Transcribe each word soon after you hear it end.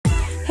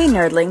Hey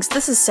nerdlings,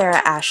 this is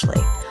Sarah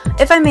Ashley.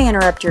 If I may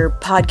interrupt your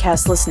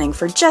podcast listening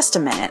for just a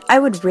minute, I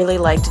would really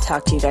like to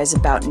talk to you guys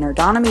about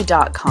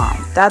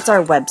nerdonomy.com. That's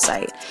our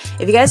website.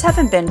 If you guys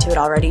haven't been to it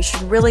already, you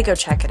should really go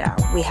check it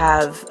out. We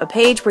have a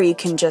page where you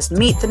can just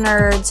meet the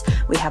nerds.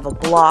 We have a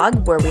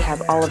blog where we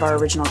have all of our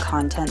original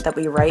content that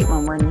we write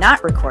when we're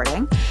not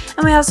recording.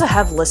 And we also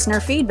have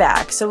listener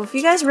feedback. So if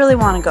you guys really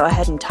want to go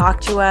ahead and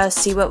talk to us,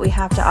 see what we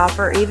have to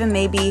offer, even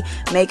maybe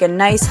make a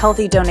nice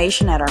healthy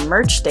donation at our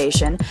merch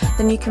station,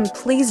 then you can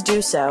please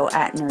do so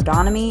at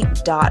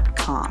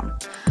nerdonomy.com.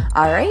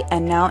 All right,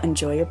 and now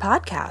enjoy your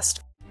podcast.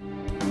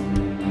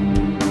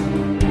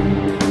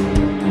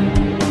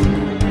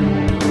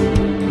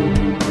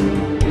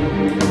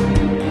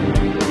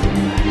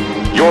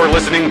 You're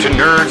listening to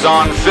Nerds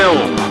on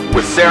Film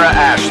with Sarah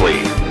Ashley,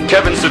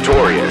 Kevin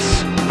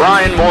Sartorius,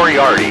 Brian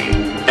Moriarty,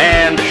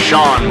 and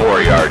Sean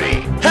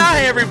Moriarty.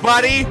 Hi,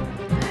 everybody.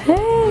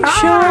 Hey,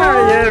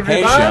 Sean.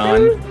 Hey,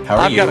 Sean. How are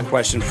I've you? got a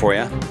question for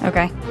you.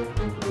 Okay.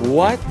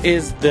 What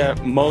is the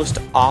most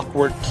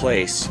awkward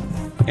place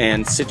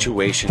and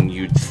situation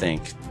you'd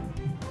think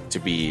to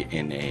be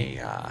in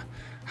a,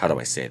 how do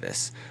I say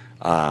this,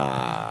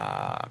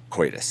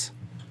 coitus?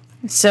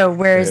 So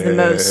where's the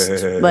most,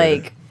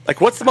 like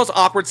what's the most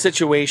awkward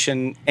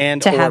situation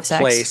and To or have sex?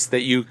 place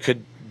that you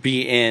could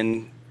be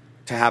in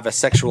to have a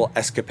sexual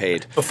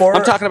escapade? Before-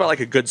 I'm talking about like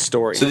a good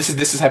story. So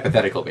this is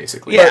hypothetical,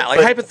 basically. yeah,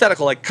 but-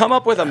 hypothetical. Like, come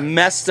up with a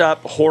messed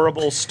up,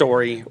 horrible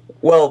story.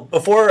 Well,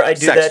 before I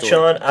do Sex that,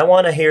 story. Sean, I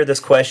want to hear this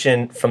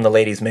question from the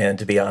ladies' man,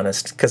 to be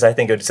honest, because I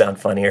think it would sound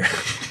funnier.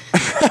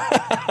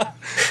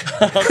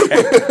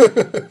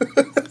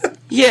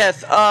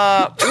 Yes,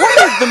 what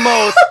is the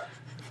most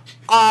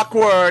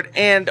awkward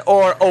and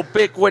or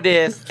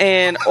ubiquitous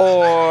and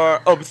or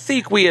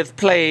obsequious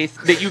place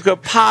that you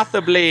could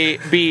possibly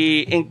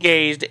be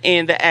engaged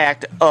in the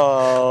act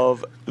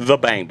of the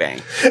bang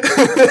bang?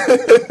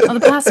 well,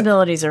 the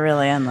possibilities are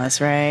really endless,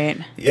 right?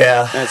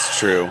 Yeah. That's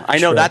true. I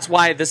know, True. that's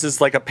why this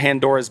is like a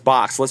Pandora's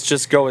box. Let's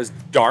just go as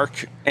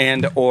dark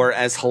and or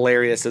as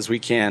hilarious as we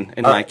can,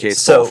 in my case.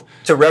 So, both.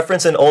 to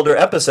reference an older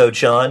episode,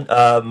 Sean,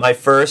 my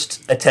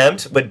first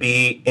attempt would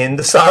be in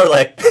the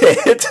Sarlacc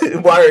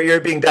pit while you're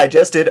being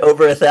digested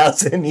over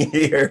 1,000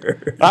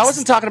 years. I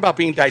wasn't talking about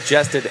being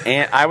digested,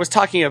 and I was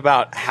talking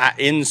about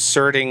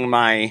inserting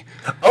my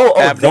that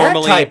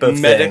abnormally, type of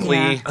thing. medically,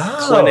 Yeah.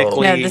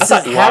 clinically No, I this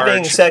thought is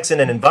having large. sex in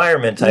an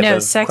environment type No,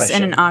 of sex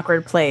question. in an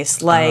awkward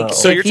place. Like,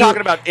 So if you're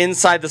talking about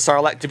inside the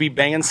Sarlacc, to be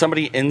banging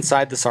somebody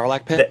inside the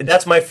Sarlacc pit?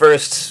 That's my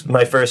first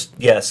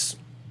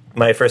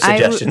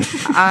suggestion.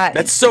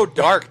 That's so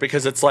dark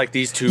because it's like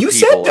these two You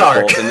people said are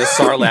dark. both in the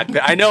Sarlacc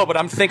pit. I know, but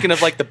I'm thinking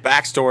of like the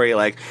backstory,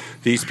 like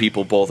these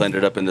people both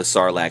ended up in the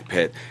Sarlacc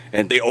pit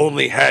and they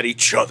only had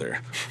each other.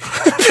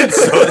 And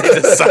so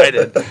they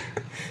decided.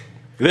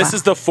 This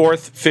is the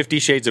fourth 50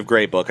 Shades of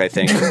Grey book, I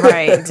think.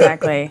 right,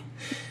 exactly.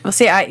 Well,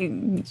 see,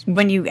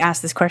 when you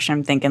ask this question,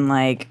 I'm thinking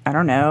like, I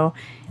don't know,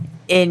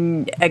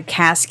 in a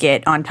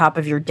casket on top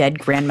of your dead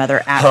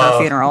grandmother at her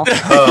funeral.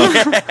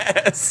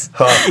 Yes.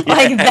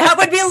 Like, that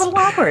would be a little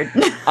awkward.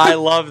 I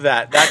love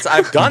that.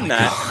 I've done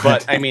that,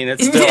 but I mean,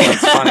 it's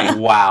funny.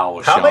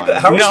 Wow, How Sean.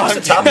 are we supposed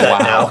to top that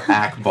Wow, now?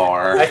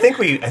 Akbar. I think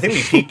we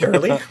peaked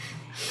early.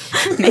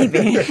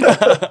 Maybe.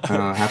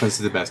 Happens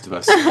to the best of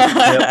us.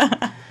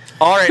 Yep.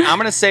 All right, I'm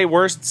going to say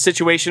worst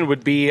situation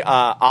would be a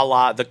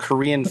la the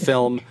Korean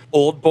film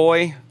Old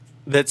Boy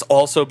that's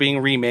also being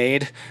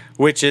remade,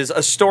 which is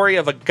a story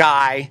of a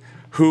guy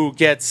who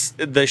gets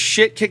the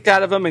shit kicked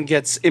out of him and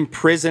gets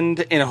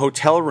imprisoned in a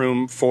hotel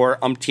room for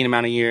umpteen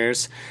amount of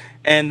years.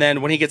 And then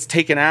when he gets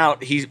taken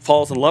out, he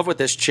falls in love with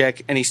this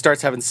chick and he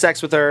starts having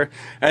sex with her.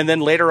 And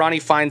then later on, he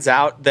finds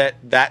out that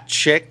that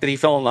chick that he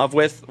fell in love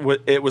with,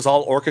 it was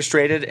all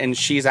orchestrated and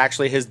she's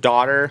actually his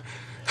daughter.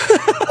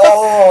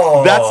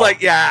 Oh, That's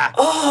like, yeah.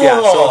 Oh.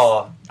 Yeah,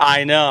 so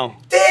I know.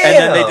 Damn. And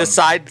then they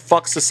decide,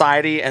 fuck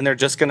society, and they're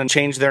just going to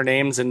change their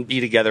names and be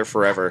together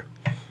forever.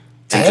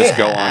 And just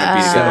go on and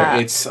be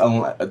together.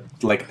 So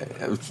it's like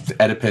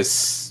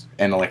Oedipus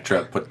and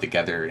Electra put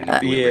together in a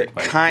really Yeah, weird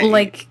way. kind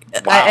Like,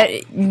 Wow.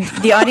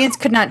 the audience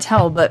could not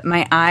tell, but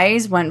my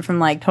eyes went from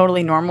like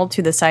totally normal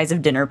to the size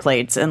of dinner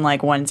plates, and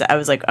like once I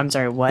was like, I'm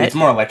sorry, what? It's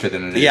more Electra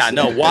than it is. Yeah,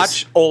 no,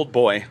 watch Old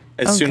Boy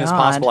as Oh, soon as God.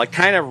 possible. I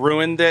kind of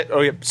ruined it.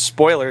 Oh, yeah,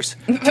 spoilers.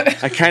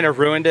 I kind of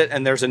ruined it,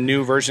 and there's a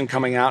new version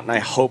coming out, and I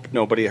hope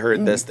nobody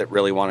heard this that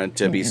really wanted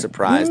to be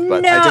surprised.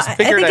 But No, I just I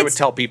figured think I would it's-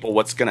 tell people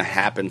what's going to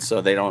happen so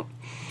they don't.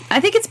 I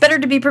think it's better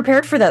to be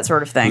prepared for that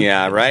sort of thing.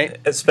 Yeah, right?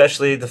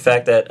 especially the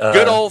fact that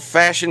Good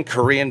old-fashioned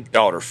Korean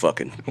daughter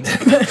fucking.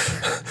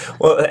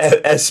 well,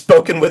 as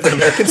spoken with an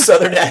American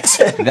Southern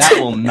accent. That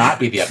will not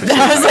be the episode.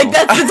 I was like,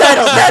 that's the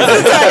title.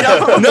 That's the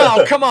title.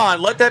 No, come on.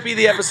 Let that be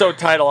the episode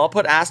title. I'll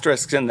put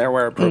asterisks in there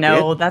where appropriate.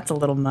 No, that's a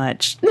little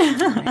much.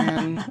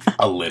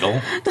 A little.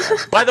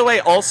 By the way,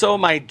 also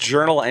my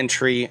journal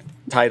entry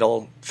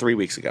title 3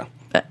 weeks ago.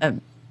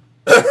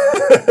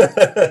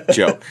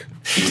 Joke.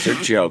 These are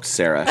jokes,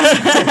 Sarah.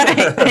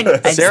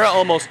 I Sarah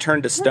almost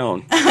turned to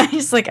stone.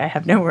 just like, I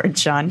have no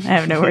words, Sean. I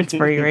have no words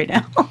for you right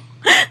now.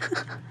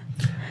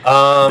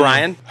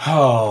 Brian,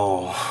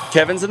 Oh,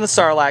 Kevin's in the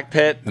Sarlacc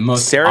pit. The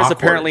most Sarah's awkward,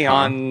 apparently huh?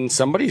 on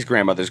somebody's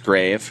grandmother's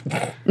grave.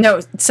 No,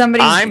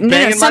 somebody's. I'm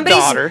banging my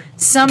daughter.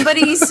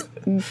 Somebody's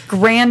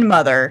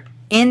grandmother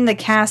in the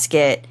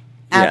casket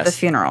at Yes. the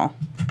funeral.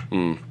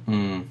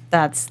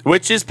 That's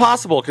Which is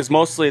possible because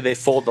mostly they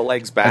fold the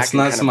legs back That's and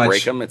not kind so of much-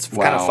 break them. It's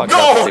wow. kind of fucked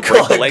Oh, up. They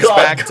break the legs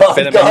back to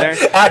fit them in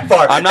there.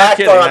 Akbar, I'm not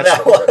kidding. On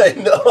that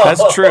one. No.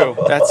 That's true.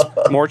 That's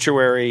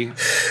mortuary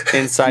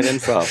inside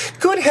info.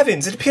 Good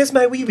heavens, it appears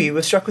my wee-wee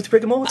was struck with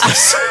rigor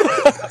mortis.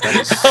 that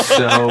is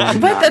so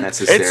not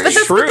necessary. it's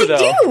that's true, what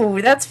they though.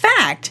 do. That's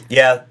fact.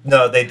 Yeah,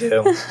 no, they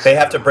do. They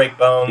have to break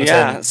bones.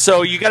 Yeah, and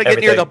so you got to get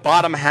near everything. the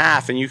bottom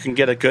half, and you can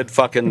get a good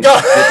fucking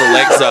get the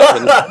legs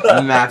up.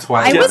 And that's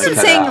why I it wasn't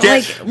cut saying, out.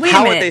 like, wait a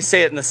How minute. would they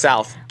say it in the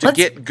South? To Let's-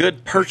 get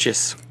good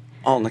purchase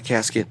on the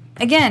casket.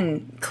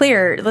 Again,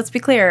 clear. Let's be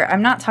clear.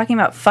 I'm not talking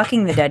about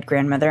fucking the dead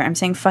grandmother. I'm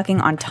saying fucking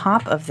on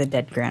top of the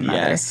dead grandmother.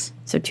 Yes.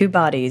 So 2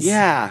 bodies.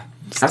 Yeah,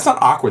 That's not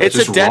awkward. it's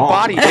That's a just dead wrong.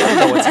 body. They don't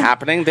know what's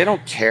happening. They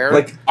don't care.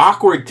 Like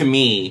awkward to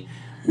me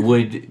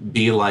would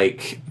be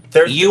like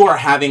There's- you are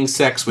having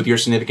sex with your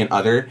significant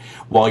other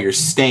while you're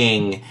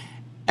staying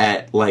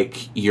at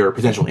like your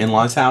potential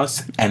in-laws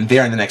house, and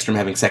they're in the next room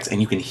having sex, and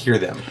you can hear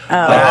them. Like,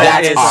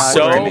 that that's is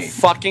awkward to so me.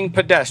 fucking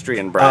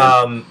pedestrian,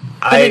 Brian.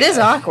 But it is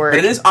awkward. But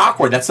it is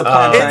awkward. That's the point.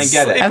 I'm trying to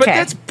get it. But Okay.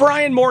 that's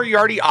Brian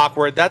Moriarty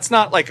awkward. That's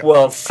not like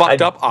Well,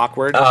 fucked up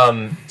awkward.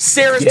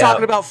 Sarah's yeah.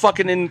 talking about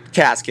fucking in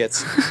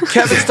caskets.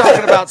 Kevin's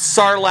talking about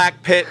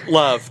Sarlacc pit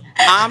love.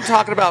 I'm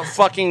talking about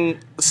fucking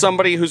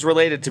somebody who's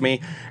related to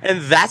me,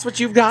 and that's what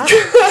you've got?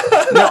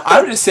 No,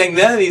 I'm just saying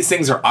none of these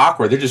things are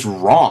awkward. They're just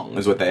wrong,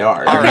 is what they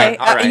are. All Okay, right,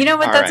 all right, you know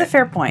what? all That's right. a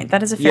fair point.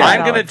 That is a fair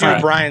I'm going to valid do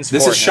point. Brian's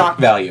This forehead. is shock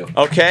value.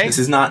 Okay. This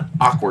is not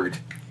awkward.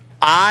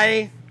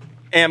 I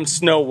am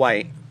Snow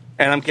White,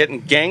 and I'm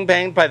getting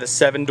gangbanged by the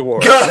 7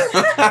 dwarfs.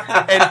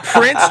 And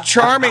Prince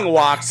Charming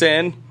walks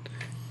in,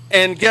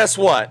 and guess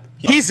what?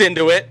 He's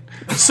into it.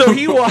 So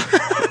he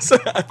walks.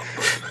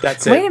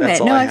 That's it. Wait a That's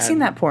minute. all No, I I've had. seen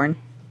that porn.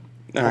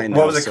 I know,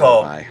 What was it so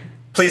called? have I.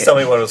 Please tell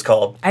me what it was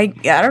called. I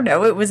don't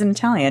know. It was in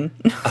Italian.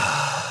 Cut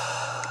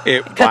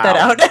Cut that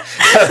out.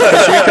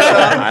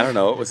 I don't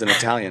know. It was in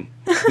Italian.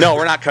 No,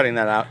 we're not cutting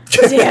that out.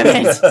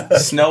 Damn it.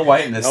 Snow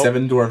White and the Nope.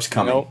 7 Dwarfs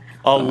coming. Nope.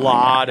 A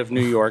lot of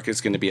New York is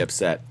going to be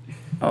upset.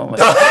 Oh,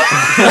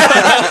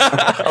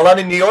 A lot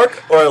of New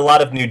York or a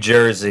lot of New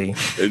Jersey?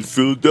 In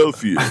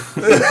Philadelphia.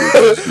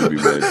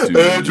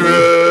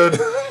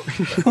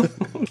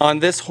 On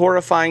this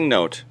horrifying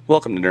note,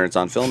 welcome to Nerds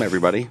on Film,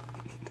 everybody.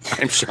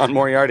 I'm Sean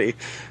Moriarty.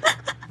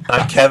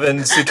 I'm Kevin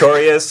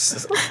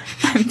Sutorius.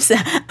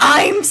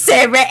 I'm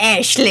Sarah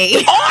Ashley.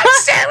 I'm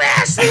Sarah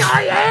Ashley,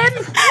 I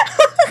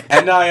am!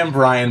 And I am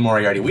Brian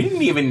Moriarty. We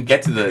didn't even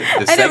get to the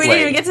segue. I know we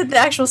didn't even get to the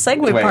actual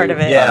segue part of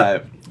it. Yeah.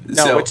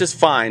 No, which is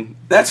fine.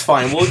 That's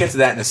fine. We'll get to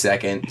that in a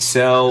second.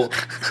 So,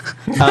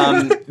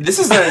 this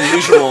is an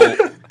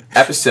unusual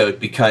episode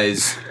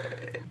because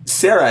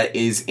Sarah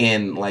is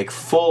in like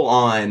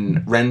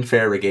full-on Ren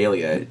Fair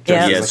regalia. dressed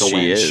Yeah. as, Yes, like, a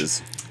she wench.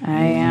 is.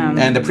 I am.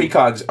 And the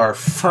precogs are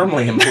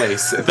firmly in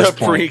place at The this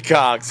point.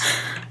 precogs.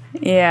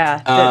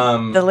 Yeah.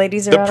 The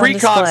ladies are The out on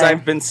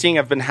precogs display.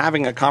 I've been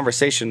having a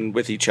conversation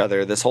with each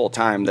other this whole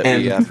time that we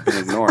And- have been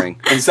ignoring.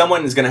 And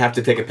someone is going to have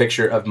to take a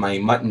picture of my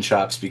mutton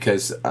chops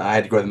because I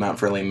had to grow them out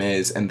for Les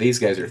Mis, and these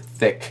guys are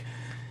thick.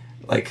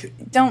 Like,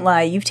 Don't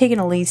lie. You've taken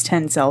at least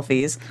 10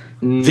 selfies.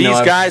 These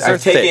I've- guys are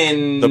I've thick.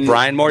 taken The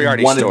Brian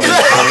Moriarty one of story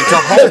these. coming to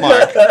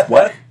Hallmark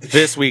What?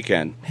 this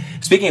weekend.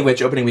 Speaking of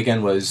which, opening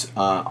weekend was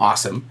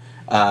awesome.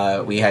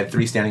 We had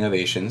 3 standing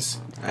ovations.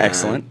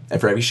 Excellent.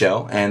 For every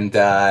show. And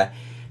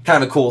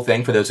kind of a cool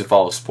thing for those who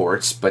follow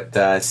sports,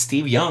 but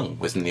Steve Young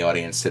was in the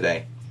audience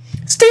today.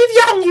 Steve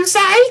Young, you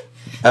say?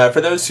 For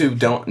those who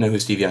don't know who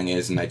Steve Young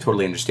is, and I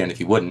totally understand if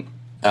you wouldn't,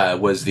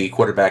 was the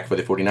quarterback for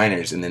the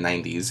 49ers in the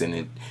 90s, and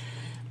it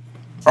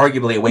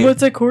arguably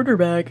a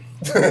quarterback?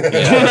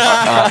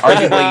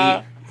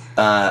 arguably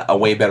a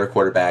way better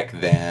quarterback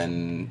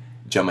than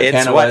Joe It's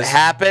Montana what was.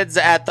 happens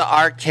at the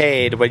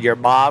arcade when your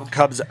mom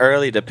comes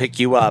early to pick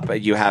you up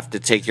and you have to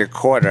take your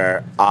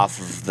quarter off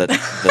of the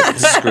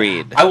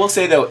screen. I will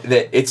say, though,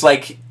 that it's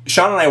like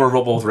Sean and I were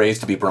both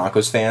raised to be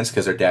Broncos fans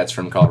because our dad's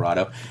from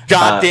Colorado.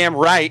 Goddamn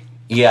right.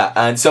 Yeah,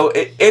 and so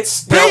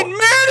it's Peyton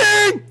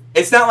Manning!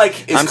 it's not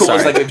like as I'm cool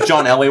as sorry. like if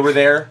John Elway were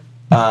there,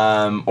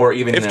 or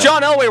even If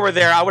John Elway were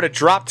there, I would have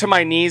dropped to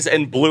my knees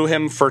and blew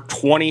him for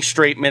 20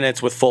 straight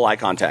minutes with full eye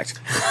contact.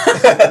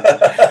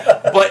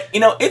 But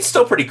it's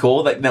still pretty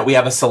cool that we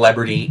have a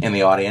celebrity in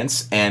the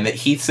audience, and that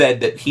he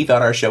said that he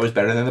thought our show was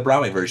better than the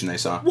Broadway version they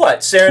saw.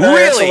 What? Sarah and I are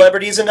Really?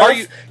 celebrities enough? Are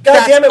you- God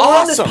that's damn it, we're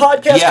on this awesome.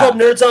 podcast Yeah. called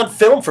Nerds on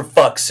Film, for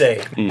fuck's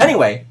sake.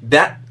 Anyway,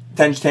 that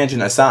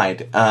tangent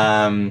aside,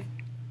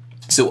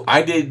 so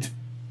I did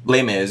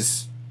Les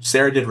Mis,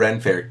 Sarah did Ren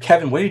Fair.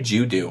 Kevin, what did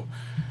you do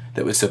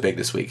that was so big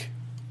this week?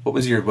 What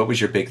was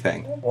your big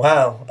thing?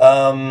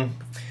 Wow.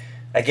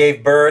 I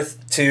gave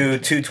birth to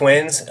 2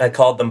 twins. I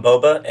called them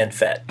Boba and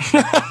Fett.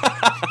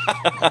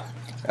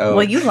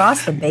 Well, you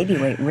lost the baby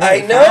weight really I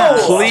know.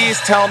 fast. Please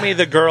tell me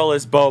the girl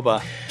is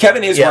Boba.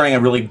 Kevin is wearing a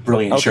really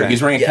brilliant shirt. Okay.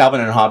 He's wearing a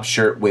Calvin and Hobbes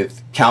shirt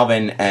with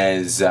Calvin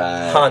as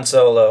Han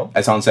Solo.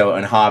 Han Solo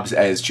and Hobbes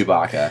as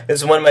Chewbacca.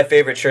 This is one of my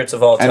favorite shirts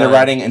of all time. And they're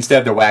riding, instead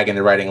of their wagon,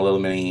 they're riding a little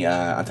mini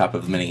on top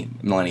of the mini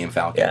Millennium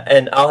Falcon. Yeah,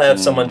 and I'll have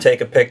someone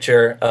take a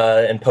picture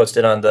and post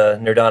it on the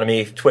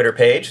Nerdonomy Twitter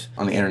page.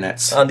 On the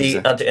internets.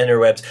 Onto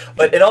interwebs.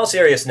 But in all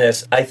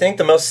seriousness, I think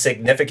the most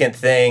significant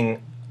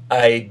thing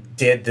I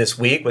did this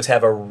week was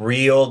have a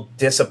real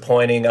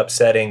disappointing,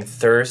 upsetting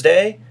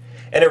Thursday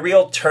and a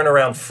real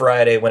turnaround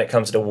Friday when it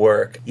comes to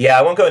work. Yeah,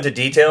 I won't go into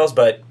details,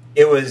 but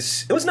it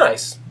was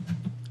nice.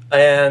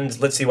 And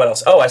let's see what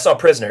else. Oh, I saw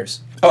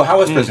Prisoners. Oh, how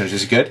was Prisoners?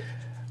 Is it good?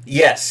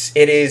 Yes,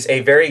 it is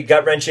a very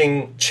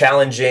gut-wrenching,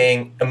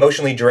 challenging,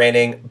 emotionally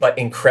draining, but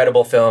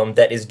incredible film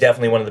that is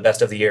definitely one of the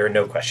best of the year,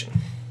 no question.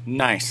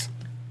 Nice.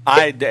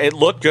 It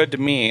looked good to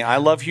me. I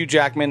love Hugh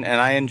Jackman,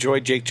 and I enjoy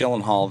Jake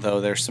Gyllenhaal, though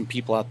there's some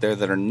people out there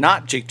that are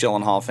not Jake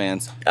Gyllenhaal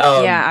fans.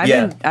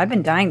 I've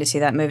been dying to see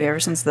that movie ever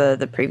since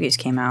the previews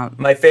came out.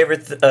 My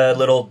favorite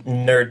little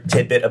nerd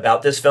tidbit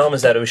about this film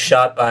is that it was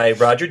shot by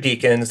Roger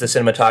Deakins, the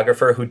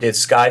cinematographer who did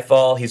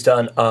Skyfall. He's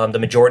done the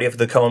majority of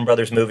the Coen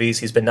brothers movies.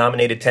 He's been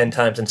nominated 10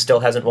 times and still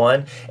hasn't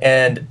won.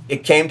 And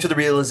it came to the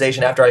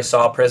realization after I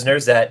saw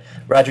Prisoners that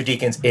Roger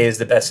Deakins is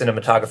the best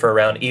cinematographer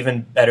around,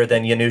 even better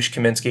than Janusz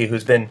Kaminski,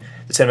 who's been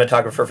the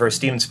cinematographer for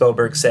Steven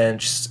Spielberg's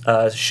and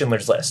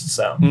Schindler's List.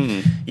 So,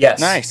 yes.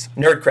 Nice.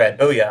 Nerd cred.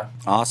 Oh, yeah.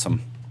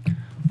 Awesome.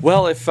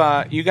 Well, if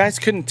you guys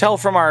couldn't tell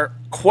from our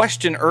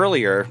question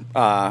earlier,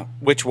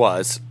 which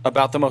was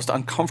about the most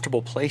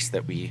uncomfortable place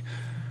that we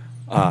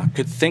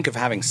could think of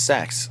having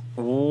sex,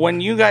 when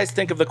you guys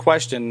think of the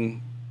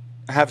question,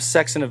 have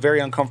sex in a very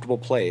uncomfortable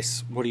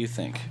place, what do you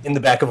think? In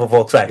the back of a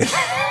Volkswagen.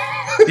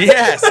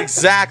 Yes,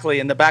 exactly.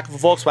 In the back of a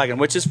Volkswagen,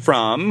 which is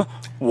from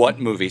what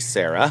movie,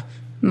 Sarah?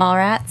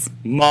 Mallrats.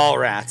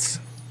 Mallrats.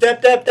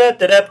 Dup, dup, dup,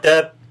 dup,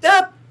 dup,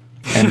 dup.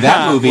 And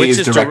that movie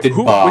is directed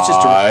by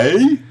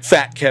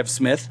Fat Kev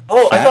Smith.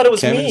 Oh, I thought it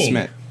was Kevin me.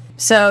 Smith.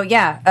 So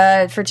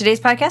yeah, for today's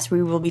podcast,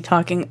 we will be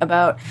talking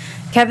about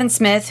Kevin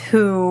Smith,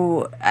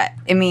 who,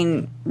 I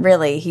mean,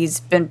 really, he's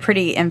been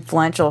pretty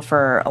influential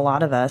for a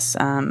lot of us.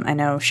 I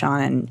know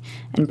Sean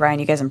and Brian,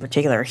 you guys in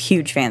particular, are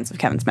huge fans of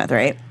Kevin Smith,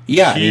 right?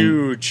 Yeah,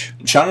 Huge.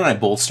 Sean and I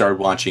both started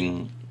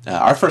watching.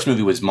 Our first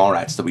movie was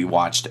Mallrats that we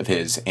watched of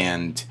his,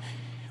 and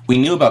we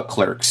knew about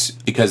Clerks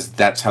because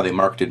that's how they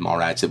marketed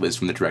Mallrats. It was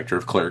from the director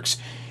of Clerks.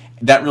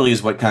 That really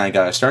is what kind of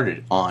got us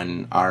started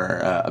on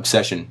our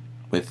obsession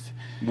with.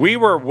 We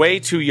were way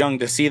too young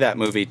to see that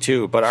movie,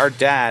 too, but our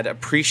dad,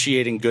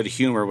 appreciating good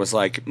humor, was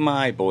like,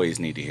 my boys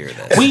need to hear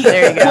this.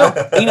 There you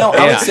go.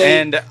 I would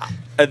say, and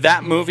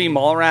that movie,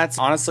 Mallrats,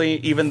 honestly,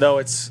 even though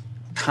it's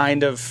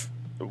kind of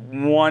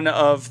one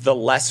of the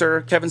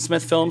lesser Kevin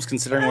Smith films,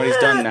 considering what he's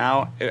done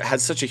now, it had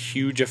such a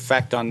huge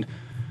effect on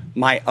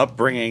my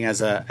upbringing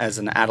as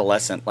an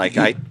adolescent. Like,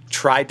 I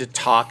tried to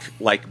talk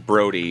like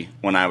Brody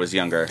when I was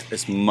younger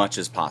as much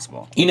as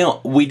possible.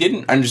 we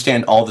didn't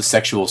understand all the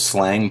sexual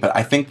slang, but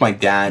I think my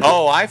dad...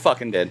 Oh, I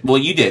fucking did. Well,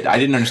 you did. I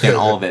didn't understand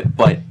all of it,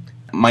 but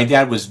my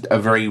dad was a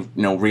very,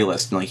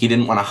 realist. And, he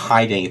didn't want to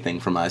hide anything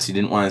from us. He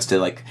didn't want us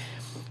to,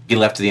 be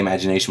left to the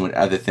imagination what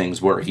other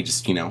things were. He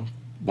just,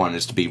 wanted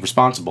us to be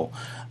responsible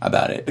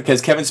about it.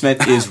 Because Kevin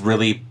Smith is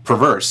really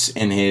perverse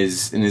in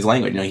his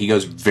language. He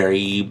goes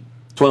very...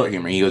 toilet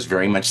humor. He goes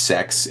very much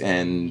sex,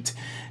 and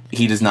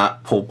he does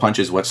not pull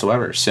punches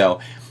whatsoever. So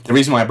the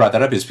reason why I brought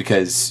that up is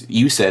because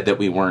you said that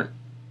we weren't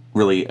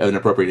really an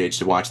appropriate age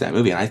to watch that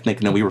movie, and I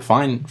think we were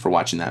fine for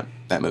watching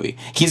that movie.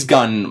 He's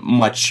gone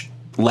much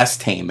less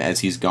tame as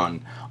he's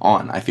gone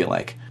on, I feel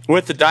like.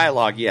 With the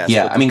dialogue, yes.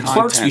 Yeah, With I mean, the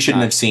Clerks we content, shouldn't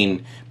not- have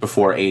seen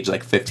before age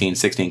 15,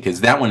 16,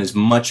 because that one is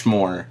much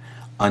more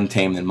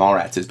untamed than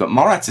Mallrats is, but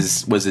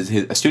Mallrats was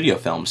a studio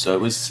film, so it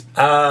was...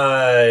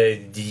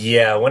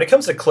 Yeah, when it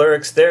comes to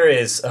Clerks, there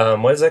is,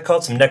 what is that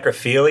called? Some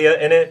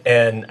necrophilia in it,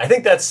 and I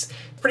think that's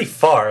pretty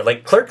far.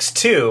 Clerks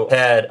 2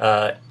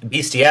 had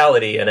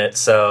bestiality in it,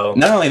 so...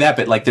 Not only that,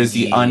 but, there's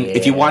the...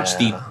 if you watch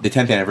the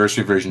 10th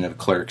anniversary version of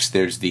Clerks,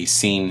 there's the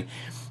scene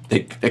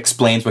that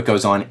explains what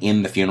goes on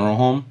in the funeral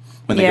home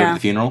when they go to the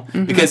funeral.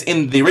 Mm-hmm. Because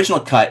in the original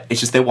cut, it's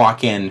just they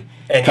walk in,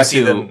 and cut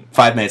to them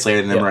 5 minutes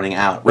later, and them running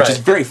out, which is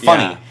very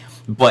funny. Yeah.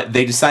 But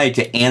they decided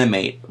to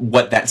animate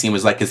what that scene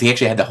was like because he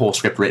actually had the whole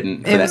script written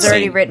for that scene. It was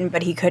already written,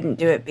 but he couldn't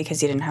do it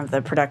because he didn't have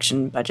the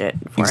production budget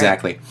for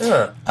Exactly.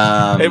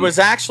 it. It was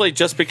actually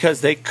just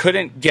because they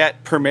couldn't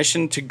get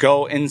permission to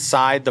go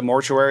inside the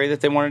mortuary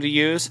that they wanted to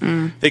use.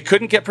 They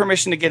couldn't get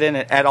permission to get in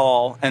it at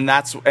all, and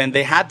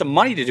they had the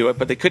money to do it,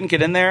 but they couldn't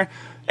get in there.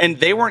 And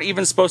they weren't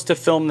even supposed to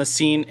film the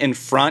scene in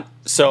front.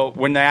 So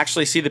when they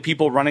actually see the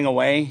people running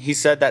away, he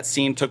said that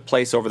scene took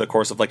place over the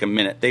course of a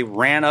minute. They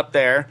ran up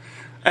there,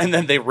 and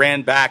then they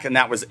ran back, and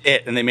that was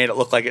it. And they made it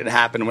look like it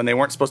happened when they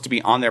weren't supposed to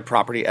be on their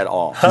property at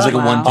all. It was like a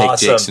one-take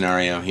Awesome. Jake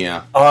scenario,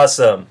 yeah.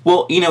 Awesome.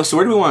 Well, so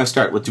where do we want to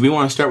start? Do we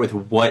want to start with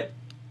what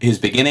his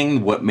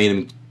beginning, what made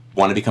him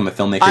want to become a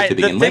filmmaker to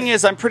begin with? The thing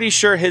is, I'm pretty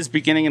sure his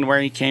beginning and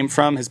where he came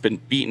from has been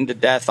beaten to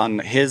death on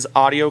his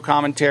audio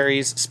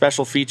commentaries,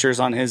 special features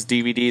on his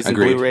DVDs and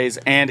Agreed. Blu-rays,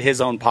 and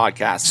his own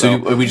podcast. So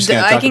are we just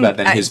going to talk about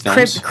then his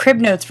films? Crib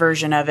Notes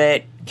version of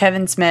it.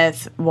 Kevin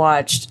Smith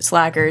watched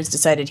Slackers,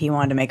 decided he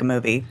wanted to make a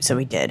movie, so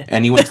he did.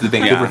 And he went to the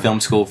Vancouver Film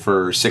School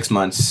for 6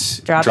 months,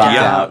 dropped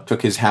out,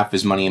 took half of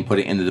his money and put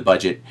it into the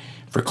budget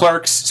for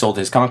Clerks, sold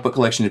his comic book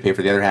collection to pay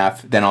for the other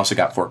half, then also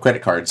got 4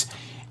 credit cards.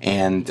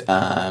 And,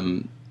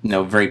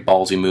 very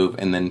ballsy move.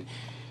 And then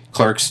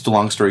Clerks,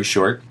 long story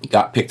short,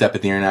 got picked up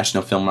at the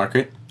international film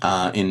market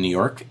in New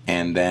York,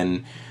 and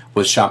then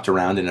was shopped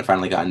around, and it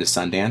finally got into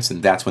Sundance.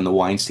 And that's when the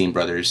Weinstein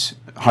brothers,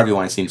 Harvey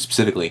Weinstein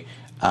specifically,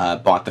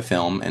 bought the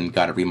film and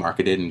got it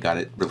remarketed and got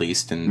it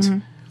released.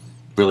 And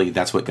really,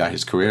 that's what got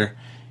his career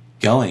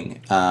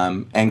going.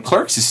 And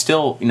Clerks is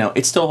still,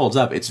 it still holds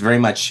up. It's very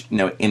much,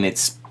 in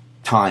its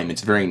time.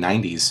 It's very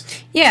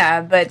 90s.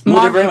 Yeah, but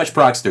they're very much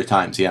products of their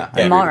times. Yeah,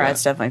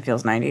 Mallrats definitely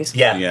feels 90s.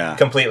 Yeah,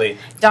 completely.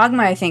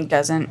 Dogma, I think,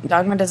 doesn't.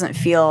 Dogma doesn't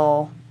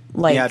feel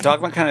like. Yeah,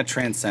 Dogma kind of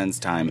transcends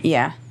time.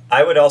 Yeah.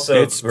 I would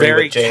also It's agree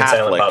very with Jay and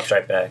Silent Catholic. Bob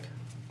Strike Back.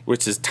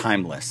 Which is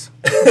timeless.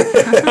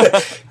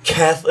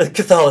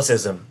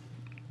 Catholicism,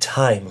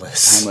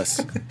 timeless.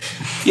 Timeless.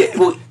 Yeah.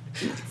 Well,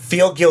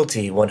 feel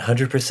guilty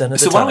 100% of the time.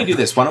 so why don't we do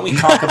this? Why don't we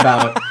talk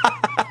about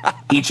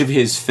each of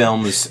his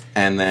films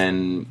and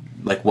then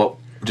what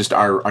just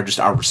our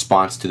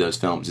response to those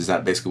films? Is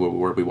that basically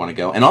where we want to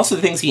go? And also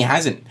the things he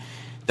hasn't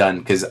done,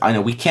 because I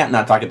know we can't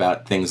not talk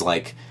about things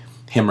like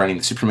him writing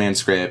the Superman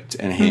script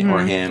and him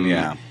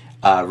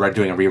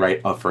doing a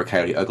rewrite for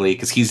Coyote Ugly,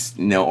 because he's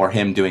or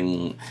him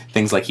doing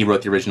things like he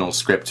wrote the original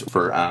script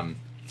for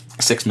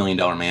 $6 Million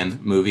Man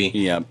movie.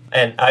 Yeah.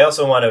 And I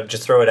also want to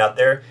just throw it out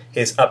there,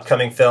 his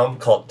upcoming film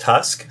called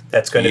Tusk,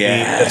 that's going to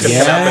come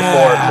out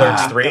before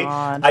Clerks 3.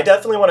 God. I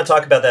definitely want to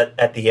talk about that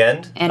at the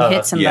end. And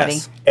Hit Somebody.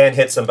 Yes. And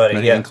Hit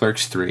Somebody, And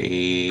Clerks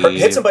 3.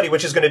 Hit Somebody,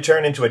 which is going to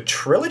turn into a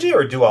trilogy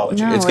or a duology?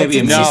 No, It's gonna be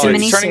a just No,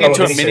 it's turning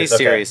into a miniseries.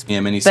 miniseries. Yeah,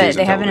 miniseries. But on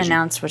they haven't television.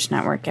 announced which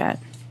network yet.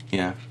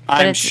 Yeah.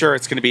 I'm it's- sure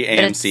it's going to be But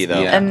it's AMC, though.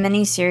 Yeah. a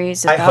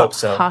mini-series I about hope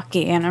so.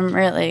 hockey, and I'm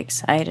really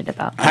excited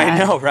about that. I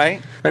know,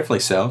 right?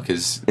 Rightfully so,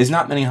 because there's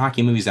not many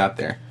hockey movies out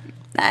there.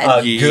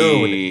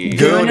 Goon.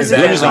 Goon is a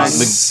Goon good is one.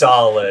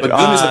 solid. But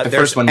Goon is like the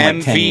There's first one in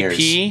like 10 years.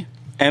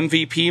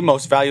 MVP,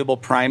 Most Valuable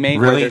Primate,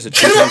 Really? where there's a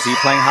chimpanzee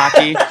playing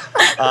hockey.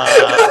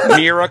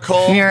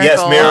 Miracle.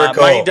 Yes,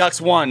 Miracle. Mighty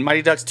Ducks 1,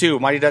 Mighty Ducks 2,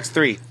 Mighty Ducks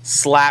 3.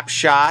 Slap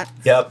Shot.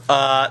 Yep.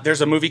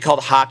 There's a movie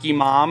called Hockey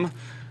Mom.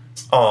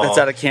 Aw. That's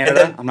out of Canada.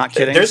 And then I'm not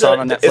kidding. There's Saw it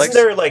on Netflix. Isn't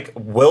there like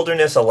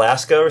Wilderness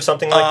Alaska or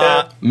something like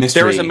that? Mystery.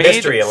 There was a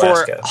Mystery made for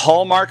Alaska.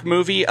 Hallmark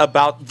movie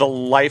about the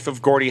life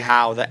of Gordie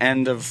Howe, the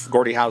end of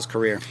Gordie Howe's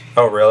career,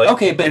 Oh, really?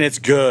 Okay, but and it's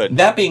good.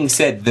 that being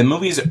said, the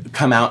movies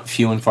come out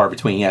few and far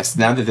between. Yes,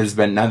 now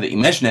that you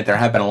mention it, there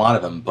have been a lot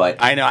of them. But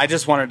I know. I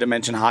just wanted to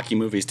mention hockey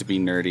movies to be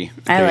nerdy.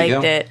 I there you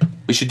liked go. it.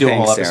 We should do a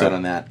whole Thanks, episode Sarah.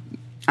 on that.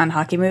 On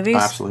hockey movies?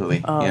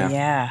 Absolutely. Oh,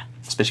 yeah.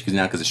 Especially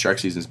because the shark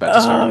season's about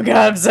to start. Oh, God,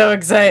 I'm so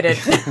excited.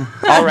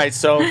 All right,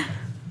 so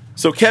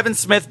Kevin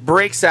Smith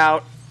breaks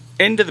out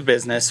into the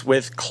business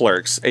with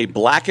Clerks, a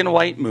black and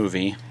white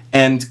movie.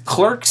 And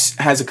Clerks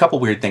has a couple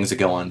weird things that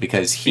go on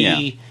because he...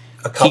 Yeah.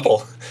 A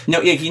couple.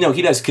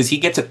 He does, because he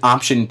gets an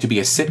option to be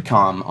a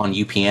sitcom on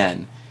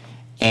UPN.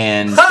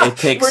 And it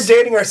takes... We're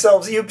dating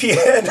ourselves,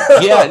 UPN.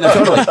 Yeah, no,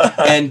 totally.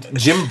 And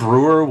Jim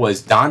Brewer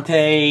was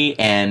Dante,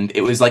 and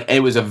it was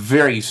a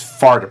very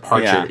far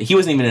departure. Yeah. He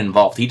wasn't even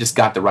involved. He just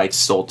got the rights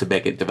sold to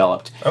make it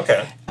developed.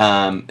 Okay.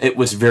 It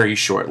was very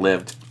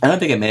short-lived. I don't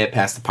think it made it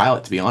past the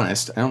pilot, to be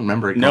honest. I don't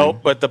remember it. Nope,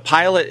 but the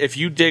pilot, if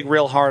you dig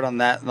real hard on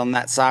that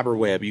cyber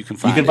web, you can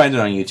find You can it. find it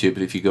on YouTube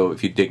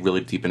if you dig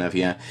really deep enough,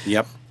 yeah.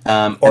 Yep. Or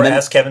and then-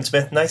 ask Kevin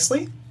Smith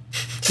nicely.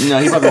 No,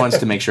 he probably wants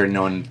to make sure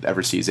no one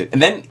ever sees it. And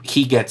then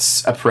he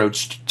gets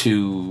approached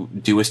to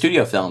do a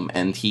studio film,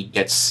 and he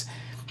gets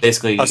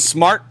basically... A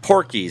smart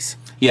Porky's.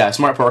 Yeah,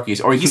 Smart Porky's.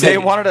 Or he They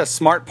said... wanted a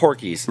smart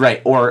Porky's.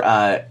 Right, or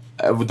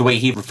the way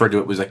he referred to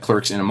it was like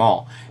Clerks in a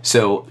mall.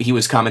 So he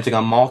was commenting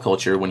on mall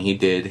culture when he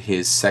did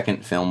his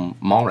second film,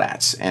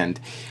 Mallrats. And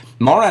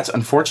Mallrats,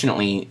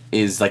 unfortunately,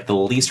 is like the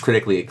least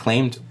critically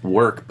acclaimed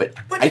work, but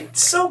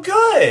It's so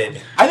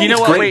good. I think You know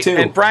it's what? great Wait, too.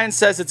 and Brian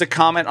says it's a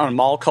comment on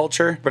mall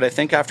culture, but I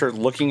think after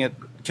looking at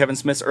Kevin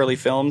Smith's early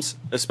films,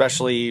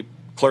 especially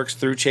Clerks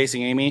through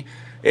Chasing Amy,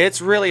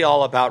 it's really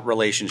all about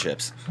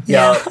relationships.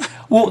 Yeah.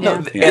 Well,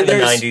 no, Yeah. In the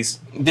there's- 90s.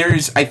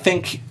 There's, I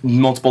think,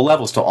 multiple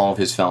levels to all of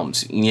his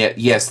films. Yet,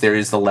 yes, there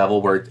is the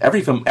level where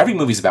every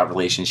movie's about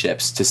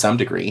relationships to some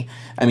degree.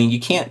 I mean, you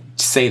can't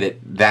say that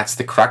that's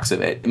the crux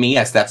of it. I mean,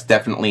 yes, that's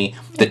definitely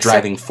the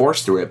driving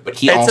force through it, but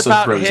he It's also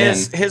about throws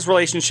in... his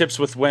relationships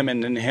with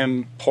women and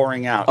him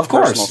pouring out Of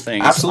course, personal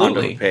things absolutely.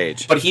 onto the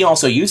page. But he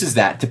also uses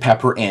that to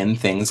pepper in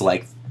things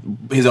like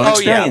his own Oh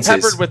yeah, experiences.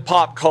 peppered with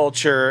pop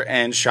culture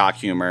and shock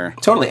humor.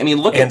 Totally. I mean,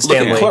 look And at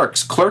Stanley.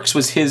 Clerks. Clerks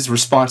was his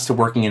response to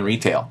working in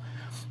retail.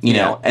 You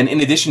know, and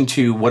in addition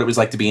to what it was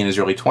like to be in his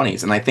early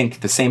 20s. And I think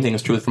the same thing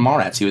is true with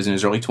Mallrats. He was in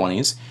his early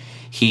 20s.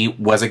 he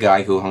was a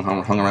guy who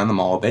hung around the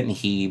mall a bit, and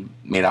he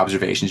made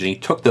observations, and he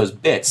took those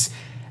bits,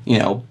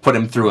 put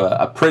him through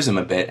a prism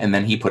a bit, and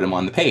then he put him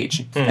on the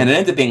page. And it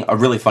ended up being a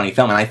really funny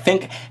film. And I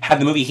think had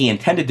the movie he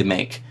intended to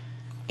make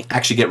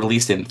actually get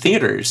released in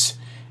theaters,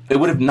 it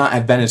would have not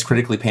have been as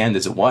critically panned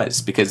as it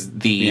was, because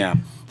the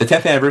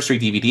 10th anniversary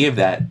DVD of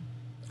that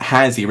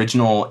has the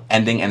original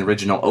ending and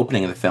original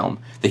opening of the film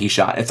that he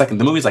shot. It's like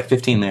the movie's like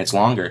 15 minutes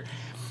longer,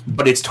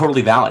 but it's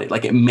totally valid.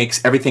 Like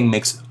everything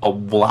makes a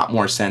lot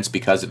more sense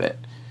because of it.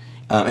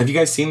 Have you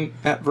guys seen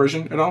that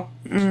version at all?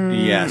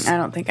 Yes. I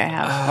don't think I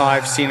have. Oh,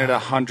 I've seen it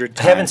 100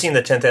 times. I haven't seen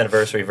the 10th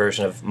anniversary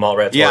version of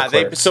Mallrats. Yeah, or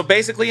Clerks. so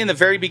basically in the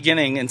very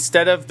beginning,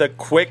 instead of the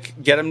quick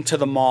get him to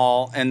the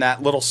mall and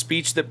that little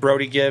speech that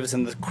Brody gives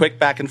and the quick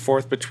back and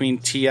forth between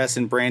T.S.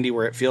 and Brandy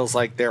where it feels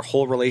like their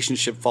whole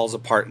relationship falls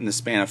apart in the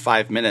span of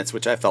 5 minutes,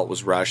 which I felt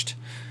was rushed,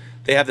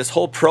 they have this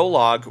whole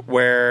prologue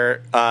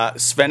where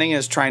Svenning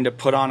is trying to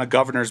put on a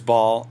governor's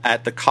ball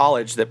at the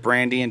college that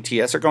Brandy and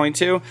T.S. are going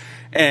to,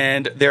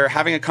 and they're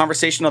having a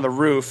conversation on the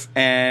roof,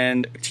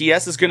 and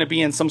T.S. is going to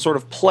be in some sort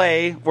of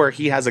play where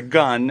he has a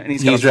gun, and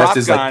he's got a prop dressed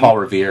as gun. like Paul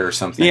Revere or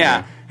something.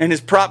 Yeah, and his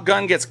prop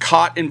gun gets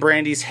caught in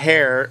Brandy's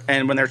hair,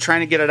 and when they're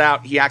trying to get it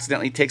out, he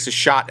accidentally takes a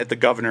shot at the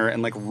governor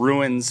and like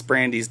ruins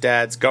Brandy's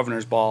dad's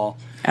governor's ball.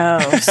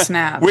 Oh,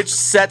 snap. Which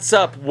sets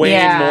up way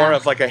more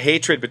of like a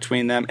hatred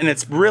between them, and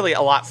it's really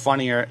a lot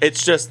funnier.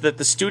 It's just that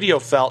the studio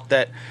felt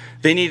that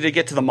they needed to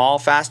get to the mall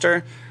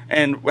faster,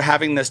 and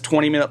having this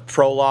 20-minute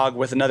prologue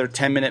with another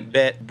 10-minute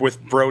bit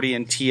with Brody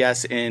and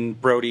T.S. in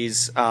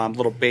Brody's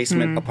little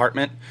basement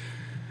apartment,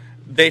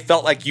 they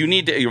felt like you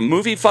need to, your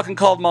movie fucking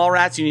called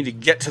Mallrats, you need to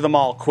get to the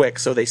mall quick,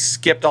 so they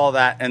skipped all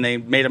that and they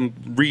made them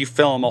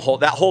refilm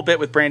that whole bit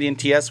with Brandy and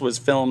T.S. was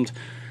filmed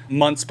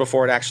months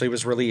before it actually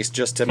was released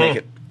just to make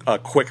it a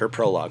quicker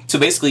prologue. So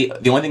basically,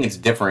 the only thing that's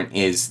different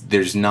is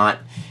there's not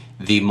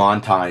the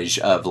montage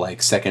of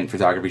like second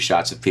photography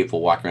shots of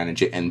people walking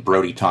around and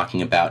Brody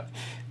talking about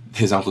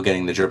his uncle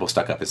getting the gerbil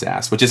stuck up his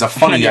ass, which is a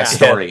funny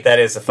story. That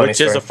is a funny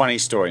story. Which is a funny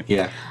story.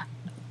 Yeah.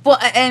 Well,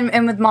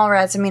 and with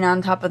Mallrats, I mean,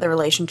 on top of the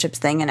relationships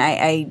thing, and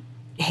I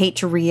hate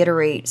to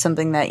reiterate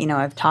something that,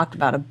 I've talked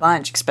about a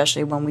bunch,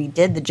 especially when we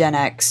did the Gen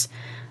X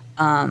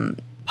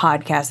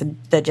podcast,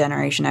 the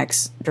Generation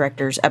X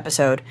directors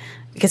episode,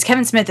 because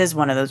Kevin Smith is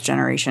one of those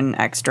Generation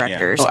X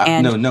directors. Yeah.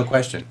 And no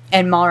question.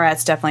 And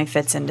Mallrats definitely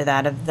fits into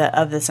that of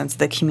the sense of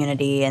the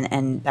community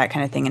and that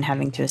kind of thing, and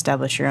having to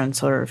establish your own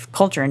sort of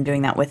culture and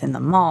doing that within the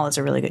mall is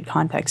a really good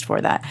context for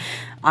that.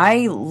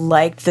 I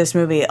liked this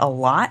movie a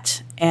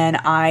lot, and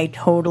I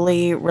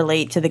totally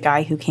relate to the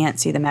guy who can't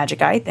see the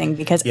magic eye thing,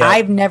 because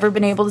I've never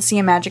been able to see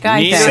a magic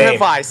eye Neither thing.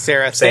 have I,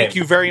 Sarah. Same. Thank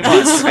you very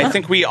much. I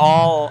think we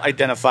all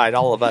identified,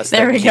 all of us.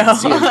 There that we can't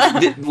see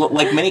it.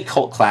 Like many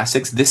cult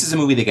classics, this is a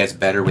movie that gets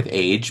better with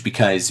age,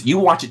 because you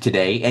watch it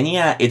today, and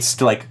it's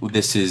still like,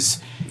 this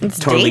is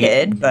totally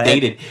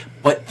dated,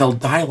 but the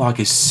dialogue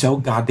is so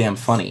goddamn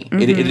funny.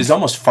 It is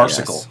almost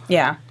farcical. Yes.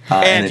 Yeah.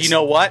 And you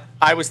know what?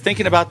 I was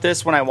thinking about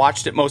this when I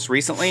watched it most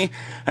recently,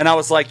 and I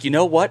was like, you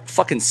know what?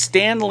 Fucking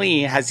Stan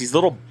Lee has these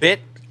little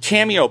bit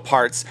cameo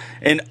parts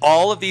in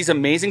all of these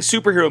amazing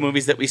superhero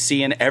movies that we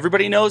see, and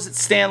everybody knows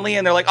it's Stan Lee,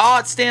 and they're like, oh,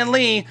 it's Stan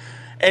Lee.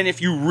 And if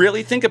you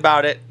really think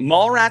about it,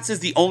 Mallrats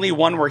is the only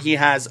one where he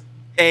has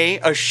A,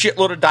 a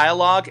shitload of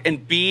dialogue,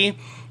 and B,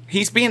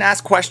 he's being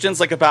asked questions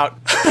like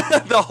about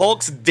the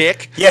Hulk's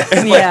dick,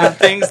 and like the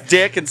Thing's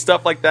dick and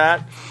stuff like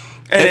that.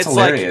 And it's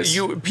hilarious.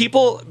 Like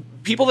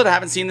people that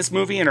haven't seen this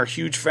movie and are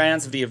huge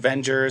fans of the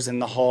Avengers and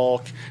the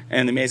Hulk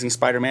and the Amazing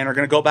Spider-Man are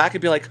going to go back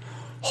and be like,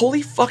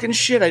 holy fucking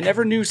shit, I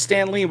never knew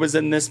Stan Lee was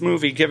in this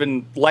movie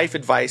giving life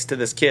advice to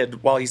this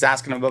kid while he's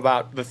asking him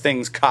about the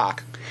Thing's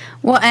cock.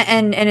 Well,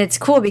 and it's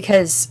cool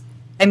because,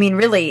 I mean,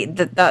 really,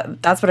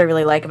 that's what I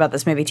really like about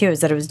this movie, too, is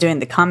that it was doing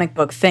the comic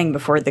book thing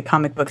before the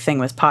comic book thing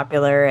was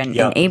popular and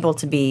able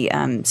to be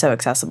so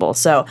accessible.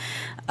 So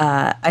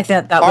I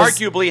thought that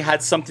arguably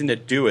had something to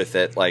do with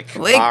it, like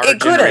our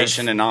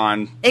generation and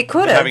on. It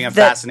could have. Having a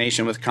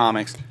fascination with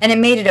comics. And it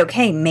made it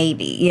okay,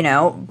 maybe,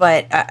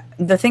 But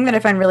the thing that I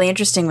find really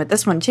interesting with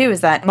this one, too,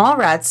 is that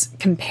Mallrats,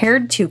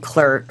 compared to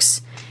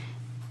Clerks,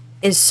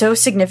 is so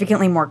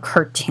significantly more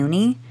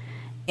cartoony.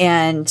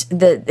 And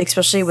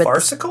especially with...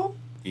 Farcical?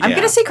 I'm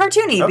going to say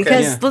cartoony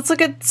because let's look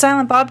at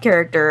Silent Bob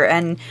character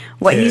and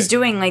what he's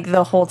doing like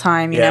the whole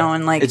time, you know,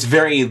 and like... It's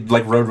very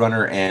like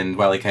Roadrunner and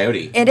Wile E.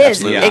 Coyote. It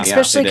is,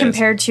 especially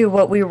compared to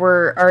what we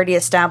were already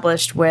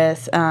established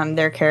with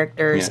their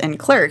characters in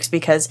Clerks,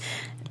 because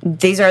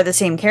these are the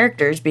same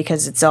characters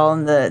because it's all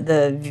in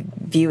the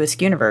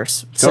View-esque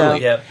universe.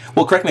 Totally. So,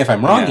 Well, correct me if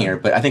I'm wrong here,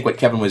 but I think what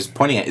Kevin was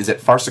pointing at is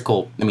that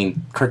farcical, I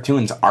mean,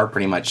 cartoons are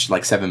pretty much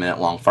like 7-minute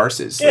long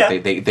farces. Yeah.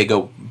 Like they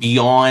go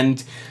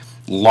beyond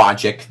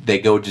logic. They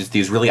go just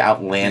these really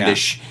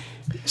outlandish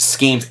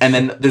schemes, and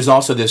then there's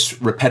also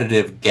this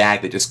repetitive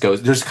gag that just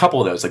goes. There's a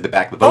couple of those, like the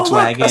back of the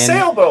Volkswagen, look, a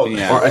sailboat,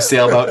 or a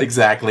sailboat,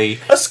 exactly.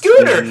 A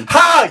schooner,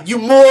 ha! You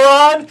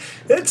moron!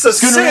 It's a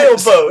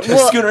sailboat. A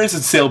schooner is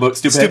a sailboat.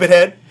 Stupid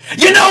head.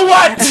 You know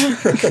what?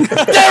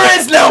 There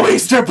is no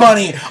Easter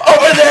Bunny!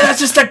 Over there, that's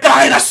just a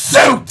guy in a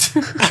suit!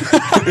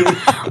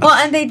 Well,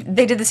 and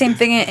they did the same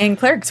thing in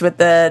Clerks with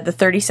the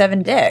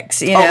 37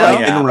 dicks, you know? Oh, right,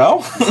 Yeah. in a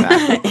row?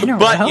 In a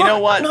But row? you know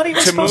what? I'm not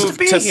even supposed to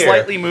be here.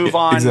 Slightly move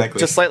on. Exactly.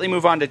 To slightly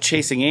move on to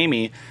Chasing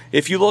Amy.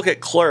 If you look at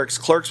Clerks,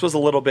 Clerks was a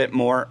little bit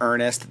more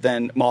earnest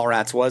than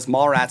Mallrats was.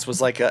 Mallrats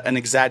was like an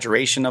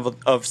exaggeration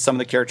of some of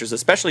the characters,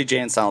 especially Jay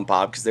and Silent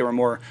Bob, because they were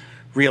more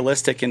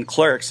realistic in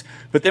Clerks.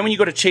 But then when you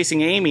go to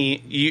Chasing Amy,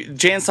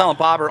 Jay and Silent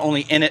Bob are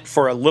only in it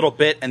for a little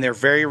bit, and they're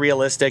very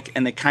realistic,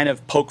 and they kind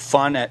of poke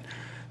fun at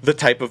the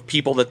type of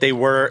people that they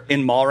were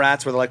in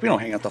Mallrats, where they're like, we don't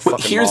hang out the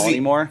fucking mall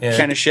anymore,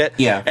 kind of shit.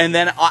 Yeah. And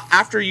then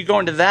after you go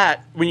into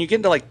that, when you get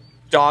into like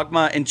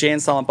Dogma and Jay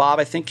and Silent Bob,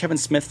 I think Kevin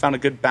Smith found a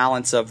good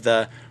balance of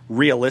the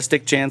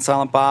realistic Jay and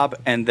Silent Bob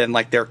and then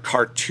like their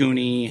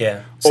cartoony,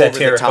 over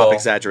the top,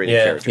 exaggerated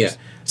characters. Yeah.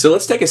 So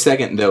let's take a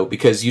second though,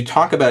 because you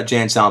talk about Jay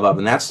and Silent Bob,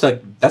 and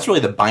that's really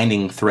the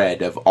binding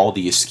thread of all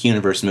the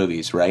Askew-universe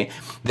movies, right?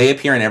 They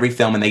appear in every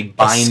film, and they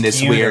bind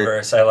this weird.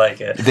 Universe, I like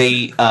it.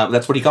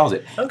 That's what he calls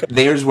it. Okay.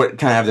 There's what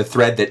kind of the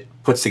thread that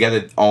puts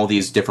together all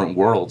these different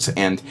worlds.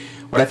 And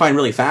what I find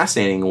really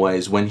fascinating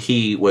was when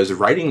he was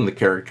writing the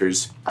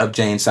characters of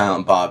Jay and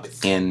Silent Bob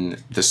in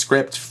the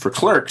script for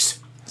Clerks,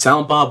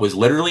 Silent Bob was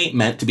literally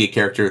meant to be a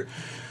character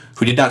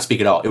who did not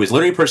speak at all. It was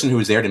literally a person who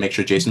was there to make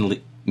sure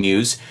Jason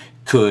Mewes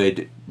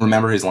could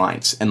remember his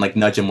lines and like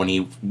nudge him when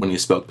he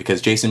spoke,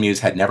 because Jason Mewes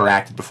had never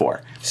acted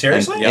before.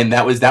 Seriously? And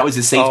that was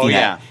his safety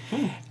net.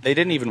 Yeah. They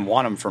didn't even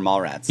want him for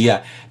Mallrats.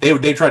 Yeah,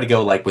 they tried to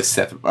go like with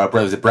Seth,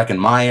 was it Breckin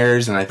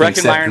Myers and I think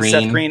Seth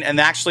Green. And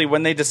actually,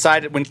 when they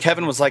decided, when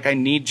Kevin was like, "I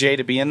need Jay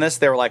to be in this,"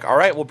 they were like, "All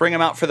right, we'll bring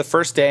him out for the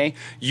first day.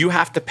 You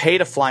have to pay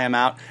to fly him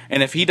out,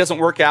 and if he doesn't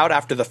work out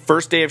after the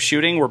first day of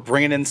shooting, we're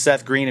bringing in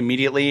Seth Green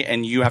immediately,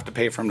 and you have to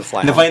pay for him to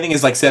fly." And the home. funny thing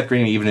is, like Seth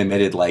Green even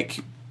admitted, like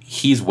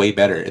he's way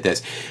better at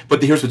this.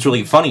 But here's what's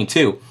really funny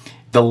too: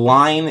 the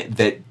line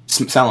that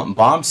Silent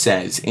Bob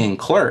says in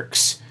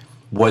Clerks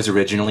was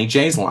originally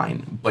Jay's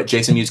line, but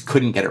Jason Mewes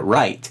couldn't get it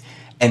right.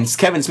 And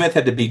Kevin Smith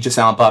had to be just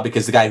Silent Bob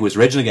because the guy who was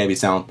originally going to be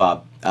Silent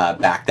Bob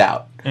backed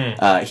out.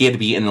 He had to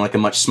be in like a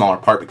much smaller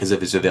part because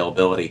of his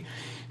availability.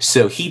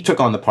 So he took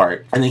on the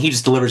part, and then he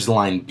just delivers the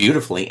line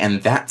beautifully,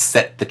 and that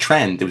set the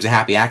trend. It was a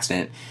happy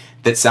accident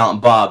that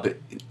Silent Bob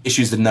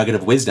issues the nugget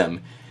of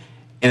wisdom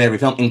in every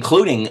film,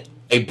 including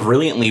a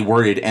brilliantly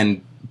worded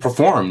and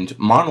performed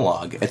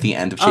monologue at the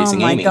end of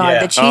Chasing Amy. Oh my god,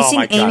 Yeah. the Chasing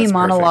Oh my God, Amy it's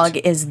monologue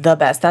perfect. is the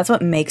best. That's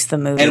what makes the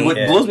movie. And what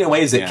blows me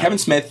away is that Yeah. Kevin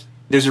Smith,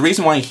 there's a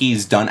reason why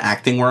he's done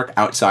acting work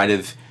outside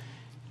of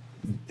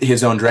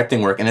his own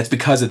directing work, and it's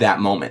because of that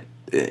moment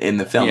in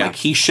the film. Yeah. Like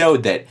he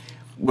showed that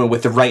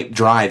with the right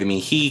drive, I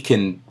mean, he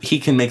can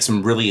make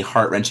some really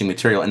heart-wrenching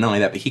material, and not only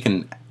that, but he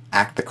can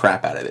act the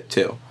crap out of it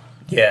too.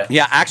 Yeah.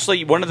 Yeah,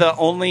 actually, one of the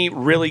only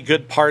really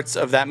good parts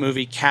of that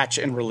movie, Catch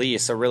and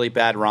Release, a really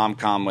bad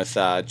rom-com with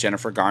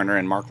Jennifer Garner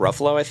and Mark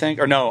Ruffalo, I think.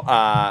 Or no,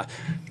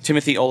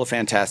 Timothy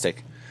Olyphantastic.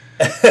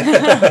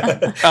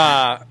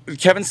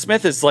 Kevin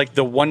Smith is like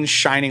the one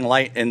shining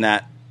light in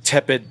that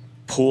tepid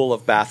pool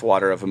of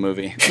bathwater of a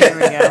movie. There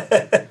we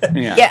go.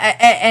 Yeah. Yeah,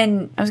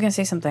 and I was going to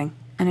say something,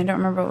 and I don't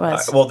remember what it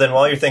was. Well, then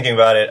while you're thinking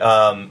about it,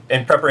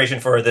 in preparation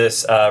for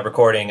this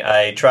recording,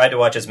 I tried to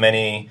watch as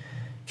many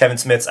Kevin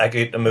Smith's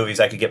movies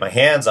I could get my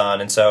hands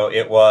on, and so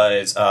it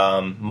was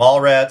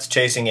Mallrats,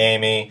 Chasing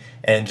Amy,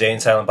 and Jay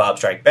and Silent Bob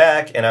Strike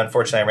Back, and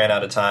unfortunately I ran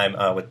out of time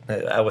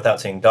without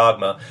seeing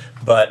Dogma,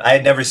 but I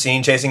had never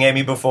seen Chasing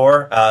Amy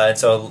before, and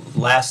so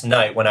last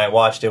night when I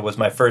watched it was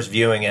my first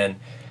viewing, and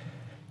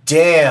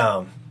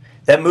damn,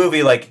 that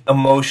movie like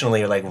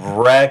emotionally like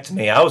wrecked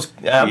me.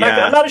 I'm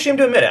not ashamed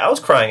to admit it. I was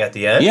crying at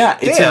the end. Yeah,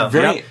 it's damn, a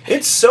very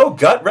it's so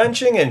gut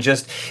wrenching and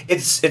just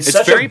it's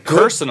such very a good,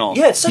 personal.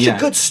 Yeah, it's such Yeah. a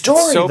good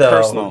story So though.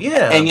 personal.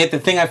 Yeah, And yet the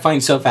thing I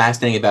find so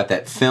fascinating about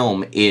that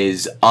film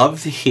is,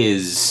 of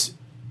his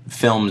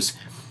films,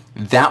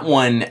 that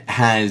one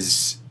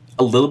has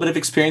a little bit of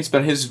experience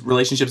about his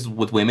relationships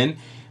with women,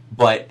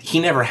 but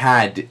he never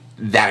had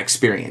that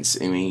experience.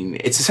 I mean,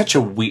 it's such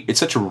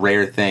a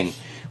rare thing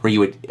where you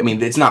would, I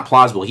mean, it's not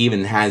plausible. He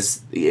even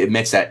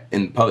admits that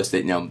in the post that,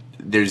 you know,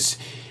 there's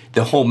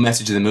the whole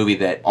message of the movie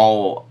that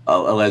all a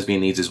lesbian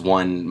needs is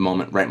one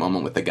right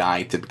moment with the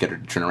guy to get her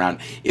to turn around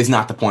is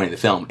not the point of the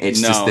film. It's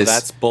just this.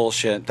 That's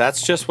bullshit.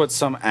 That's just what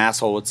some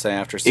asshole would say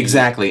after seeing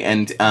Exactly,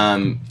 and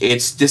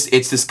it's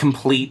this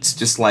complete,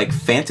 just like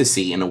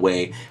fantasy in a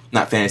way.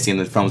 Not fantasy in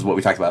the films what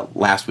we talked about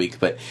last week,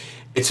 but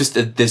it's just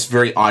this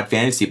very odd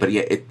fantasy. But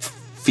yet it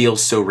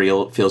feels so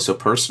real. It feels so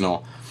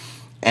personal,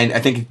 and I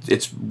think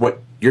it's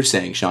what you're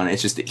saying, Sean.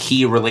 It's just that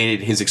he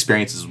related his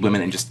experiences with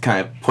women and just kind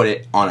of put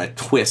it on a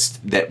twist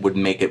that would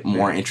make it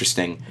more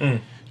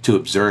interesting to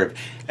observe.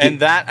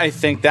 And I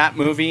think that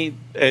movie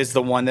is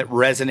the one that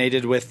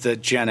resonated with the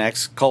Gen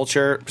X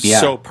culture Yeah,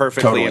 so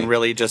perfectly, totally. and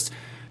really just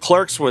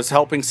Clerks was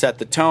helping set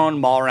the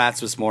tone.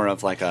 Mallrats was more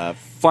of like a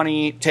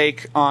funny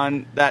take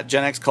on that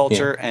Gen X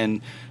culture, and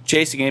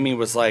Chasing Amy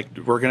was like,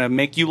 we're going to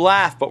make you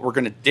laugh, but we're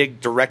going to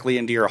dig directly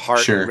into your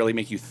heart Sure. and really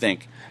make you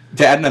think.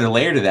 To add another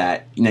layer to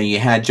that, you know, you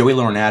had Joey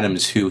Lauren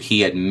Adams, who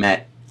he had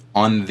met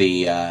on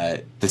the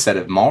set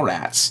of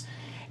Mallrats,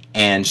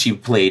 and she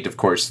played, of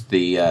course,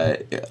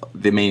 the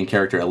main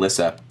character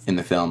Alyssa in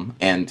the film,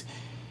 and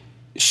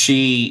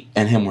she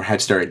and him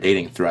had started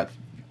dating throughout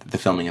the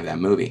filming of that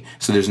movie.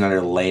 So there's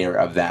another layer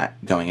of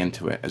that going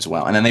into it as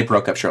well. And then they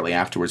broke up shortly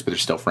afterwards, but they're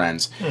still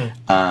friends.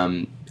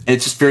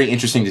 It's just very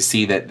interesting to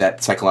see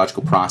that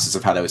psychological process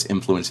of how that was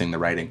influencing the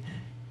writing.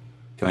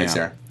 Go ahead,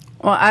 Sarah.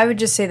 Well, I would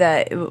just say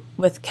that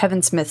with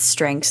Kevin Smith's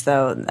strengths,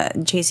 though,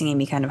 Chasing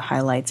Amy kind of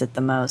highlights it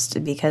the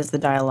most because the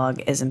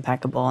dialogue is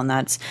impeccable, and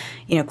that's,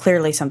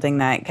 clearly something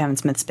that Kevin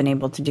Smith's been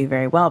able to do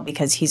very well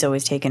because he's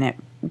always taken it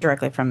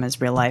directly from his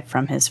real life,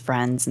 from his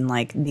friends, and,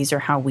 these are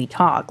how we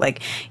talk.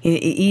 He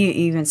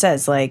even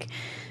says,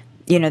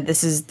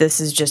 this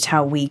is just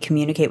how we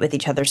communicate with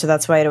each other. So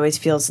that's why it always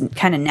feels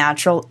kind of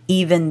natural,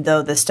 even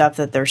though the stuff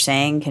that they're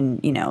saying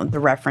can, the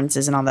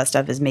references and all that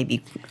stuff is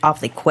maybe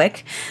awfully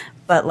quick.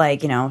 But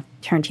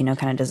Tarantino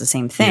kind of does the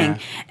same thing. Yeah.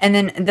 And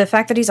then the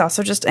fact that he's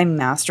also just a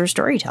master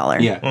storyteller.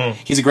 Yeah.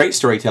 He's a great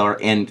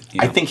storyteller, and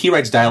I think he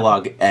writes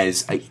dialogue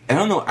as, I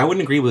don't know, I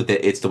wouldn't agree with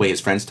it. It's the way his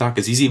friends talk,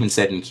 because he's even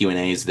said in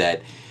Q&As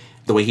that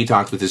the way he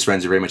talks with his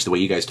friends are very much the way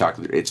you guys talk.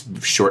 It's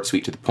short,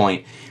 sweet, to the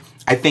point.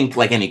 I think,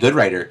 like any good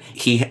writer,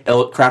 he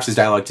crafts his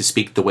dialogue to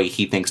speak the way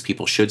he thinks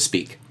people should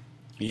speak.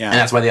 Yeah. And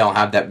that's why they all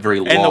have that very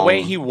long, and the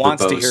way he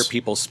wants verbose. To hear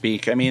people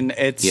speak. I mean,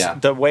 it's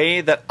the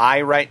way that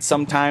I write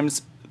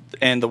sometimes,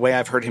 and the way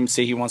I've heard him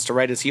say he wants to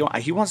write is he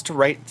wants to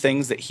write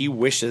things that he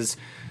wishes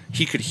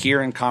he could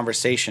hear in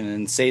conversation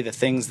and say the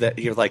things that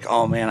you're like,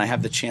 oh man, I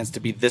have the chance to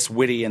be this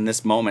witty in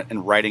this moment,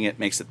 and writing it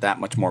makes it that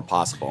much more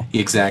possible.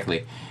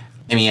 Exactly.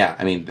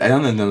 I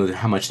don't know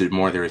how much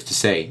more there is to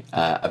say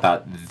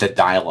about the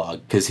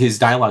dialogue, because his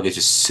dialogue is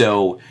just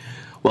so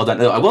well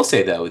done. I will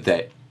say, though,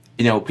 that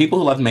people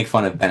who love to make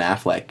fun of Ben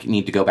Affleck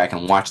need to go back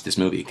and watch this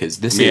movie, because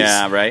this is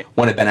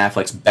one of Ben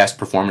Affleck's best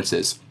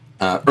performances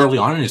early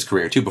on in his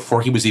career, too,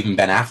 before he was even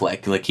Ben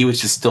Affleck. He was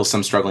just still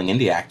some struggling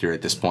indie actor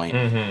at this point.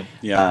 Mm-hmm.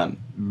 Yeah.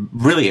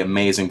 Really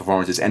amazing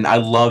performances, and I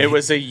love... It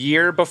was a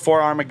year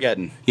before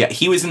Armageddon. Yeah,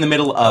 he was in the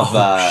middle of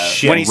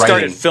when he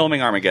started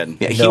filming Armageddon.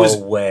 Yeah,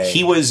 way.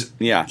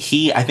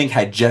 He, I think,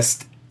 had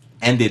just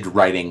ended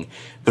writing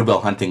Good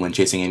Will Hunting when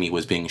Chasing Amy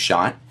was being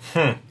shot,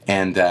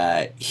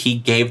 and he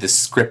gave the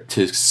script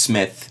to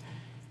Smith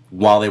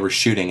while they were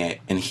shooting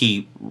it, and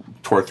he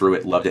tore through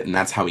it, loved it, and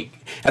that's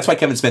why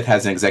Kevin Smith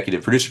has an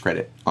executive producer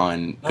credit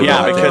on Good Will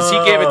Hunting. Because he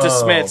gave it to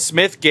Smith.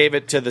 Smith gave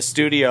it to the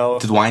studio.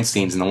 To the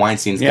Weinsteins, and the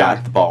Weinsteins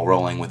got the ball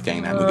rolling with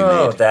getting that movie made.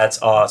 Oh,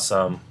 that's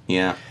awesome.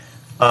 Yeah.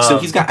 So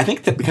he's got, I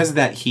think that because of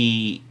that,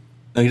 he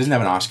doesn't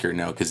have an Oscar,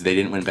 no, because they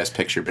didn't win Best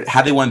Picture, but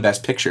had they won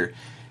Best Picture,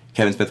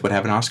 Kevin Smith would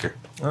have an Oscar.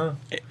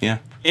 Yeah.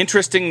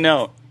 Interesting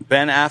note,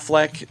 Ben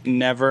Affleck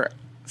never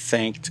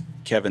thanked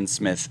Kevin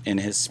Smith in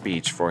his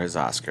speech for his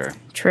Oscar.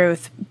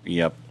 Truth.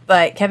 Yep.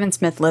 But Kevin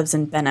Smith lives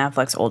in Ben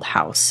Affleck's old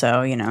house,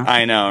 so, I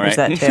know, right?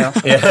 There's that,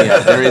 too. yeah,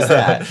 there is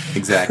that.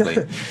 Exactly.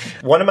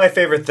 One of my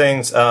favorite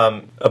things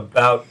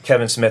about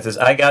Kevin Smith is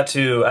I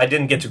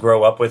didn't get to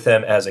grow up with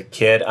him as a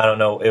kid. I don't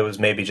know, it was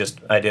maybe just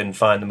I didn't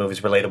find the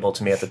movies relatable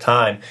to me at the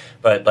time.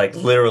 But,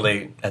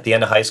 literally, at the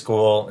end of high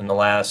school, in the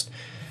last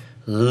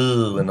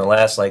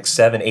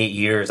 7-8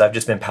 years, I've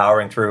just been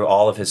powering through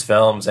all of his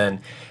films, and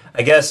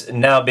I guess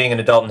now being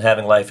an adult and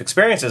having life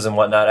experiences and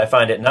whatnot, I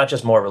find it not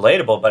just more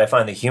relatable, but I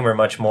find the humor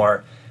much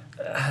more,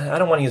 I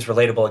don't want to use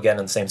relatable again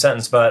in the same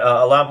sentence, but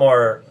a lot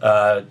more...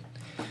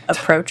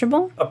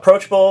 Approachable,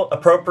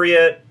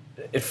 appropriate,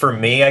 for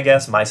me, I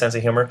guess, my sense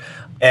of humor.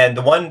 And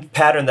the one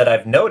pattern that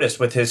I've noticed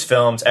with his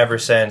films ever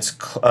since,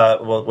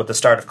 with the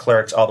start of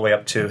Clerks all the way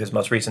up to his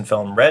most recent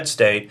film, Red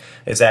State,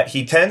 is that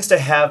he tends to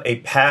have a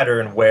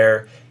pattern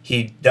where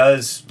he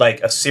does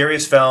a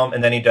serious film,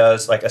 and then he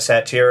does a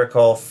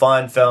satirical,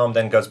 fun film,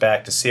 then goes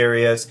back to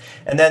serious.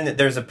 And then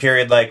there's a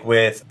period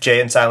with Jay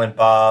and Silent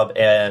Bob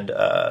and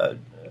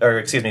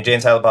Jay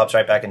and Silent Bob's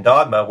Right Back in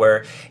Dogma,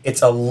 where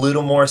it's a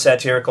little more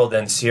satirical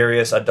than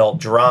serious adult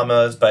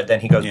dramas, but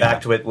then he goes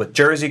back to it with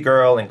Jersey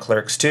Girl and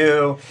Clerks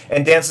 2,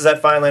 and dances at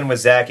Fine Line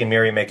with Zach and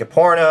Miri Make It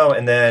Porno,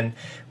 and then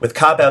with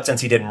Cop Out,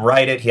 since he didn't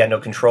write it, he had no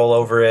control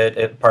over it,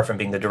 apart from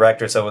being the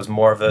director, so it was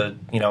more of a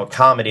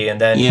comedy, and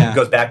then he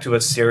goes back to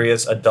a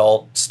serious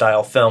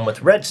adult-style film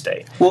with Red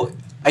State. Well,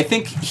 I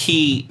think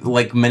he,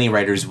 like many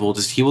writers,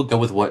 he will go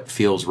with what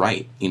feels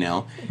right,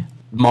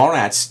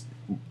 Mallrats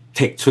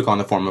took on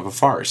the form of a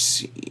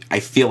farce. I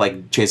feel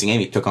like Chasing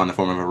Amy took on the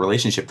form of a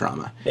relationship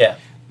drama. Yeah.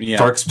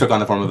 Clerks took on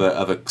the form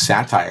of a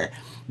satire.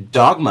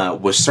 Dogma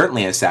was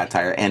certainly a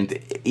satire, and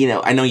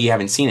I know you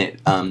haven't seen it.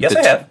 Yes,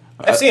 I have.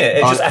 I've seen it.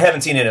 It's just I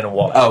haven't seen it in a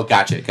while. Oh,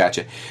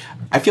 gotcha.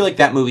 I feel like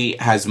that movie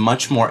has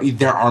much more.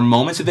 There are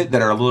moments of it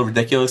that are a little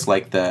ridiculous,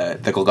 like the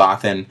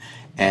Golgothan,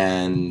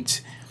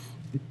 and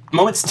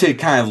moments to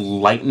kind of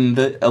lighten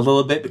a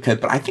little bit.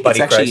 But I think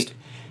Buddy it's actually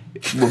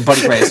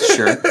Buddy Christ,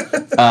 sure.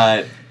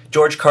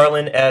 George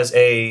Carlin as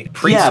a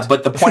priest. Yeah,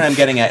 but the point I'm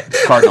getting at,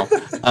 Cardinal.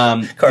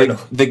 Cardinal.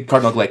 The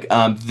Cardinal Glick.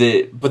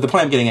 But the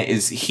point I'm getting at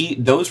is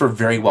those were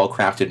very well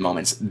crafted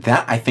moments.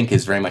 That, I think,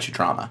 is very much a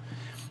drama.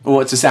 Well,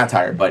 it's a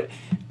satire, but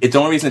the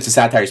only reason it's a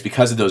satire is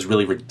because of those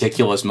really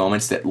ridiculous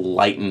moments that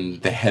lighten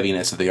the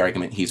heaviness of the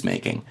argument he's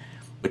making,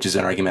 which is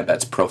an argument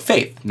that's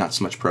pro-faith, not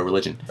so much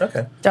pro-religion.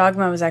 Okay.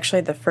 Dogma was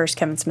actually the first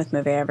Kevin Smith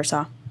movie I ever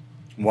saw.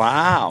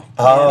 Wow.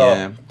 Oh.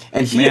 Yeah.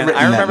 And he had Man,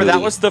 written I remember that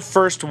movie. was the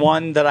first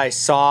one that I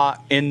saw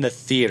in the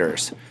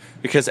theaters.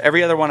 Because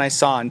every other one I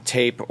saw on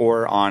tape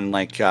or on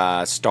like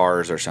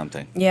Stars or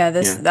something. Yeah,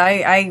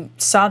 I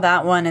saw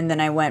that one, and then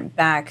I went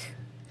back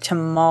to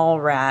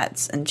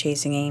Mallrats and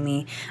Chasing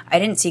Amy. I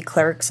didn't see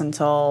Clerks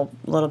until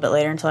a little bit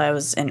later, until I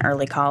was in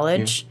early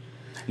college.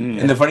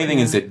 And the funny thing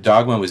is that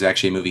Dogma was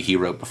actually a movie he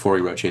wrote before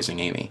he wrote Chasing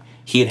Amy.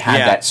 He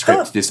had that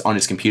script just on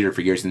his computer for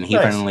years, and he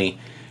finally,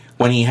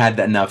 when he had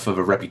enough of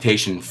a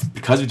reputation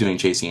because of doing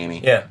Chasing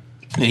Amy,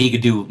 that he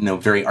could do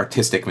very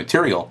artistic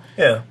material,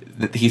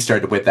 that he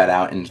started to whip that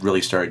out and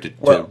really started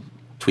to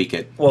tweak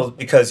it. Well,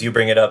 because you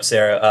bring it up,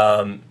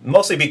 Sarah,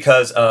 mostly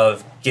because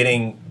of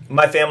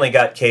my family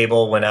got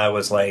cable when I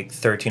was like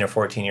 13 or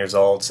 14 years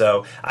old,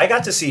 so I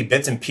got to see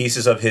bits and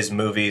pieces of his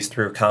movies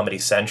through Comedy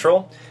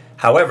Central.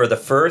 However, the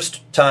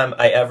first time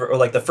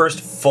the first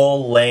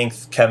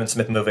full-length Kevin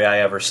Smith movie I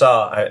ever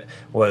saw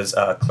was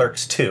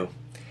Clerks 2.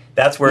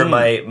 That's where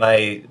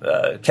my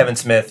Kevin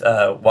Smith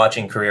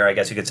watching career, I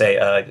guess you could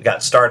say,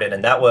 got started,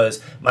 and that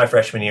was my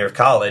freshman year of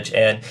college.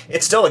 And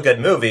it's still a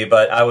good movie,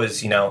 but I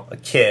was, a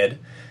kid,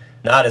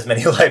 not as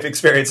many life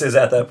experiences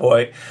at that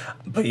point.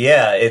 But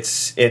yeah,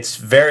 it's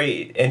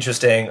very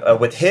interesting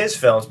with his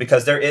films,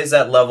 because there is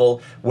that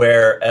level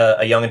where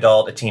a young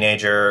adult, a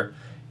teenager,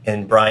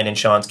 in Brian and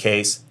Sean's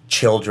case,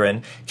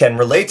 children, can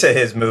relate to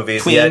his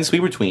movies. We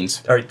were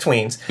tweens. Or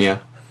tweens. Yeah.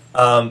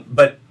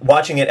 But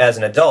watching it as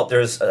an adult,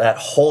 there's that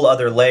whole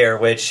other layer,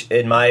 which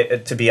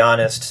to be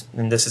honest,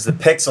 and this is the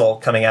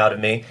Pixel coming out of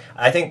me,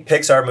 I think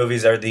Pixar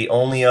movies are the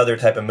only other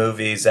type of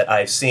movies that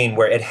I've seen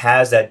where it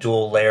has that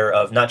dual layer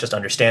of not just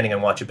understanding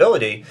and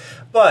watchability,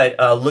 but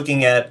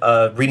looking at,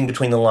 reading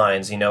between the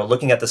lines,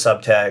 looking at the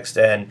subtext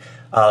and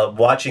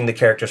watching the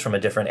characters from a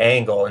different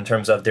angle, in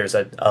terms of there's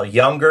a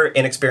younger,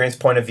 inexperienced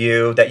point of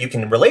view that you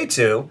can relate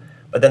to,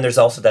 but then there's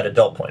also that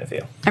adult point of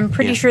view. I'm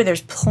pretty sure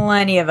there's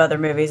plenty of other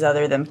movies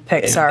other than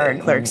Pixar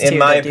and Clerks 2 In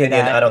my that do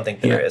opinion, that. I don't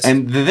think there is.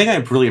 And the thing I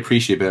really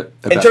appreciate about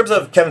in terms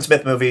of Kevin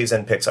Smith movies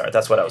and Pixar,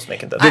 that's what I was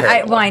making the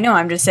I know,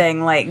 I'm just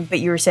saying, but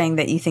you were saying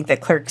that you think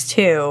that Clerks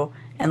 2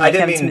 and I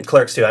didn't Kevin mean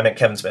Clerks 2, I meant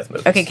Kevin Smith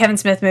movies. Okay, Kevin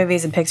Smith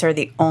movies and Pixar are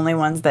the only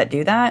ones that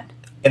do that?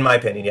 In my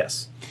opinion,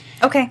 yes.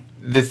 Okay.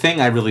 The thing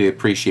I really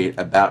appreciate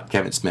about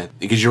Kevin Smith,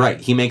 because you're right,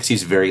 he makes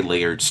these very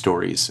layered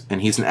stories, and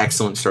he's an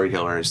excellent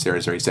storyteller, as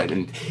Sarah's already said,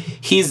 and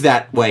he's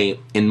that way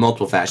in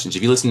multiple fashions.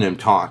 If you listen to him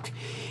talk,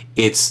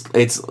 it's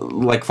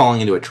like falling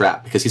into a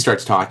trap, because he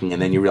starts talking,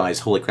 and then you realize,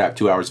 holy crap,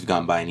 2 hours have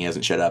gone by, and he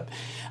hasn't shut up.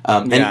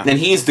 And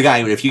he's the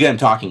guy who, if you get him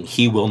talking,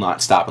 he will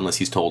not stop unless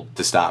he's told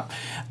to stop.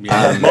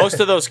 Most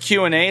of those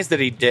Q&As that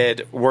he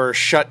did were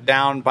shut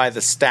down by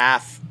the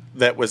staff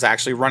that was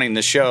actually running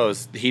the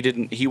shows.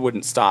 He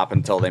wouldn't stop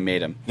until they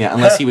made him. Yeah,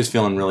 unless he was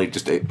feeling really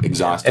just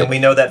exhausted. And we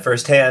know that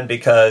firsthand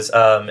because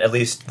at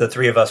least the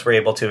three of us were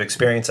able to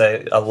experience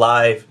a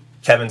live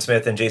Kevin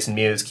Smith and Jason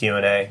Mewes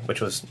Q&A,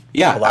 which was a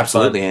lot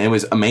absolutely, of fun. and it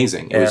was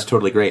amazing. It was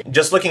totally great.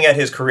 Just looking at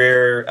his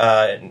career,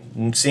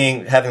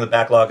 having the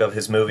backlog of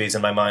his movies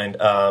in my mind,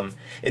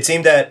 it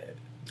seemed that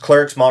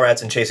Clerks,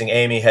 Mallrats, and Chasing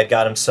Amy had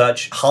got him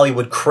such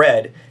Hollywood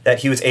cred that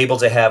he was able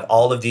to have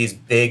all of these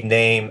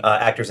big-name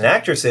actors and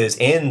actresses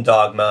in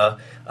Dogma,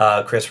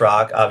 Chris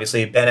Rock,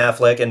 obviously, Ben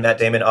Affleck and Matt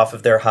Damon off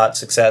of their hot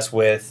success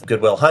with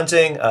Good Will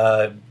Hunting,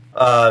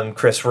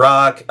 Chris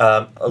Rock,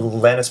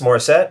 Alanis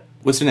Morissette.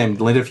 What's her name?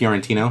 Linda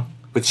Fiorentino?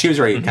 But she was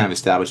already kind of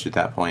established at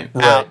that point.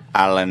 Right.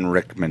 Alan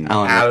Rickman.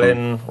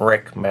 Alan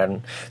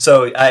Rickman.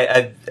 So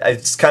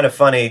it's kind of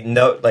funny,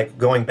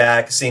 going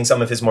back, seeing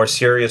some of his more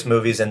serious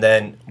movies, and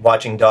then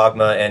watching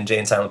Dogma and Jay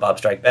and Silent Bob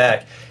Strike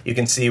Back. You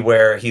can see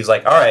where he's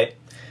like, all right,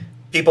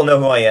 people know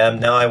who I am.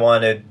 Now I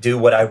want to do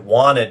what I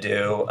want to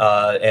do,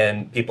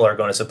 and people are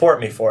going to support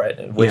me for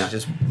it. Which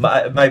is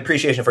my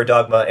appreciation for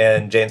Dogma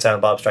and Jay and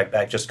Silent Bob Strike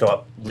Back just go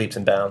up leaps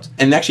and bounds.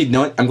 And actually,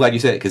 no, I'm glad you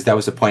said it, because that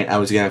was the point I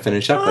was going to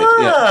finish up with.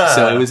 Yeah.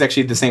 So it was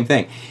actually the same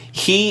thing.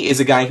 He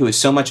is a guy who is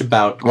so much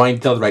about wanting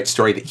to tell the right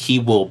story that he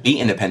will be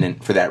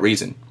independent for that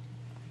reason.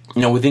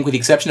 We think with the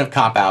exception of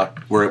Cop Out,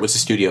 where it was a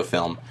studio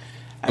film.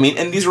 I mean,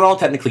 and these are all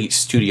technically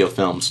studio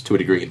films to a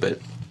degree, but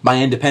by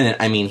independent,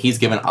 I mean he's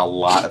given a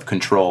lot of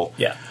control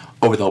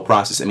over the whole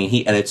process. I mean,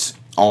 he edits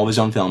all of his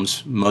own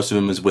films. Most of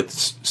them is with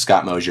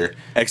Scott Mosier.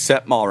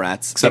 Except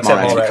Mallrats. Except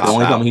Mallrats. The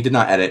only film he did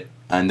not edit.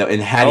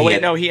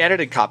 He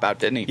edited Cop Out,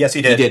 didn't he? Yes,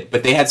 he did. He did,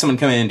 but they had someone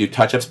come in and do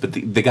touch-ups, but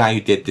the guy who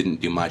didn't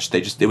do much.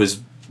 It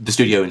was the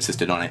studio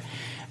insisted on it.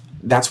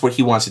 That's what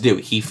he wants to do.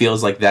 He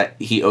feels like that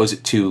he owes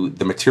it to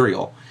the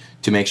material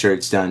to make sure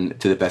it's done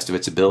to the best of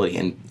its ability,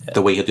 and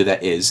the way he'll do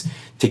that is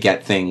to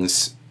get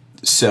things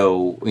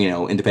so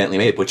independently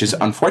made, which is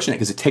unfortunate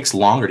because it takes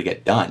longer to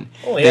get done.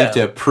 They have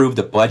to approve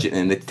the budget,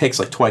 and it takes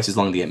like twice as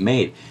long to get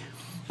made.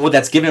 What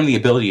that's given him the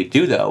ability to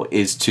do, though,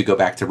 is to go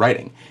back to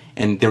writing.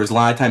 And there was a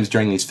lot of times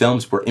during these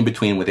films where in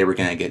between where they were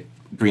going to get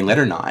greenlit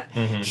or not.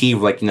 He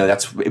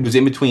it was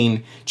in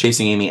between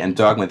Chasing Amy and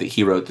Dogma that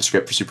he wrote the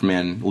script for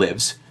Superman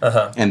Lives.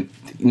 And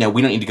we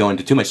don't need to go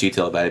into too much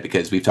detail about it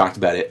because we've talked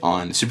about it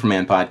on the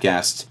Superman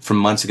podcast from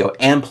months ago,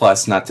 and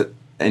plus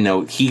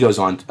he goes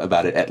on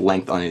about it at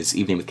length on his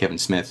Evening with Kevin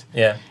Smith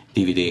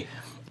DVD.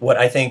 What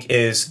I think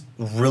is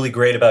really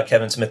great about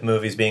Kevin Smith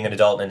movies, being an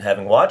adult and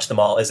having watched them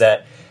all, is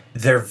that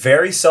they're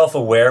very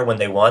self-aware when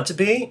they want to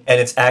be, and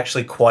it's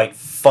actually quite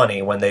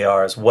funny when they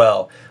are as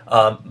well.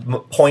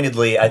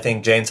 Pointedly, I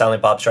think Jay and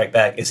Silent Bob Strike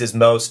Back is his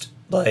most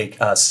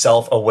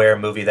self-aware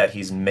movie that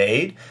he's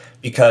made,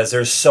 because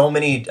there's so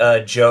many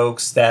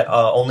jokes that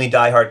only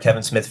diehard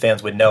Kevin Smith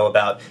fans would know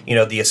about. The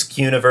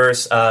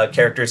Askewniverse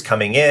characters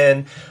coming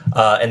in,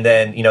 and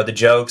then the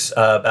jokes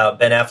about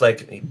Ben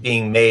Affleck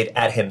being made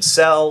at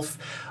himself,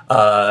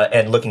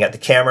 and looking at the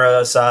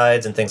camera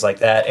sides and things like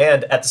that.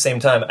 And at the same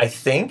time, I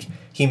think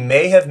he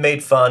may have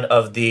made fun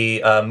of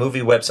the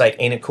movie website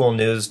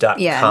AintItCoolNews.com.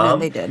 Yeah, no,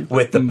 they did.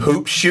 With the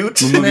poop shoot.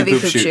 The movie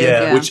Poop Shoot,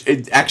 yeah. Which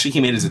actually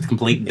he made as a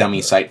complete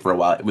dummy site for a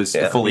while. It was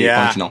fully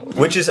functional.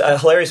 Which is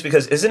hilarious,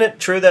 because isn't it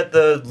true that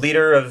the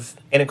leader of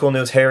Ain't It Cool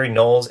News, Harry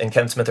Knowles, and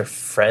Kevin Smith are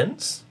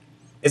friends?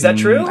 Is that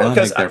true? I don't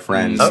think they're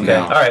friends. Okay,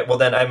 no. all right. Well,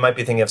 then I might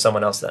be thinking of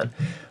someone else then.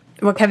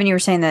 Well, Kevin, you were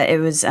saying that it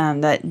was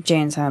that Jay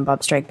and Silent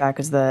Bob Strike Back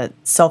was the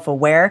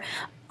self-aware.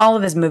 All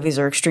of his movies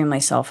are extremely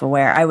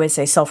self-aware. I would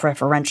say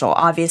self-referential.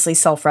 Obviously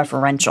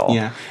self-referential.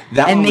 Yeah.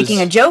 And making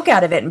a joke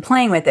out of it and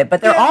playing with it,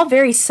 but they're all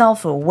very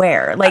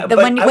self-aware. Like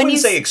I wouldn't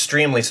say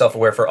extremely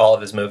self-aware for all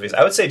of his movies.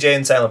 I would say Jay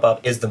and Silent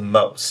Bob is the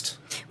most.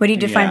 What do you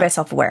define by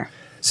self-aware?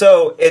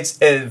 So it's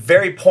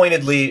very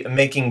pointedly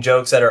making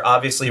jokes that are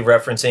obviously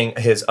referencing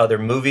his other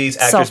movies.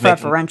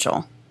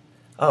 Self-referential.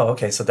 Oh,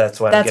 okay. So that's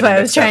why. That's why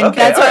I was trying.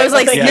 That's why I was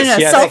like,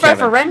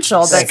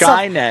 self-referential.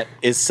 Skynet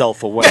is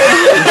self-aware.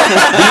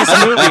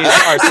 These movies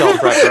are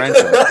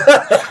self-referential.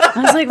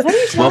 I was like, what are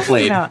you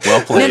talking about?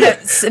 Well played.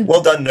 No,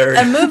 well done,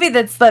 nerd. A movie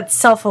that's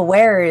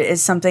self-aware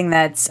is something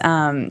that's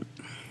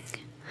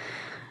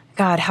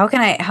God, how can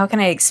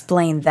I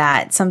explain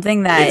that?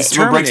 Something that it's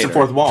what breaks the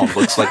fourth wall.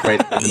 Looks like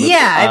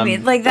I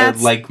mean, like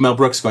that's like Mel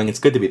Brooks going, "It's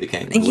good to be the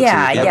king."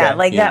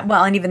 That.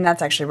 Well, and even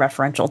that's actually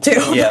referential too.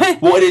 Yeah.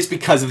 Well, it is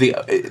because of the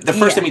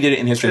first time he did it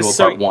in History of the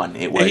World Part 1.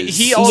 It was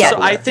he also.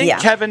 I think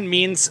Kevin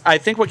means. I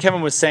think what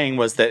Kevin was saying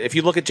was that if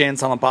you look at Jay and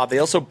Silent Bob, they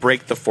also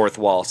break the fourth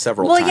wall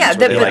several times. Yeah,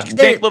 they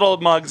take little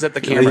mugs at the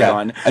camera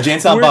going, a Jay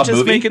and Silent Bob movie. We're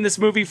just making this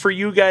movie for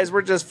you guys.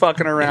 We're just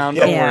fucking around.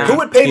 Don't worry. Who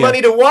would pay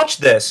money to watch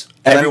this?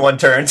 And everyone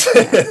turns.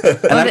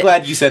 And I'm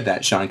glad you said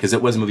that, Sean, because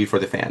it was a movie for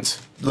the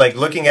fans. Like,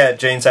 looking at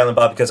Jay and Silent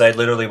Bob, because I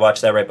literally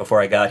watched that right before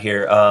I got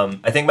here,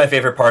 I think my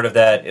favorite part of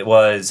that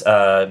was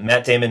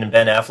Matt Damon and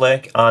Ben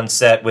Affleck on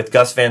set with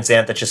Gus Van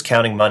Sant that's just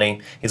counting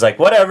money. He's like,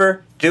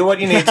 whatever, do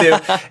what you need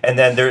to. And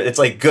then it's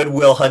like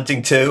Goodwill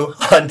Hunting 2,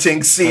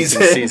 hunting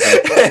season.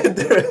 And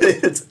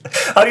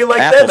how do you like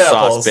them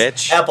apples?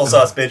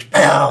 Applesauce, bitch.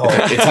 Pow.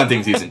 It's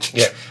hunting season.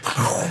 Yeah.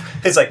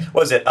 It's like,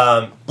 what was it?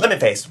 Lemon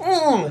face.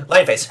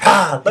 Lemon face.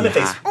 Lemon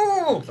face.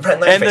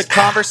 And the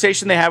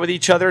conversation they had with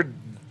each other,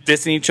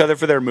 dissing each other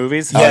for their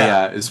movies.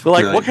 It's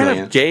like, really what kind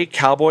brilliant. of gay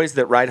cowboys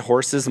that ride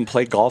horses and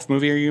play golf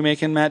movie are you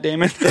making, Matt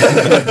Damon?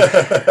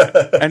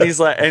 and he's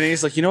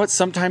like, you know what?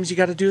 Sometimes you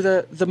got to do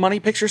the money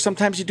picture.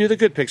 Sometimes you do the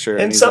good picture.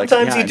 And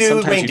sometimes you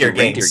do reindeer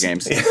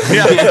games.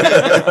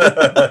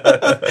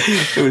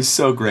 It was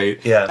so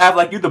great. Yeah. Have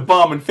like you the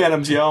bomb and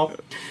Phantoms, yo.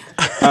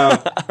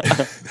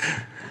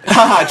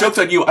 Haha, joke's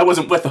on you. I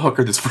wasn't with the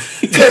hooker this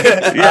week.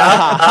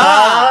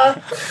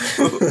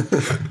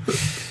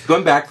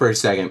 Going back for a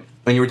second,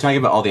 when you were talking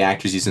about all the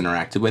actors he's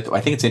interacted with,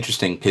 I think it's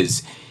interesting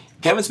because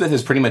Kevin Smith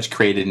has pretty much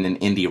created an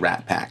indie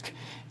rat pack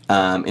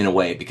in a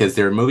way, because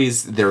there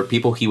are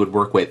people he would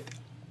work with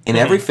in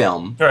every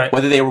film,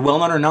 whether they were well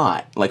known or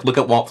not. Like, look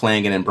at Walt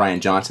Flanagan and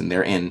Brian Johnson.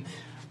 They're in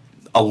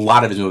a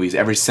lot of his movies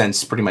ever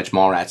since pretty much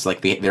Mallrats.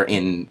 Like, they're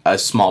in a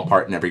small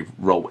part in every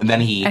role. And then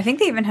I think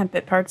they even had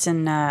bit parts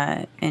in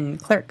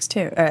Clerks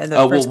too.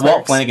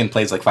 Walt Flanagan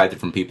plays like 5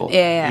 different people.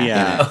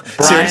 Yeah.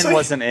 Brian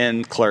wasn't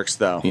in Clerks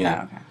though.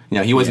 Yeah. Oh, okay.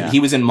 No, he wasn't. Yeah. He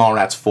was in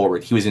Mallrats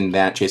Forward. He was in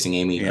that, Chasing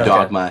Amy,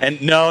 Dogma.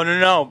 And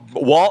no.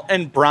 Walt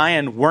and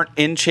Brian weren't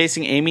in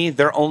Chasing Amy.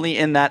 They're only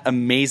in that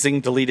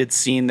amazing deleted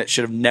scene that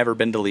should have never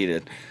been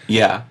deleted.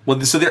 Yeah.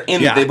 Well, so they're in.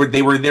 Yeah.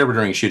 They were there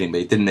during shooting, but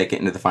they didn't make it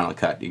into the final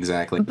cut.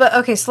 Exactly. But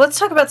okay, so let's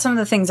talk about some of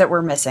the things that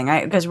we're missing,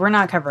 because we're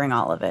not covering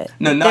all of it.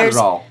 No, not at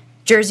all.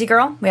 Jersey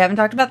Girl, we haven't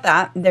talked about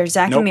that. There's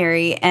Zach and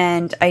Miri,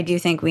 and I do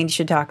think we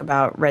should talk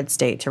about Red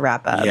State to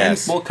wrap up.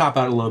 Yes. And we'll cop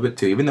out a little bit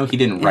too, even though he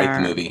didn't write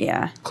the movie.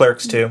 Yeah.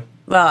 Clerks too.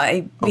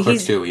 Well,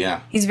 Clerks too,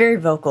 yeah. He's very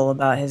vocal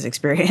about his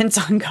experience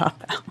on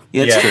Cop Out.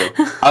 Yeah,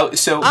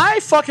 it's true.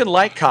 I fucking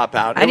like Cop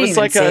Out. It was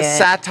like a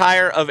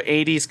satire of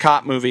 80s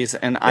cop movies,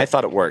 and I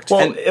thought it worked.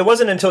 Well, it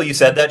wasn't until you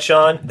said that,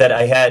 Sean, that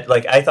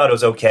I thought it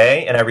was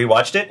okay, and I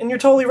rewatched it, and you're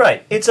totally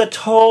right. It's a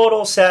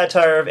total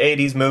satire of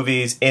 80s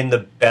movies in the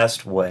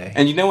best way.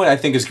 And you know what I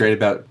think is great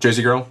about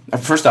Jersey Girl?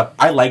 First off,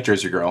 I like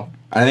Jersey Girl.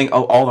 I think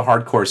all the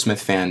hardcore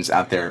Smith fans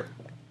out there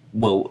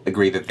will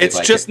agree that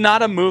it's just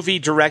not a movie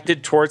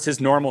directed towards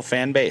his normal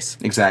fan base.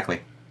 Exactly.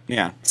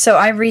 Yeah. So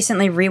I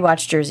recently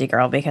rewatched Jersey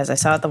Girl because I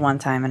saw it the one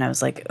time and I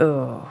was like,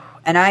 oh.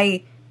 And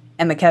I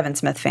am a Kevin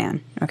Smith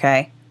fan,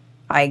 okay?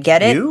 I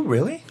get it. You?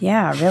 Really?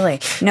 Yeah,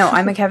 really. No,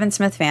 I'm a Kevin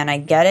Smith fan. I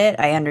get it.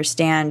 I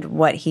understand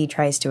what he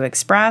tries to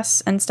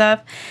express and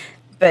stuff.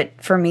 But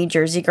for me,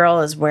 Jersey Girl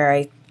is where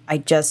I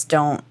just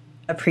don't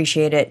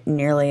appreciate it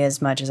nearly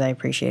as much as I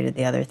appreciated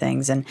the other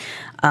things. And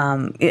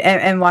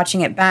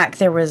watching it back,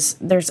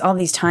 there's all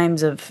these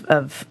times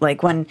of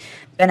like when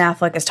Ben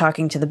Affleck is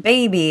talking to the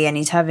baby and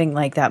he's having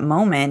like that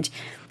moment.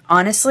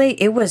 Honestly,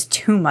 it was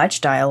too much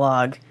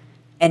dialogue.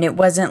 And it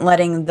wasn't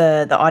letting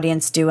the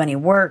audience do any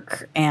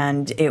work,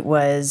 and it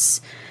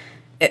was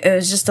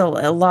just a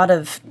lot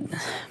of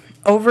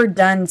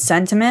overdone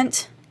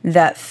sentiment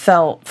that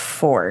felt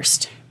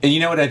forced. And you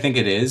know what I think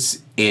it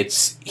is?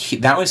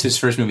 That was his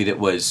first movie that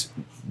was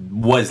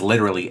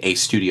literally a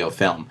studio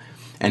film,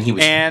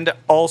 and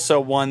also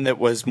one that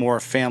was more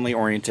family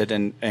oriented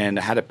and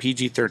had a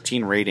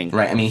PG-13 rating.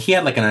 Right. I mean, he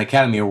had like an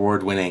Academy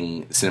Award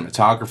winning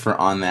cinematographer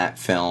on that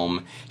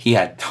film. He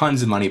had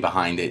tons of money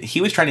behind it.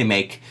 He was trying to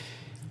make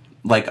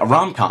like a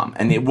rom-com,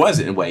 and it was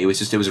in a way. It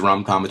was a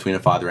rom-com between a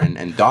father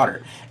and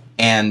daughter,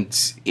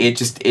 and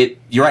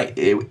you're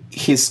right.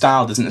 His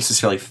style doesn't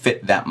necessarily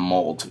fit that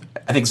mold.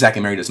 I think Zack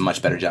and Mary does a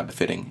much better job of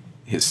fitting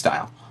his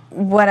style.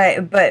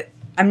 But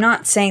I'm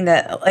not saying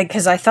that like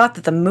because I thought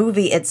that the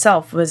movie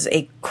itself was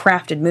a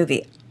crafted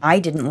movie. I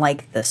didn't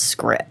like the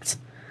script.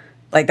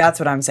 Like that's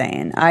what I'm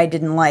saying. I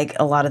didn't like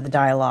a lot of the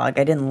dialogue.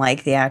 I didn't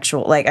like the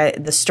actual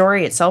the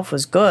story itself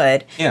was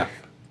good. Yeah.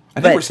 I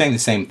think we're saying the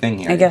same thing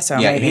here. I guess so.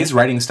 Yeah, maybe. his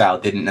writing style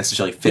didn't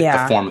necessarily fit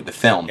the form of the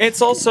film. It's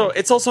also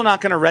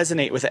not going to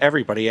resonate with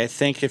everybody. I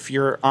think if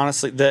you're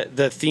honestly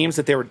the themes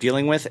that they were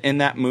dealing with in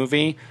that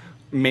movie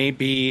may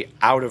be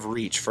out of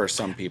reach for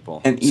some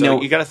people. And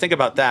you got to think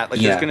about that.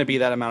 Like there's going to be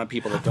that amount of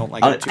people that don't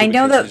like it too. I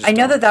know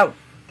that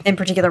in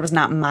particular was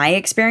not my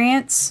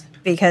experience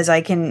because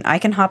I can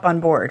hop on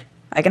board.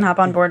 I can hop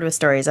on board with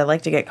stories. I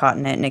like to get caught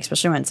in it, and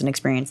especially when it's an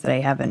experience that I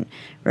haven't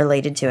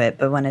related to it.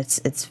 But when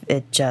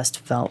it just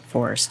felt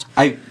forced.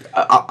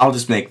 I'll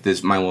just make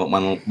this my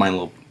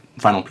little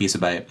final piece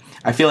about it.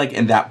 I feel like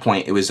in that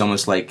point it was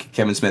almost like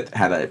Kevin Smith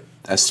had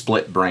a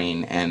split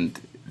brain, and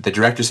the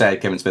director side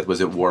of Kevin Smith was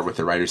at war with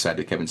the writer side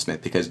of Kevin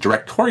Smith because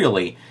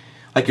directorially,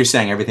 like you're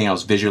saying, everything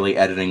else visually,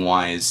 editing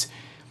wise,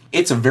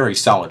 it's a very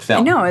solid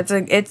film. No, it's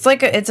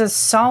a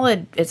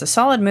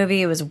solid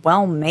movie. It was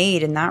well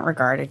made in that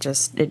regard.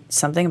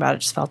 Something about it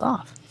just felt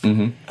off.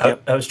 Mm-hmm.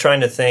 I was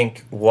trying to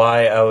think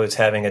why I was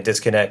having a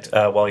disconnect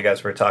while you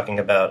guys were talking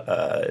about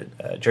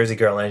Jersey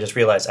Girl, and I just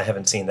realized I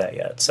haven't seen that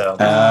yet. So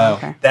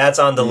that's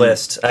on the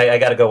list. I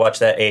got to go watch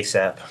that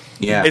ASAP.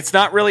 Yeah, it's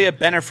not really a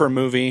Bennifer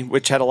movie,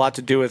 which had a lot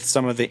to do with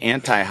some of the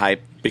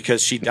anti-hype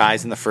because she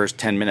dies in the first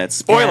 10 minutes.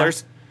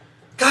 Spoilers. Yeah.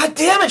 God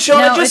damn it,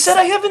 Sean! I just said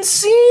I haven't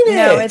seen it.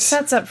 No, it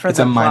sets up for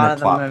the plot of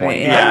the movie.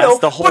 Point. Yeah, it's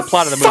the whole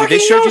plot of the movie. They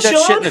showed you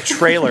that shit in the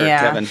trailer,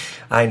 Kevin.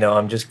 I know.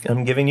 I'm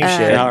giving you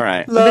shit. All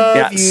right.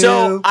 Love you.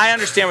 So I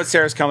understand what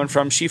Sarah's coming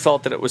from. She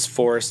felt that it was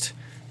forced,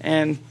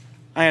 and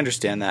I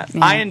understand that.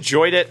 I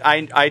enjoyed it.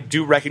 I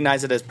do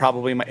recognize it as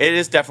probably it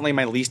is definitely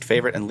my least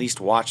favorite and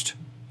least watched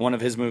one of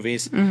his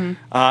movies.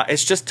 Mm-hmm.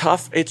 It's just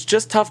tough. It's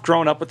just tough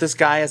growing up with this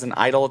guy as an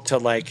idol to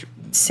like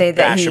say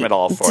that bash him at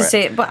all for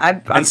it. But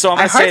and so I'm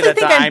going to say that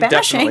I'm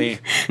definitely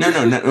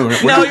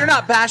No, you're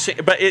not bashing.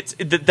 But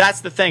that's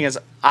the thing is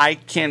I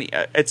can't.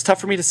 It's tough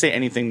for me to say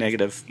anything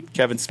negative.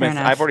 Kevin Smith.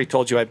 I've already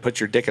told you I'd put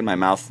your dick in my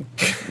mouth.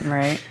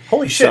 Right.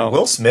 Holy shit!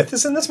 Will Smith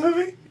is in this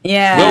movie.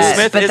 Yeah, Will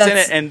Smith is in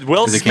it, and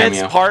Will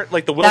Smith's part,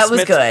 like the Will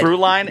Smith through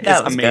line, is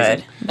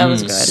amazing. That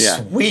was good.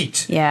 Yeah.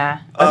 Sweet. Yeah.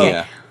 Okay.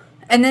 Yeah.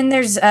 And then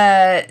there's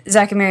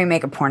Zack and Mary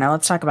Make a Porno.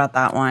 Let's talk about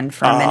that one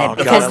for a minute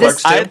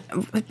because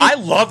I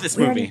love this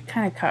movie.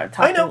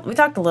 We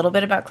talked a little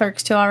bit about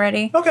Clerks 2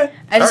 already. Okay.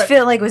 I just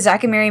feel like with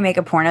Zack and Mary Make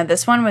a Porno,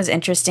 this one was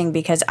interesting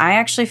because I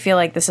actually feel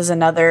like this is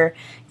another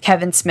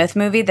Kevin Smith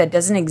movie that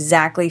doesn't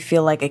exactly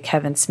feel like a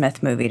Kevin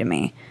Smith movie to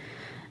me.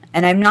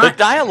 And I'm not. The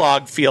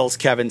dialogue feels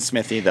Kevin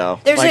Smithy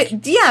though.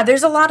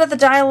 There's a lot of the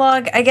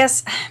dialogue, I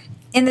guess,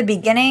 in the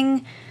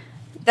beginning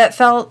that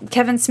felt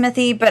Kevin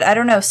Smithy, but I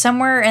don't know,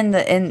 somewhere in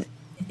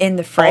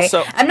the fray.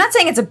 Also, I'm not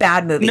saying it's a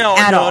bad movie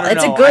at all.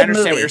 It's a good movie. I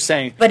understand what you're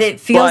saying. But it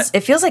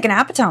feels like an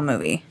Apatow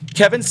movie.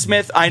 Kevin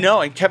Smith, I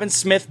know, and Kevin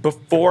Smith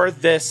before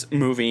this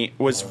movie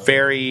was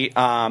very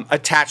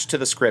attached to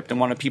the script and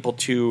wanted people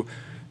to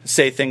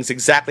say things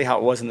exactly how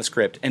it was in the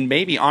script. And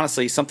maybe,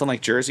 honestly, something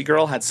like Jersey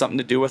Girl had something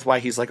to do with why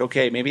he's like,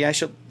 okay, maybe I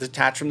should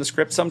detach from the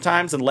script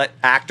sometimes and let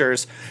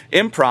actors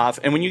improv.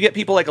 And when you get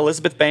people like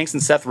Elizabeth Banks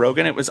and Seth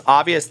Rogen, it was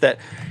obvious that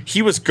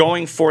he was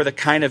going for the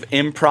kind of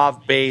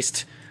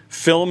improv-based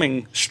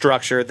filming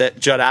structure that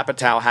Judd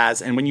Apatow has,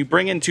 and when you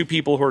bring in two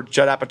people who are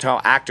Judd Apatow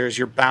actors,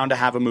 you're bound to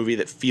have a movie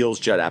that feels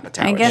Judd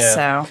Apatow. I guess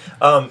so.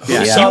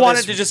 He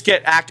wanted to just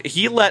get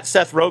He let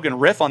Seth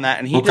Rogen riff on that,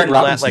 and he didn't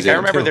let. Like I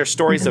remember there's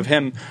stories of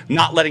him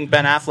not letting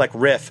Ben Affleck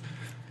riff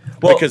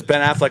because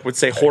Ben Affleck would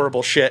say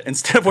horrible shit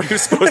instead of what he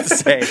was supposed to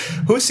say.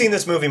 Who's seen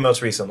this movie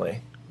most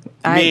recently?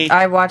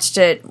 I watched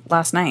it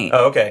last night.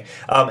 Oh, okay.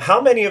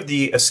 How many of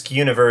the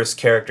Askewniverse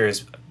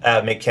characters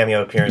make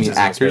cameo appearances? You mean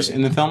actors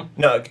in the film?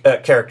 No,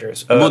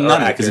 characters. Well, or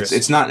none, actors. because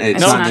it's not.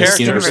 It's No, not an characters.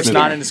 Askewniverse It's movie.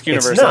 not in the Askewniverse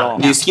It's at not. all.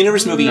 The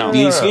Askewniverse movie. No.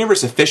 The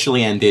Askewniverse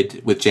officially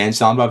ended with Jay and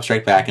Silent Bob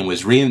Strike Back and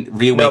was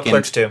reawakened. No,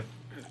 Clerks 2.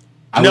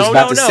 I was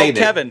about to no, say that.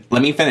 Kevin.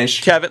 Let me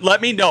finish. Kevin,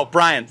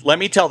 Brian, let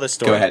me tell this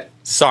story. Go ahead.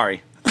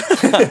 Sorry.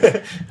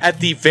 At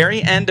the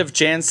very end of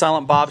Jay and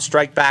Silent Bob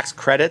Strike Back's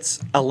credits,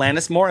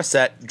 Alanis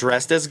Morissette,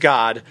 dressed as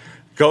God,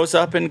 goes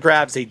up and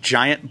grabs a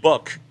giant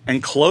book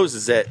and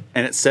closes it,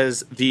 and it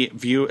says the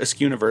View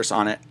Askewniverse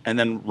on it, and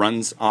then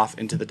runs off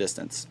into the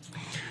distance.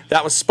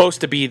 That was supposed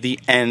to be the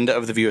end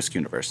of the View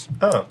Askewniverse.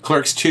 Oh.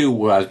 Clerks 2,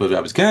 what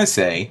I was going to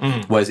say,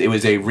 was it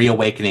was a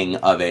reawakening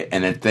of it,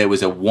 and there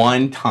was a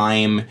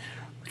one-time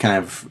kind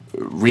of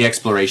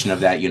re-exploration of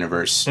that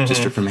universe,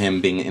 just from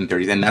him being in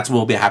 30s, and that's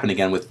what will happen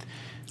again with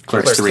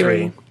Clerks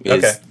 3.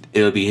 Okay.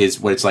 It'll be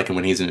what it's like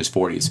when he's in his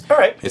 40s. All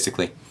right.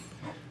 Basically.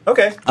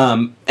 Okay.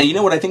 And you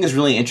know what I think is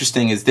really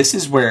interesting is this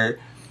is where,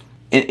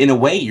 in a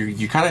way,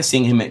 you're kind of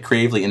seeing him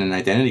creatively in an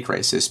identity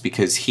crisis,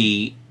 because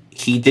he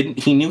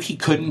knew he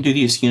couldn't do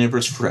the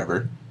universe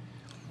forever,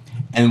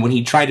 and when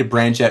he tried to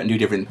branch out and do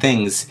different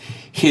things,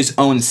 his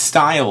own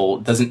style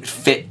doesn't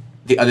fit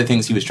the other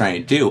things he was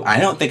trying to do. I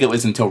don't think it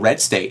was until Red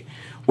State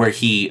where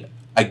he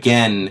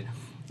again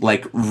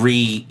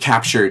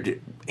recaptured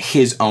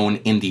his own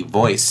indie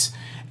voice.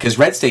 Because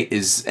Red State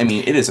is,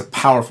 it is a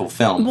powerful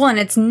film. Well, and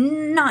it's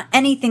not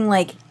anything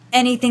like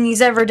anything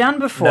he's ever done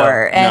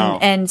before. No.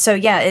 And so,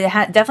 yeah,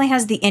 it definitely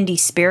has the indie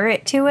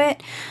spirit to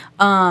it.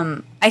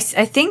 I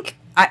think,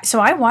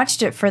 I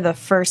watched it for the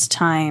first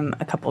time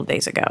a couple of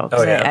days ago,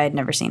 because I had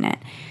never seen it.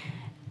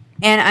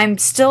 And I'm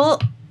still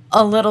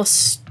a little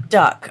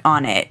stuck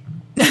on it,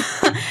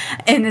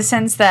 in the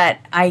sense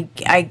that I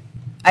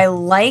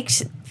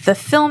liked the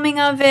filming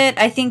of it.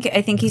 I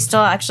think he's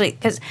still actually,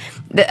 because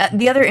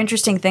the other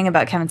interesting thing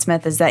about Kevin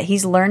Smith is that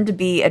he's learned to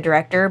be a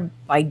director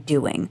by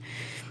doing.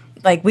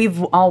 Like,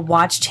 we've all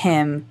watched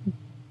him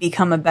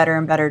become a better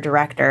and better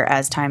director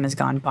as time has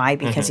gone by,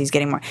 because he's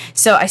getting more.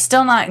 So I'm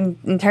still not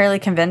entirely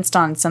convinced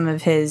on some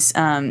of his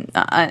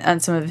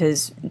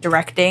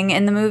directing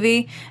in the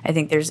movie. I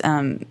think there's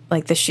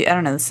like the shoot. I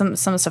don't know. Some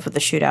of the stuff with the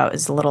shootout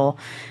is a little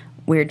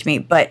weird to me,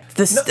 but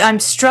I'm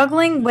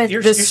struggling with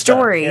the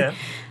story. Yeah.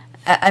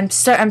 I'm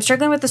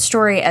struggling with the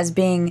story as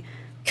being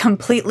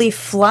completely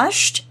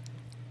flushed,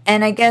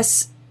 and I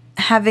guess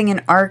having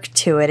an arc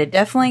to it. It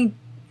definitely,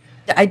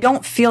 I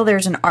don't feel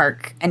there's an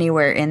arc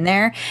anywhere in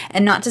there,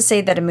 and not to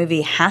say that a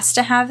movie has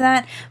to have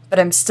that, but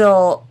I'm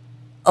still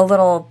a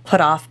little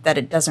put off that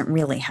it doesn't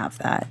really have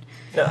that.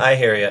 No, I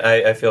hear you.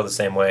 I feel the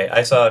same way.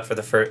 I saw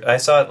it I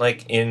saw it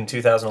like in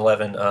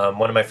 2011.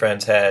 One of my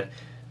friends had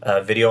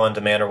video on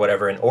demand or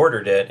whatever and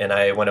ordered it, and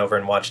I went over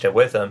and watched it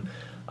with him.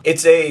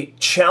 It's a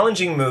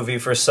challenging movie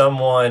for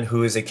someone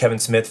who is a Kevin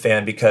Smith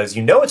fan, because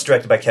you know it's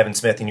directed by Kevin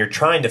Smith and you're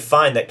trying to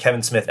find that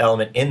Kevin Smith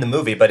element in the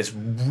movie, but it's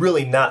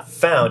really not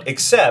found,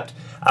 except,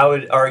 I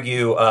would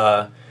argue,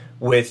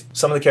 with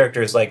some of the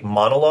characters like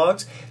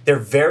monologues. They're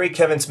very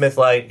Kevin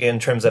Smith-like in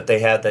terms that they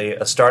had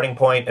a starting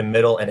point, a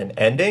middle, and an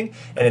ending,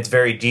 and it's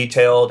very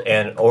detailed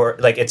or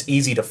it's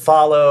easy to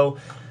follow.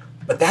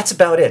 But that's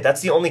about it.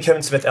 That's the only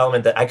Kevin Smith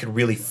element that I could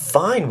really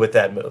find with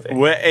that movie.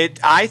 Well,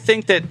 I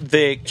think that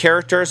the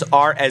characters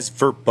are as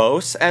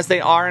verbose as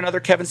they are in other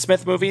Kevin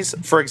Smith movies.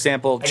 For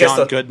example,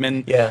 John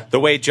Goodman. Yeah.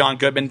 The way John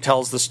Goodman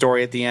tells the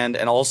story at the end,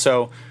 and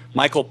also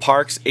Michael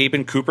Parks'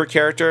 Aben Cooper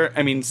character.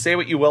 I mean, say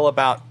what you will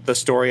about the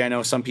story. I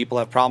know some people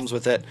have problems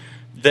with it.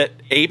 That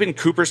Aben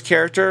Cooper's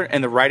character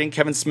and the writing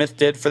Kevin Smith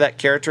did for that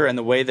character and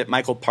the way that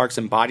Michael Parks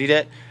embodied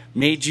it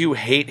made you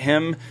hate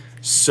him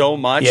so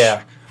much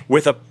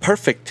with a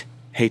perfect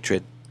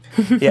hatred.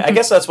 Yeah, I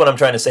guess that's what I'm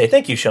trying to say.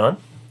 Thank you, Sean.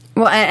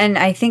 Well, and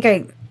I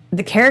think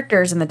the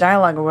characters and the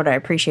dialogue are what I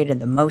appreciated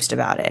the most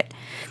about it.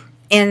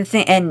 And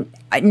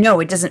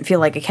no, it doesn't feel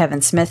like a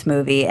Kevin Smith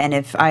movie. And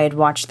if I had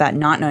watched that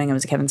not knowing it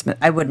was a Kevin Smith,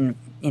 I wouldn't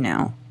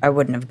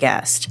have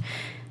guessed.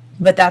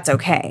 But that's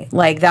okay.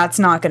 Like, that's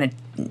not going to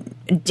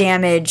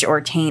damage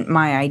or taint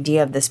my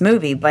idea of this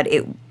movie. But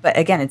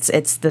again,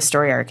 it's the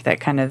story arc that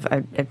kind of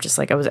I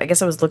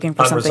guess I was looking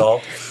for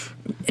Unresolved.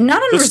 something. Not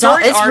The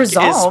unresolved. story It's arc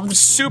resolved. is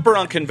super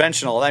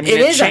unconventional. I mean,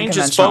 It it is changes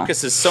unconventional.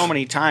 focuses so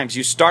many times.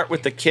 You start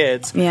with the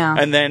kids,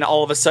 and then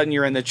all of a sudden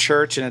you're in the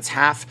church, and it's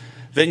half.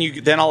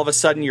 Then all of a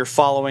sudden you're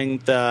following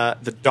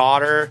the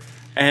daughter,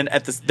 and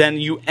then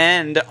you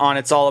end on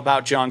it's all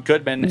about John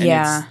Goodman. And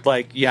it's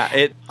like,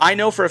 I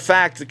know for a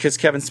fact, because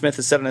Kevin Smith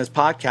has said on his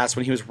podcast,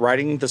 when he was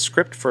writing the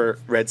script for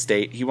Red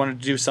State, he wanted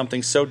to do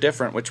something so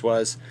different, which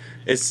was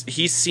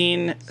he's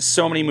seen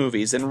so many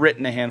movies and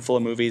written a handful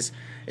of movies.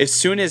 As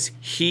soon as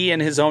he in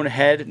his own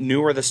head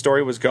knew where the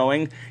story was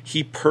going,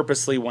 he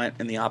purposely went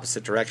in the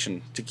opposite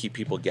direction to keep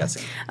people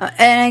guessing.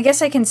 And I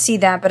guess I can see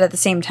that, but at the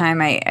same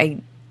time,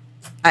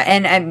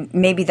 and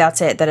maybe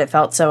that's it, that it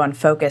felt so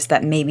unfocused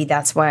that maybe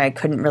that's why I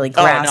couldn't really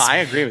grasp. Oh, no, I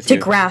agree with you.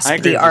 To grasp I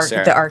agree the with you, arc,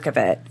 Sarah. the arc of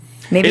it.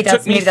 Maybe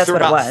that's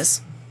what it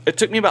was. It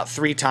took me about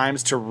 3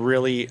 times to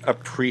really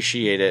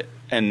appreciate it,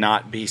 and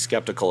not be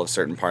skeptical of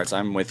certain parts.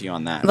 I'm with you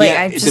on that. Like,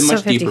 Yeah, I it's just a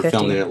much so deeper 50-50.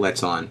 film than it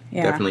lets on.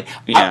 Yeah. Definitely.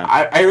 Yeah.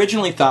 I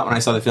originally thought when I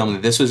saw the film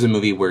that this was a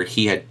movie where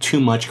he had too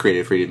much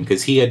creative freedom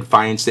because he had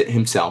financed it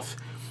himself.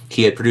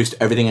 He had produced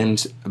everything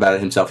about it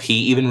himself. He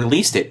even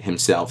released it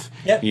himself.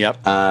 Yeah.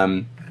 Yep.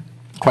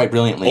 Quite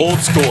brilliantly. Old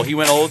school. He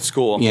went old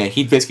school. Yeah,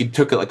 he basically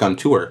took it like on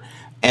tour.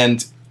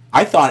 And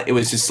I thought it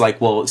was just like,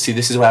 well, see,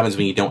 this is what happens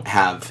when you don't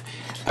have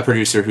a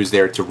producer who's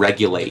there to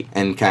regulate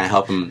and kind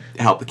of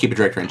help keep a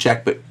director in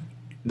check. But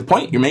the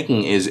point you're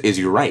making is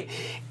you're right.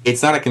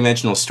 It's not a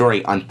conventional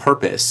story on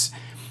purpose.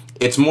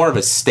 It's more of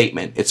a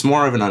statement. It's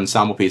more of an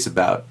ensemble piece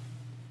about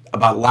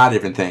a lot of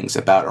different things,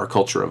 about our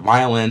culture of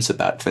violence,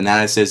 about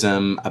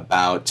fanaticism,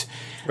 about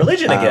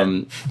Religion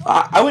again.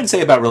 I wouldn't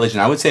say about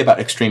religion. I would say about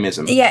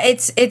extremism. Yeah,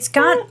 it's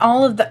got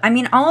all of the. I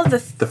mean, all of the.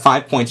 The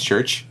 5 Points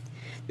Church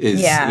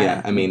is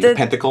the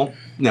Pentacle.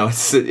 No,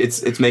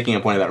 it's making a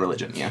point about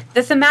religion. Yeah,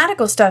 The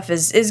thematical stuff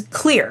is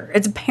clear.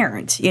 It's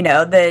apparent,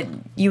 that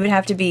you would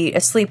have to be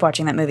asleep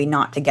watching that movie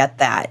not to get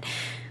that.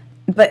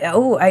 But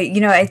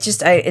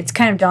it's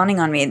kind of dawning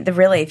on me.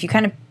 Really, if you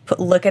kind of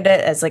look at it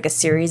as like a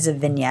series of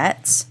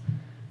vignettes,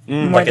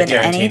 more like a than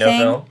Tarantino anything.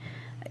 film.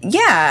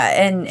 Yeah,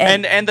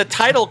 And the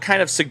title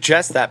kind of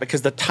suggests that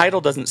because the title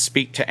doesn't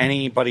speak to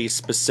anybody's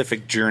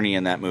specific journey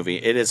in that movie.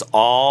 It is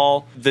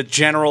all the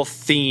general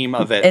theme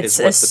of it it's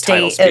is what the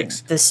title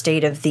speaks. the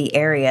state of the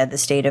area, the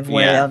state of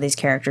where Yeah. all these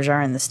characters are,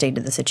 and the state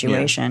of the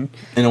situation.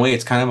 in a way,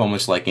 it's kind of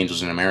almost like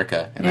Angels in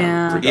America. In that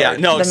Yeah. regard. Yeah,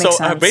 no, That so makes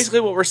sense. basically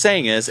what we're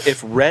saying is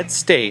if Red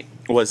State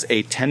was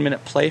a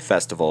 10-minute play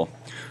festival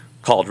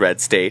called Red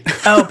State.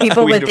 Oh,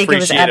 people we'd would think it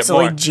was appreciate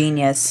absolutely more.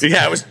 genius.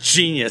 Yeah, it was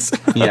genius.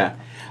 Yeah.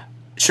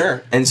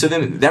 Sure. And so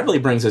then that really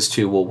brings us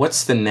to, well,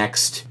 what's the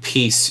next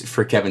piece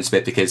for Kevin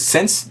Smith? Because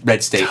since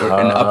Red State,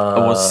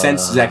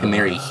 since Zack and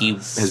Mary, he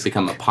has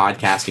become a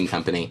podcasting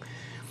company.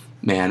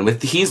 Man,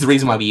 he's the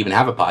reason why we even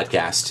have a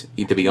podcast,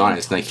 to be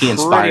honest. Like, he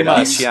inspired much,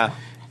 us yeah.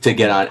 to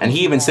get on. And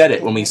he even said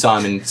it when we saw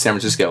him in San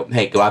Francisco.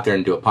 Hey, go out there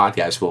and do a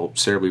podcast. Well,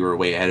 sir, we were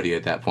way ahead of you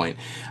at that point.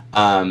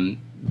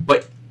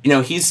 But,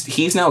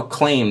 he's now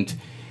claimed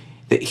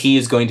that he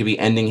is going to be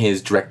ending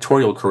his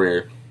directorial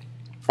career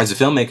as a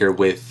filmmaker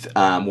with,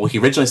 he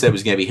originally said it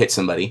was going to be Hit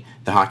Somebody,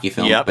 the hockey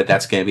film, Yep. but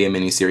that's going to be a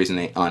miniseries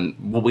on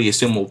what we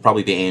assume will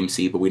probably be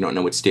AMC, but we don't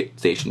know what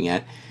station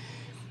yet.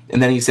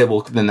 And then he said,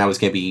 then that was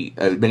going to be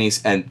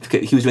and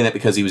he was doing that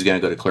because he was going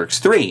to go to Clerks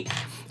 3.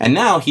 And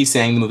now he's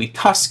saying the movie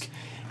Tusk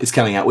is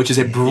coming out, which is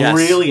a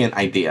brilliant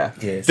idea.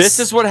 Yes. This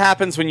is what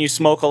happens when you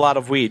smoke a lot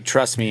of weed.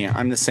 Trust me,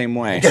 I'm the same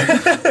way.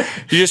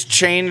 You just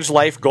change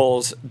life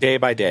goals day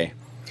by day.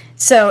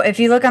 So if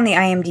you look on the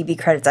IMDb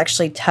credits,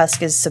 actually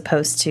Tusk is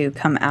supposed to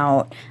come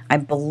out, I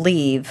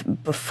believe,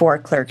 before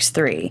Clerks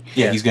 3.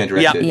 Yeah, he's going to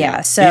direct it.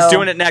 Yeah, so He's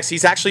doing it next.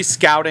 He's actually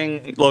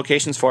scouting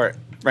locations for it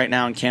right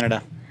now in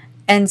Canada.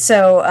 And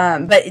so,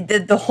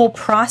 but the whole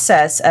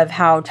process of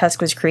how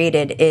Tusk was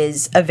created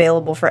is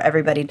available for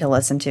everybody to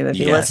listen to. If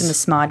you Yes. listen to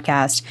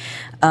Smodcast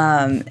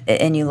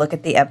and you look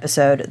at the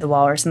episode, The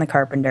Walrus and the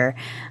Carpenter,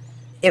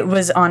 it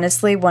was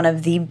honestly one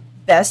of the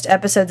best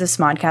episodes of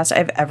Smodcast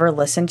I've ever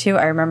listened to.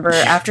 I remember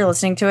after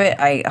listening to it,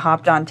 I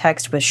hopped on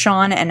text with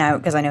Sean, and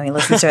because I know he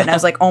listens to it, and I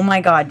was like, "Oh my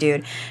god,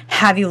 dude,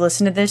 have you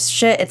listened to this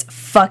shit? It's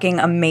fucking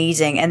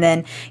amazing." And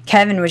then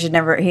Kevin,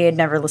 he had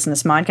never listened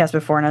to Smodcast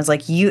before, and I was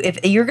like, if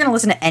you're gonna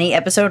listen to any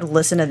episode,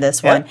 listen to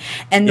this one."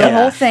 And the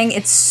whole thing,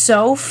 it's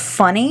so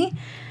funny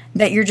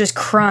that you're just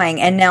crying.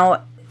 And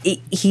now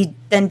he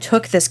then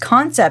took this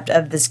concept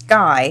of this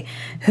guy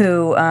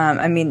who,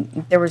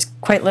 there was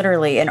quite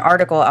literally an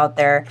article out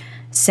there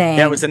saying,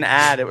 Yeah, it was an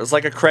ad. It was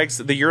like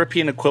the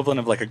European equivalent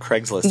of like a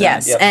Craigslist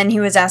yes, ad. and he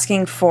was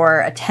asking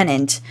for a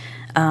tenant,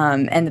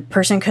 and the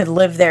person could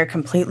live there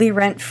completely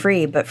rent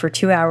free, but for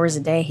 2 hours a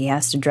day he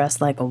has to dress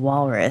like a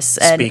walrus,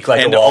 Speak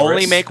like And a walrus.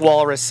 only make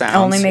walrus sounds.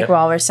 only make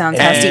walrus sounds,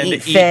 has and to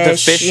eat the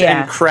fish, fish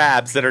and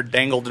crabs that are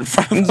dangled in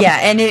front of them. yeah,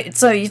 and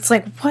it's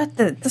like, what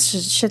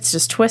shit's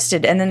just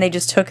twisted. And then they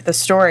just took the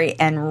story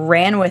and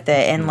ran with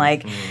it in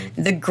like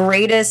the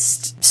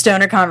greatest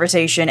stoner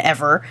conversation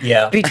ever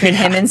between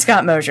him and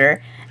Scott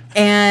Mosier.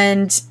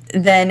 And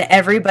then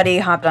everybody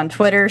hopped on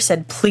Twitter,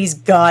 said, "Please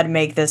God,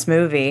 make this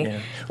movie." Yeah.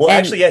 Well, And-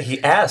 actually,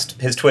 he asked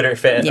his Twitter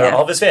fans, or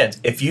all of his fans,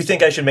 if you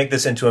think I should make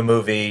this into a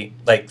movie,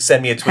 like,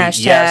 send me a tweet.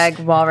 Hashtag Yes.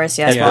 walrus,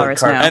 yes, Yeah.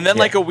 walrus, no. And then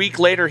like a week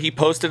later, he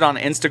posted on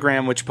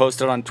Instagram, which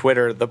posted on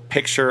Twitter, the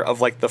picture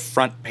of like the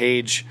front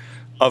page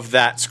of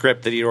that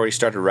script that he'd already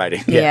started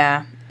writing.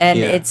 yeah. And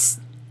Yeah. it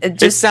It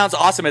just sounds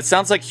awesome. It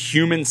sounds like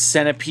Human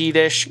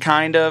Centipede-ish,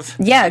 kind of.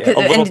 Yeah, A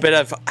little and- bit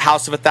of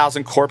House of a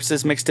Thousand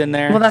Corpses mixed in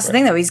there. well, that's the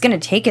thing though. He's going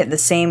to take it the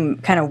same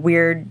kind of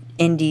weird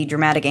indie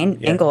dramatic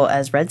angle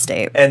as Red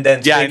State. And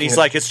then yeah, and speaking he's of-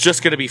 like, it's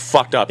just going to be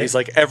fucked up. He's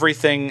like,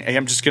 everything,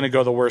 I'm just going to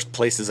go the worst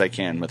places I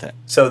can with it.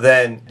 So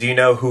then, do you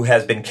know who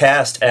has been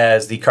cast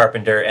as the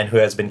Carpenter and who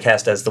has been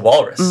cast as the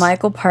Walrus?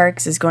 Michael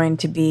Parks is going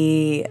to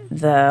be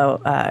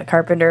the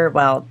Carpenter.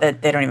 Well,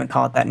 they don't even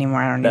call it that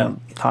anymore. I don't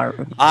even call it.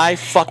 I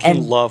fucking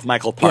And- love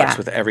Michael Parks yeah.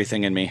 with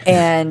everything in me.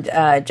 And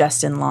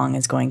Justin Long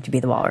is going to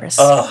be the Walrus.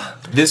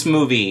 This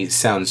movie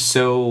sounds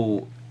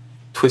so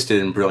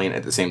twisted and brilliant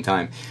at the same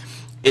time.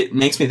 It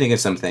makes me think of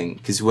something,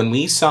 because when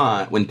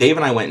Dave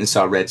and I went and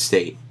saw Red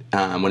State,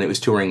 when it was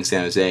touring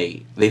San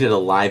Jose, they did a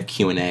live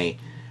Q&A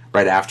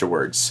right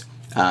afterwards,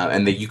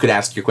 and you could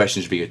ask your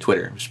questions via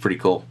Twitter. It was pretty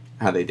cool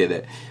how they did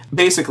it.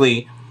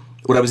 Basically,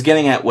 what I was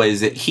getting at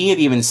was that he had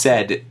even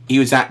said,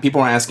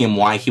 people were asking him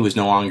why he was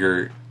no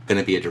longer going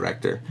to be a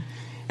director.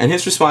 And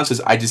his response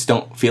was, I just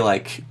don't feel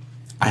like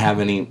I have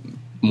any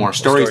more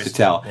stories to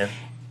tell. Yeah.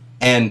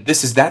 And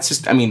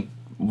I mean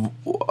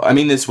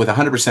this with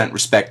 100%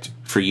 respect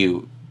for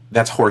you.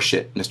 That's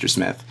horseshit, Mr.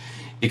 Smith.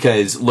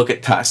 Because look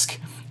at Tusk.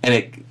 And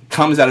it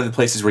comes out of the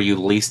places where you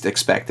least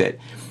expect it.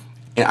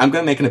 And I'm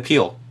going to make an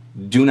appeal.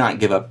 Do not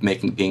give up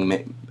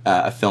being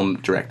a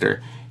film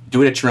director.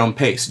 Do it at your own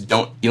pace. You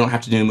don't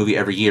have to do a movie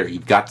every year.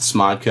 You've got the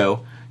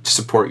Smodco to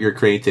support your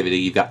creativity.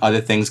 You've got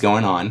other things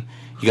going on.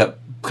 You got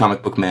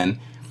Comic Book Men.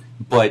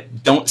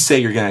 But don't say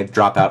you're going to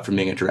drop out from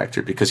being a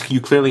director, because you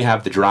clearly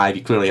have the drive,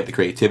 you clearly have the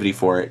creativity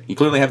for it, you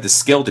clearly have the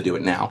skill to do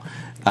it now.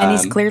 And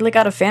he's clearly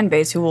got a fan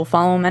base who will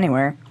follow him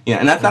anywhere. Yeah,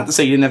 and that's not to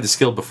say you didn't have the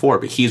skill before,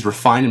 but he's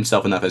refined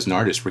himself enough as an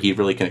artist where he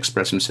really can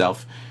express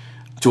himself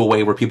to a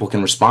way where people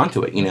can respond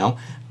to it, you know?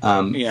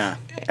 Yeah.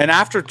 And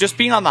after just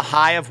being on the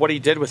high of what he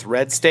did with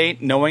Red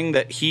State, knowing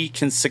that he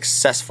can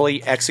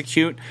successfully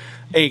execute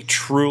a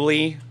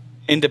truly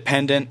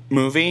independent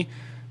movie,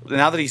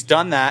 now that he's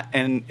done that,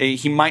 and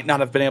he might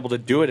not have been able to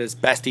do it as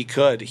best he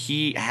could,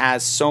 he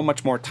has so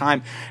much more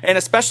time. And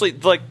especially,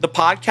 like, the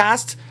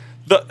podcast,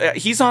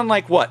 he's on,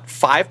 like, what,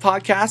 5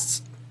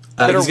 podcasts?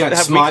 That he's got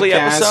have Smodcast weekly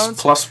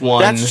episodes plus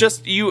one. That's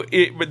just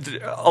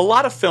a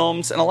lot of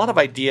films and a lot of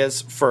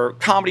ideas for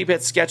comedy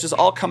bits, sketches,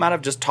 all come out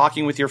of just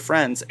talking with your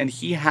friends. And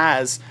he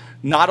has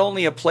not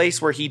only a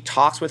place where he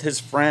talks with his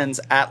friends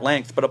at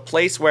length, but a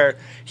place where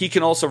he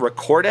can also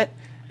record it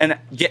and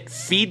get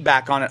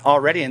feedback on it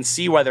already and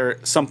see whether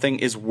something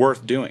is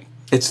worth doing.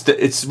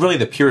 It's really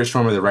the purest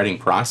form of the writing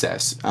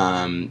process,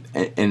 in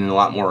a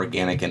lot more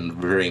organic and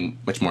very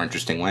much more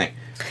interesting way.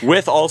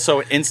 With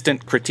also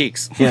instant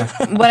critiques. Yeah.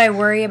 What I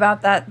worry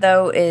about that,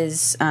 though,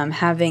 is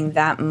having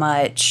that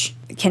much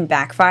can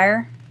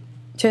backfire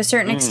to a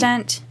certain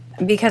extent.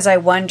 Because I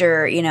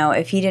wonder,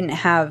 if he didn't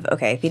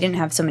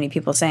have so many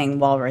people saying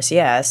Walrus,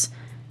 yes,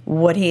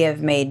 would he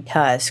have made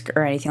Tusk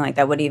or anything like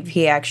that? Would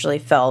he actually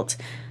felt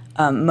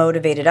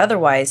motivated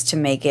otherwise to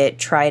make it,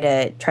 try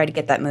to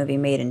get that movie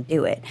made and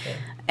do it? Yeah.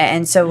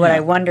 And so what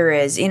I wonder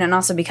is, and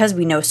also because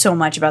we know so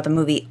much about the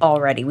movie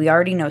already, we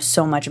already know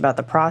so much about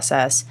the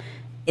process.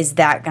 Is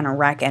that going to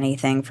wreck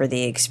anything for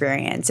the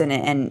experience?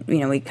 And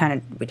we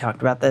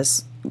talked about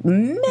this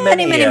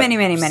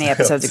many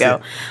episodes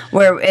ago.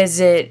 Where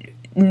is it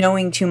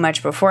knowing too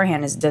much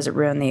beforehand? Does it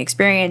ruin the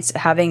experience?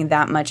 Having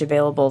that much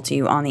available to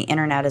you on the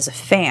internet as a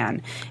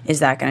fan, is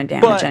that going to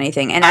damage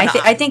anything? And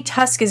I think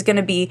Tusk is going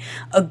to be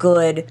a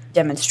good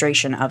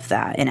demonstration of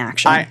that in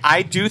action.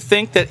 I do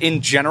think that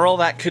in general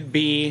that could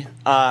be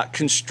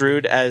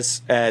construed as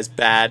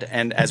bad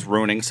and as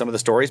ruining some of the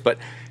stories, but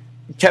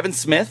Kevin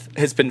Smith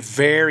has been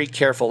very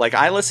careful. Like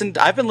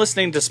I've been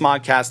listening to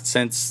Smodcast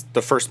since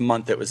the first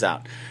month it was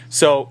out.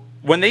 So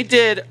when they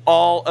did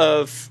all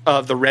of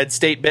the Red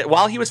State bit,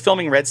 while he was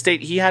filming Red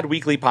State, he had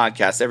weekly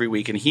podcasts every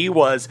week, and he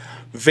was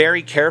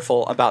very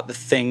careful about the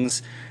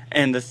things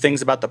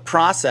about the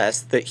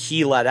process that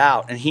he let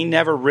out, and he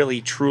never really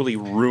truly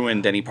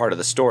ruined any part of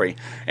the story.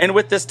 And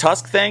with this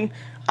Tusk thing,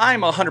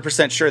 I'm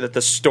 100% sure that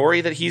the story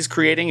that he's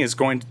creating is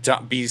going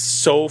to be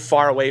so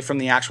far away from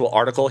the actual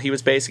article he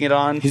was basing it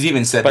on. He's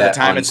even said by that the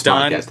time on it's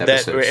done,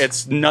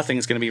 episodes.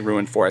 nothing's going to be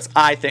ruined for us.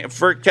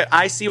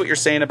 I see what you're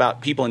saying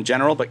about people in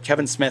general, but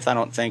Kevin Smith, I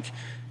don't think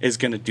is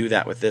going to do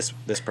that with this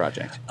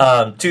project.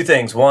 2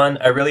 things. One,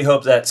 I really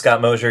hope that Scott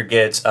Mosier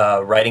gets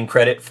writing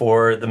credit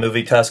for the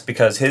movie Tusk,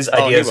 because his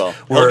ideas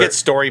He'll get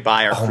story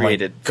by or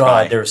created. Oh my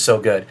God, they're so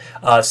good.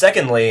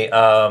 Secondly,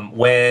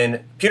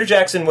 when Peter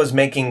Jackson was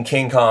making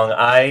King Kong,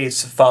 I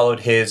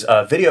followed his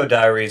video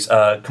diaries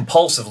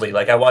compulsively.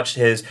 Like, I watched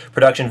his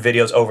production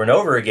videos over and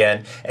over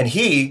again, and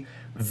he,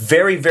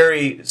 very,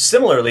 very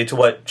similarly to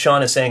what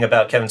Sean is saying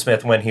about Kevin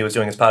Smith when he was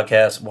doing his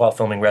podcast while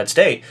filming Red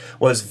State,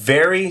 was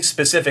very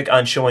specific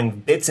on showing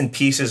bits and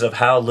pieces of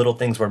how little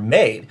things were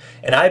made.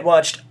 And I'd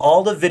watched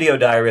all the video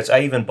diaries. I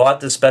even bought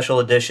the special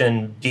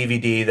edition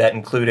DVD that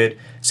included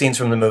scenes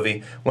from the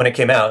movie when it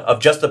came out, of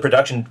just the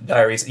production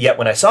diaries. Yet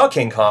when I saw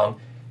King Kong,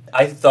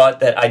 I thought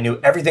that I knew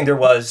everything there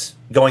was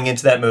going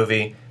into that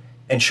movie.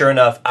 And sure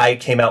enough, I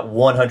came out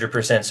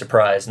 100%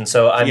 surprised. And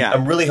so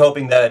I'm really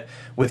hoping that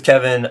with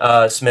Kevin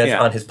Smith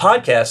on his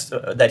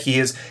podcast, that he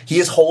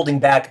is holding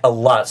back a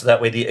lot, so that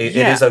way it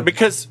is a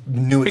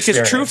new experience.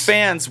 Because true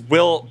fans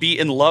will be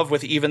in love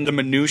with even the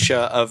minutia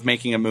of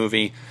making a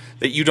movie,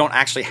 that you don't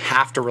actually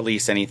have to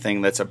release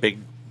anything that's a big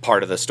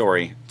part of the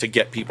story to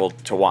get people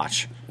to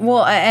watch.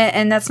 Well,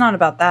 and that's not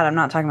about that. I'm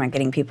not talking about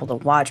getting people to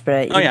watch,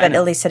 but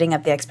at least setting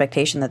up the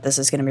expectation that this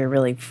is going to be a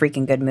really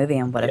freaking good movie,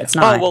 and what if it's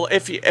not? Oh, well,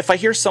 if I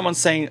hear someone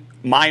saying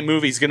my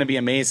movie's going to be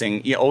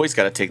amazing, you always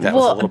got to take that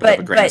with a little bit of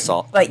a grain of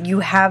salt. But you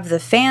have the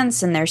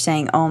fans in there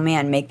saying, "Oh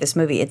man, make this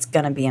movie! It's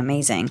going to be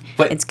amazing!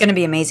 It's going to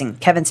be amazing!"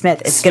 Kevin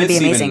Smith, it's going to be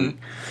amazing.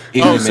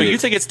 So you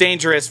think it's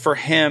dangerous for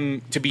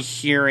him to be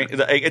hearing?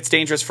 It's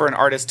dangerous for an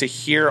artist to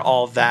hear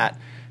all that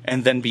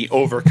and then be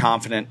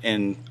overconfident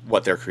in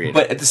what they're creating.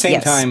 But at the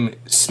same time,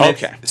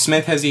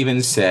 Smith has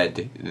even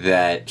said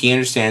that he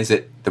understands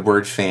that the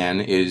word fan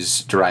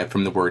is derived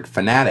from the word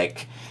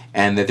fanatic,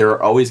 and that there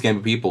are always going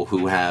to be people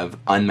who have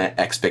unmet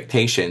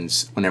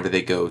expectations whenever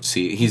they go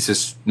see. He's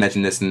just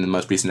mentioned this in the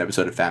most recent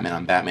episode of Fat Man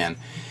on Batman.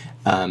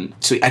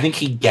 So I think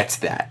he gets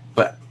that.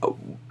 But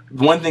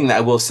one thing that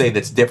I will say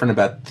that's different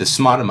about the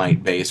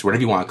Smodomite base,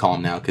 whatever you want to call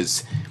them now,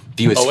 because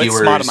viewers,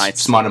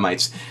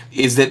 Smodomites,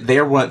 is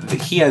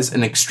that he has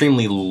an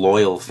extremely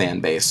loyal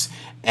fan base,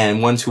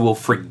 and ones who will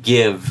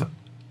forgive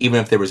even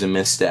if there was a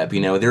misstep.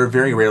 There are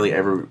very rarely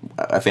ever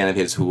a fan of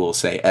his who will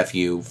say F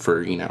you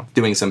for,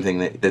 doing something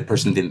that the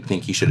person didn't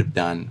think he should have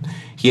done.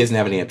 He doesn't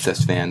have any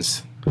obsessed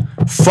fans.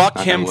 Fuck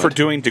him for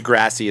doing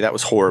Degrassi. That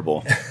was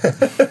horrible.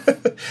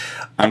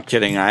 I'm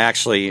kidding. I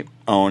actually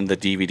own the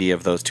DVD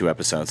of those 2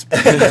 episodes.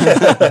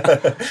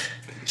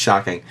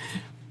 Shocking.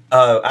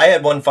 I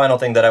had one final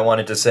thing that I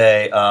wanted to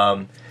say.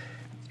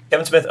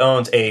 Kevin Smith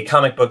owns a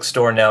comic book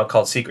store now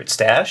called Secret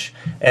Stash,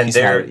 and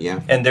there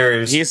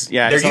used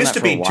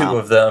to be 2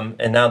 of them,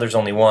 and now there's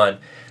only 1.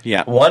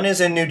 Yeah. One is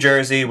in New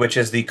Jersey, which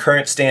is the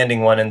current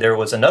standing one, and there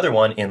was another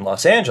one in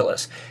Los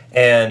Angeles.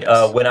 And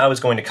when I was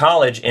going to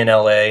college in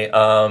LA,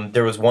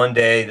 there was one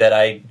day that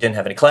I didn't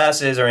have any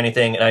classes or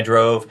anything, and I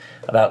drove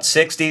about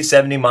 60,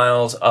 70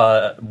 miles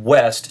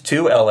west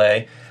to LA.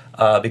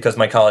 Because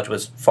my college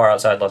was far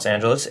outside Los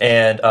Angeles,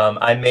 and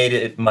I made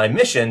it my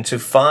mission to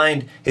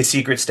find his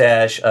Secret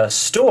Stash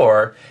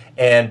store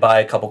and buy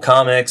a couple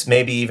comics,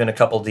 maybe even a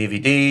couple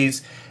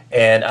DVDs,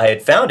 and I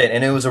had found it,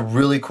 and it was a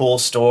really cool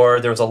store.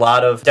 There was a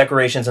lot of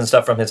decorations and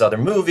stuff from his other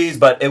movies,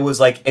 but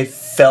it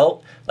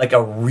felt like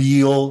a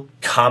real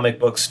comic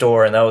book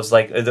store, and that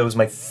was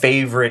my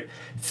favorite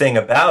thing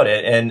about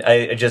it, and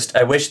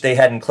I wish they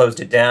hadn't closed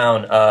it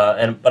down,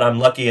 but I'm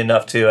lucky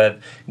enough to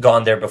have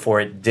gone there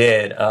before it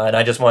did, and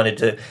I just wanted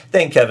to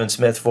thank Kevin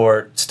Smith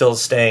for still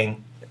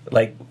staying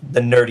like the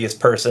nerdiest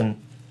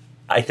person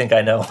I think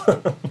I know.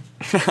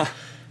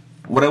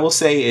 What I will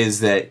say is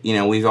that,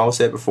 we've all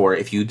said before,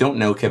 if you don't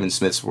know Kevin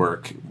Smith's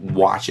work,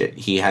 watch it.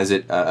 He has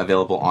it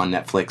available on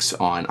Netflix,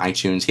 on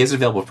iTunes. He has it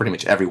available pretty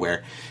much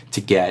everywhere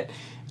to get.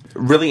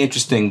 Really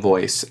interesting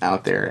voice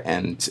out there,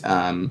 and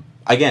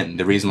again,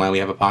 the reason why we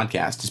have a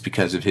podcast is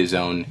because of his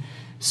own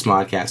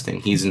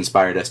smodcasting. He's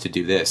inspired us to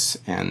do this,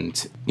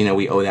 and,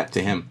 we owe that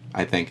to him,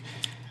 I think.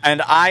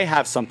 And I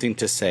have something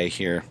to say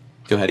here.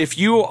 Go ahead. If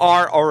you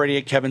are already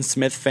a Kevin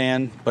Smith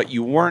fan, but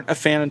you weren't a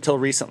fan until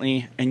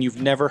recently, and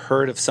you've never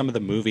heard of some of the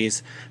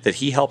movies that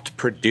he helped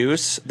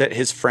produce, that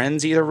his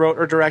friends either wrote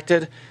or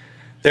directed,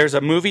 there's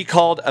a movie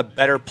called A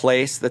Better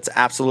Place that's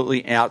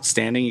absolutely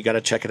outstanding. You got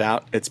to check it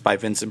out. It's by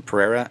Vincent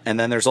Pereira. And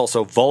then there's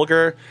also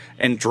Vulgar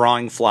and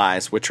Drawing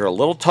Flies, which are a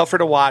little tougher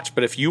to watch.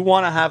 But if you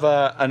want to have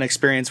an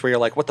experience where you're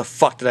like, what the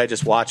fuck did I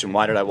just watch and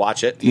why did I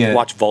watch it? Yeah.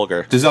 Watch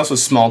Vulgar. There's also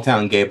Small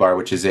Town Gay Bar,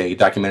 which is a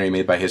documentary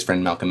made by his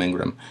friend Malcolm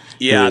Ingram.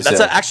 Yeah,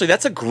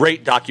 that's a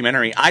great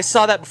documentary. I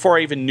saw that before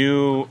I even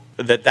knew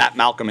that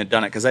Malcolm had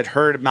done it, because I'd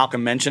heard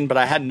Malcolm mentioned, but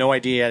I had no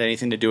idea it had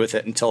anything to do with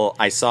it until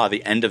I saw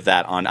the end of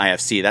that on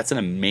IFC. That's an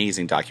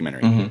amazing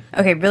documentary. Mm-hmm.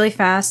 Okay, really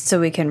fast so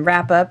we can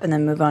wrap up and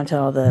then move on to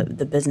all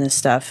the business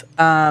stuff.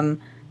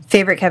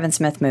 Favorite Kevin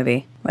Smith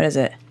movie? What is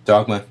it?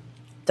 Dogma.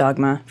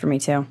 Dogma, for me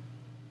too.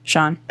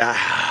 Sean?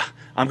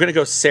 I'm going to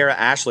go Sarah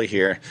Ashley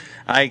here.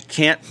 I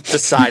can't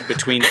decide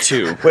between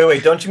 2.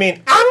 Wait, don't you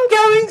mean I'm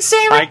going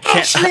Sarah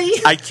Ashley?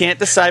 I can't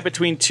decide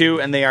between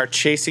 2, and they are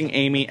Chasing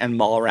Amy and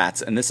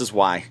Mallrats, and this is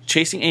why.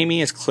 Chasing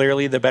Amy is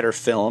clearly the better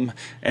film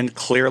and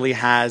clearly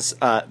has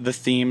the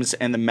themes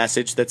and the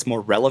message that's more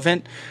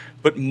relevant.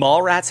 But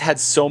Mallrats had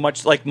so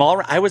much,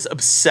 I was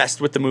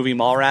obsessed with the movie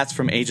Mallrats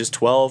from ages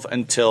 12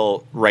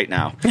 until right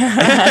now.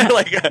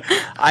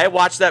 I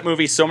watched that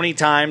movie so many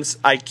times,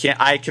 I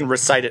can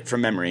recite it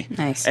from memory.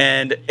 Nice.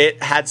 And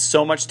it had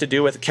so much to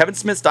do with Kevin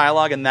Smith's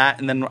dialogue in that,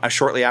 and then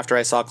shortly after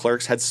I saw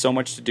Clerks, had so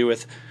much to do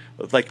with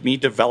me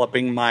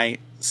developing my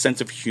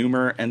sense of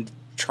humor and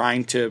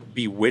trying to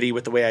be witty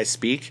with the way I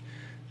speak,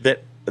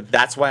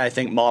 that's why I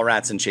think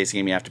Mallrats and Chasing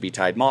Amy have to be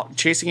tied.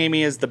 Chasing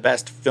Amy is the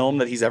best film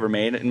that he's ever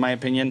made, in my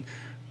opinion,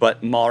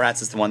 but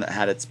Mallrats is the one that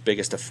had its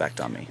biggest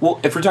effect on me. Well,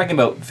 if we're talking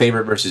about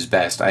favorite versus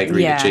best, I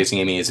agree that Chasing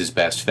Amy is his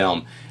best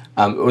film.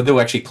 Though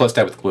actually close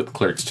that with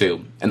Clerks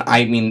too. And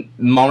I mean,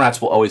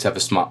 Mallrats will always have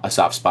a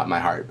soft spot in my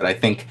heart, but I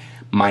think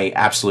my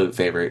absolute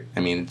favorite,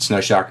 it's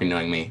no shocker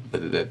knowing me,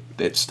 but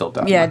it's still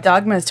Dogma. Yeah,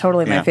 Dogma is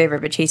totally my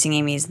favorite, but Chasing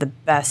Amy is the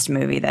best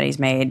movie that he's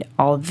made,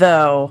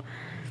 although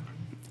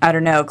I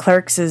don't know.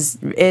 Clerks is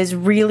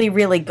really,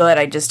 really good.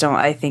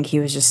 I think he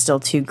was just still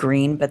too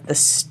green, but the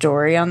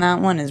story on that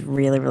one is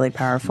really, really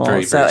powerful.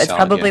 Very, so very it's solid,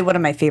 probably yeah. one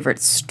of my favorite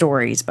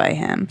stories by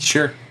him.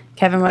 Sure.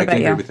 Kevin, what I about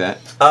can you? agree with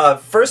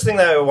that. First thing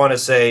that I want to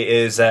say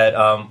is that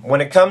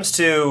when it comes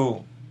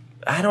to,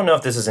 I don't know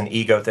if this is an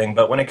ego thing,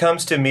 but when it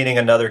comes to meeting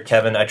another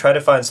Kevin, I try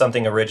to find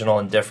something original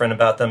and different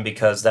about them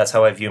because that's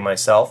how I view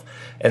myself.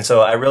 And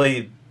so I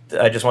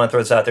just want to throw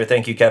this out there.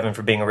 Thank you, Kevin,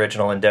 for being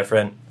original and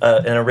different,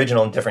 an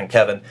original and different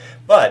Kevin.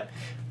 But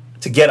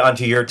to get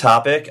onto your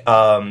topic,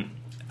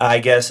 I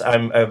guess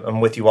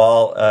I'm with you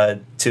all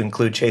to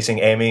include Chasing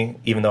Amy,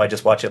 even though I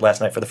just watched it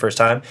last night for the first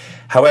time.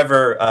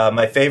 However,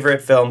 my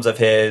favorite films of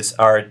his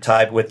are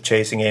tied with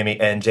Chasing Amy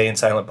and Jay and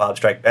Silent Bob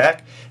Strike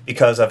Back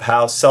because of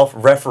how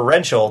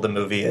self-referential the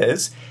movie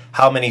is,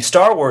 how many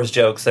Star Wars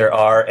jokes there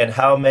are, and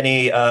how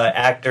many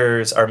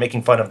actors are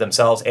making fun of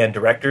themselves and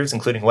directors,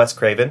 including Wes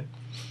Craven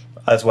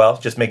as well,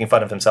 just making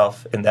fun of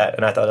himself in that,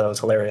 and I thought that was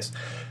hilarious.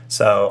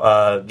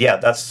 So, yeah,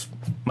 that's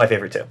my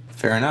favorite too.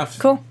 Fair enough.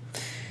 Cool.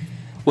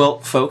 Well,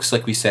 folks,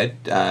 like we said,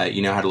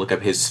 you know how to look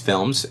up his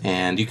films,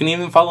 and you can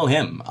even follow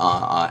him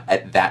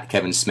at that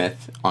Kevin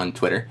Smith on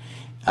Twitter.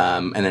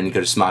 And then you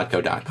go to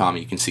smodco.com.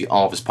 You can see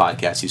all of his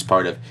podcasts he's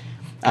part of.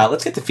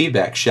 Let's get to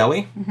feedback, shall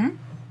we? Mm-hmm.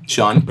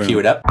 Sean, cue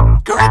it up.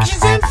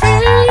 Corrections and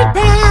feedback,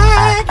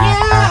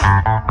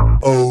 yeah.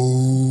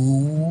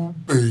 Oh,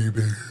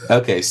 baby.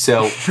 Okay,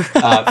 so first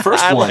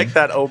I one. like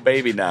that. Oh,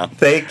 baby, now.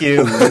 Thank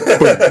you.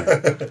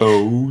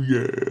 Oh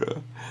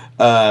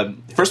yeah.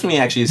 First one we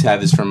actually just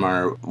have is from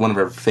one of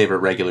our favorite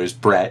regulars,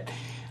 Brett.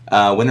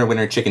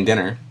 Winner, chicken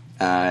dinner.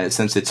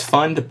 Since it's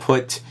fun to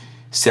put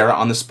Sarah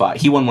on the spot,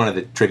 he won one of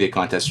the trivia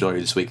contests earlier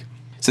this week.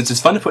 Since it's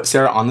fun to put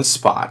Sarah on the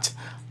spot,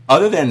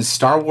 other than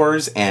Star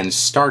Wars and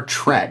Star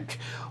Trek,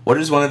 what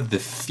is one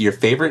of your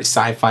favorite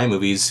sci-fi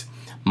movies?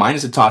 Mine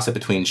is a toss-up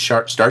between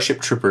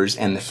Starship Troopers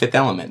and The Fifth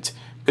Element.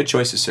 Good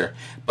choices, sir.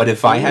 But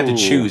if I had to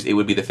choose, it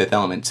would be The Fifth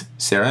Element.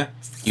 Sarah,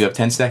 you have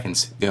 10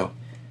 seconds. Go.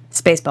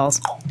 Spaceballs.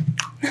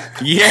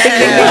 Yeah.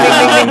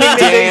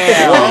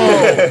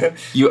 Damn.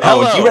 You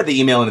read the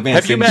email in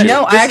advance. Have you didn't met?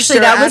 No, this is actually,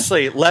 Sarah that was-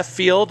 Ashley, left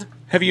field.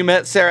 Have you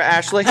met Sarah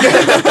Ashley?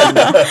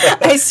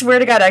 I swear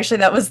to God, actually,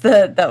 that was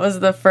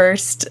the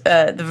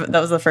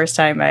first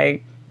time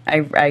I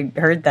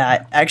heard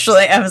that.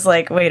 Actually, I was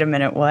like, wait a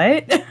minute,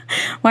 what?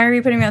 Why are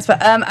you putting me on the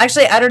spot?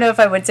 Actually, I don't know if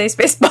I would say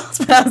Spaceballs,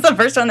 but that was the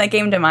first one that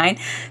came to mind.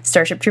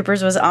 Starship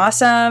Troopers was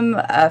awesome.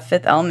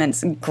 Fifth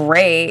Element's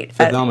great.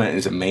 Fifth Element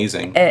is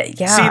amazing.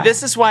 Yeah. See,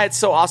 this is why it's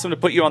so awesome to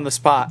put you on the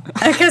spot.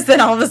 Because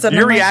then all of a sudden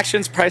Your I'm like-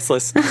 reaction's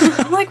priceless.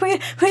 I'm like,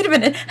 wait a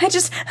minute. I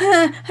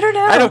don't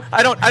know.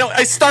 I don't.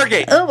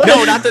 Stargate. Oh.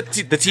 No, not the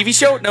TV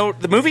show. No,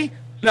 the movie.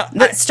 No,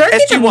 The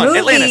Stargate the SG-1, movie.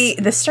 Atlantis.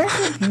 The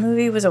Stargate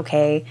movie was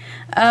okay.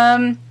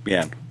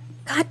 Yeah.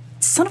 God,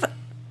 son of a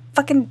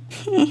fucking.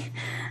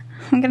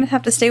 I'm gonna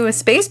have to stay with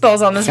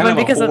Spaceballs on this Kind one of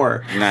a because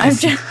whore.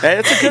 Nice.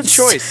 That's a good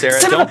choice, Sarah.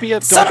 Son of Don't be a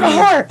son of a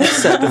whore.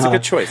 upset. That's a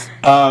good choice.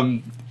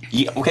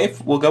 Yeah, okay,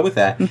 we'll go with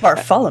that.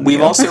 Bartholomew.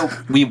 We've also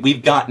we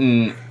got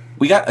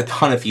a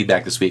ton of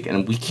feedback this week,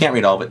 and we can't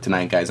read all of it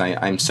tonight, guys.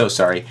 I'm so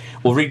sorry.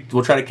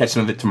 We'll try to catch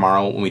some of it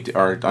tomorrow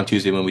or on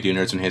Tuesday when we do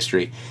Nerds in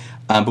History.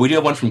 But we do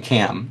have one from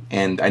Cam,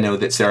 and I know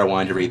that Sarah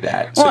wanted to read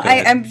that. So Well, go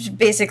ahead. I'm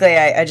basically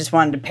I just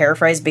wanted to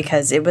paraphrase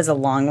because it was a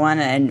long one,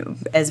 and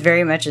as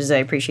very much as I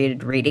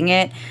appreciated reading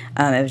it,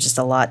 it was just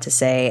a lot to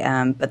say.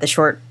 But the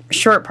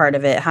short part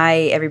of it.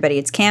 Hi, everybody,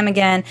 it's Cam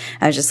again.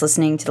 I was just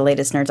listening to the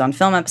latest Nerds on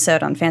Film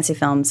episode on fantasy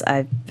films.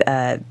 I've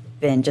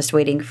been just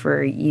waiting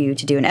for you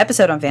to do an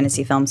episode on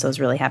fantasy films, so I was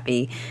really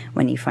happy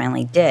when you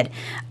finally did.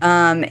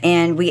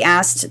 And we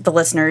asked the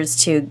listeners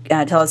to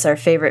tell us our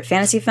favorite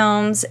fantasy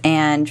films,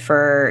 and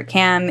for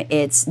Cam,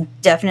 it's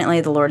definitely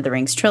the Lord of the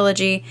Rings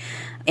trilogy,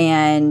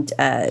 and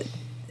it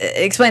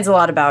explains a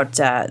lot about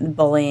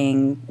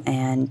bullying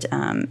and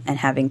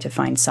having to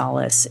find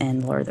solace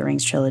in the Lord of the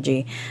Rings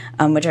trilogy,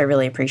 which I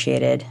really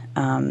appreciated.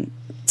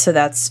 So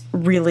that's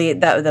really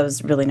that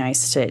was really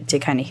nice to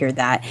kind of hear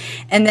that,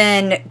 and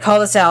then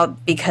call us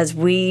out because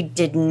we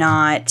did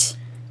not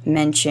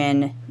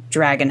mention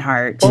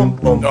Dragonheart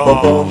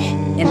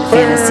in the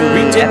fantasy.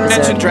 We didn't episode.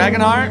 mention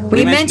Dragonheart.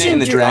 We mentioned it in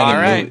the mentioned Dragon.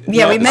 All right.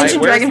 Yeah, we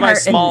mentioned Where's my Dragonheart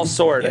small and-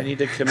 sword? I need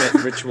to commit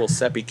ritual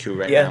seppuku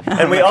right Yeah, now.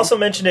 and we also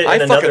mentioned it I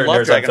in fucking another love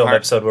Nerds on Film Dragonheart.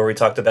 episode where we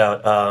talked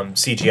about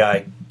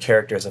CGI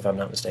characters, if I'm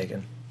not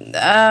mistaken.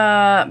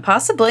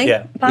 Possibly.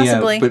 Yeah.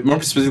 Possibly. Yeah, but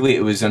more specifically,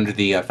 it was under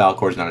the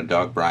Falcor's Not a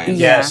Dog, Brian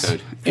Yes.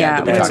 episode. Yeah,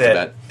 that we that's talked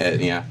it. about.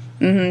 Yeah.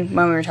 when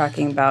we were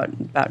talking about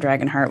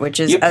Dragonheart, which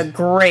is Yep. a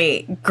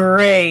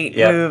great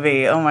Yep.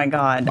 movie. Oh my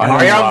god.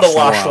 I am the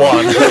last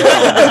one.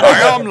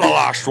 I am the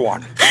last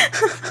one.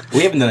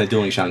 We haven't done a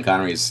Dueling Sean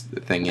Connery's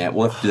thing yet.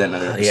 We'll have to do that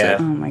another episode. Yeah.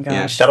 Oh my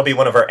gosh. That'll be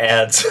one of our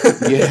ads.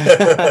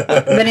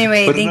 But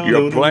anyway, thank you.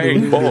 You're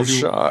playing both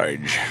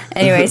sides.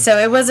 Anyway, so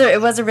it was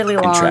a really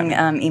long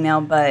Entrapment.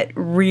 email, but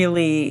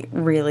really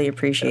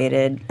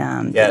appreciated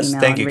Yes, the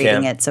email thank and you, reading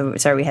Cam. it. So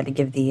sorry we had to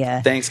give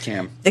the Thanks,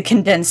 Cam.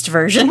 condensed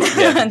version.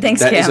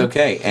 Thanks, That Cam. is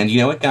okay. And you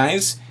know what,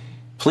 guys?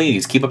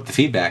 please keep up the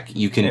feedback.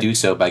 You can do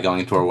so by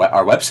going to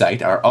our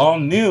website, our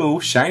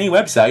all-new, shiny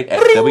website at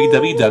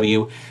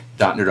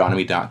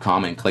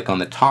www.nerdonomy.com and click on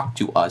the Talk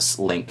to Us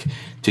link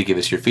to give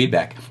us your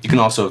feedback. You can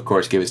also, of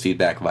course, give us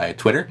feedback via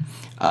Twitter,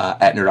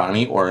 at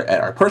Nerdonomy, or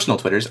at our personal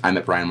Twitters. I'm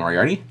at Brian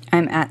Moriarty.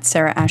 I'm at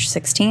Sarah Ash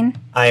 16.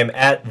 I am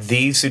at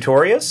the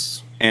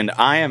Sutorius. And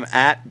I am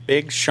at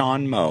Big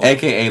Sean Mo.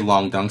 A.K.A.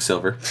 Long Dong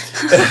Silver.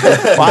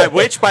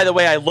 Which, by the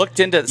way, I looked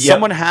into.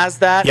 Someone has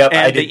that,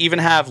 and they even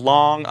have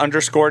long _dong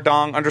 _ silver.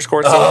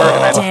 And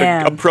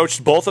I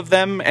approached both of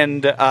them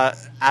and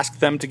asked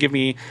them to give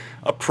me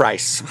a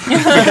price.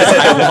 Because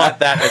I want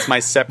that as my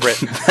separate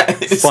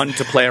fun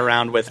to play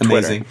around with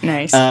Amazing. Twitter.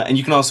 Nice. And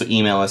you can also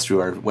email us through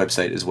our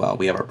website as well.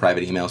 We have our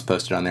private emails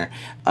posted on there.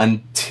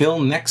 Until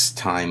next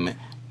time,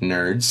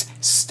 nerds,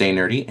 stay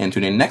nerdy and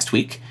tune in next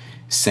week.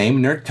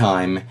 Same nerd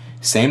time,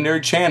 same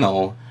nerd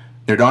channel,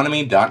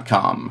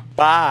 nerdonomy.com.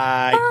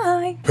 Bye.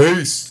 Bye.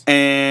 Peace.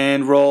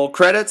 And roll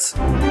credits.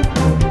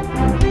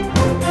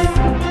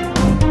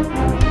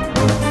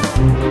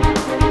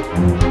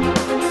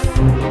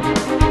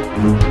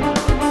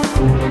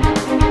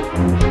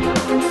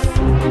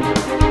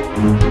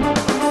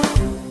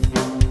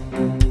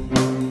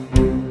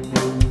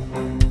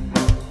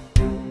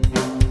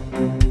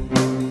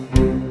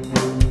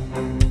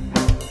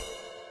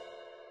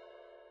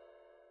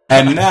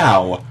 And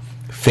now,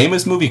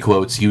 famous movie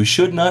quotes you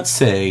should not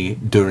say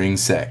during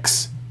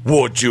sex.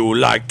 Would you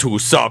like to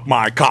suck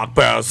my cock,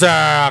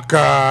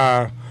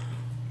 berserker?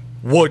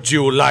 Would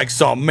you like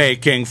some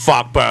making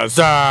fuck,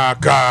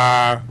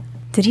 berserker?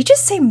 Did he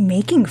just say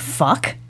making fuck?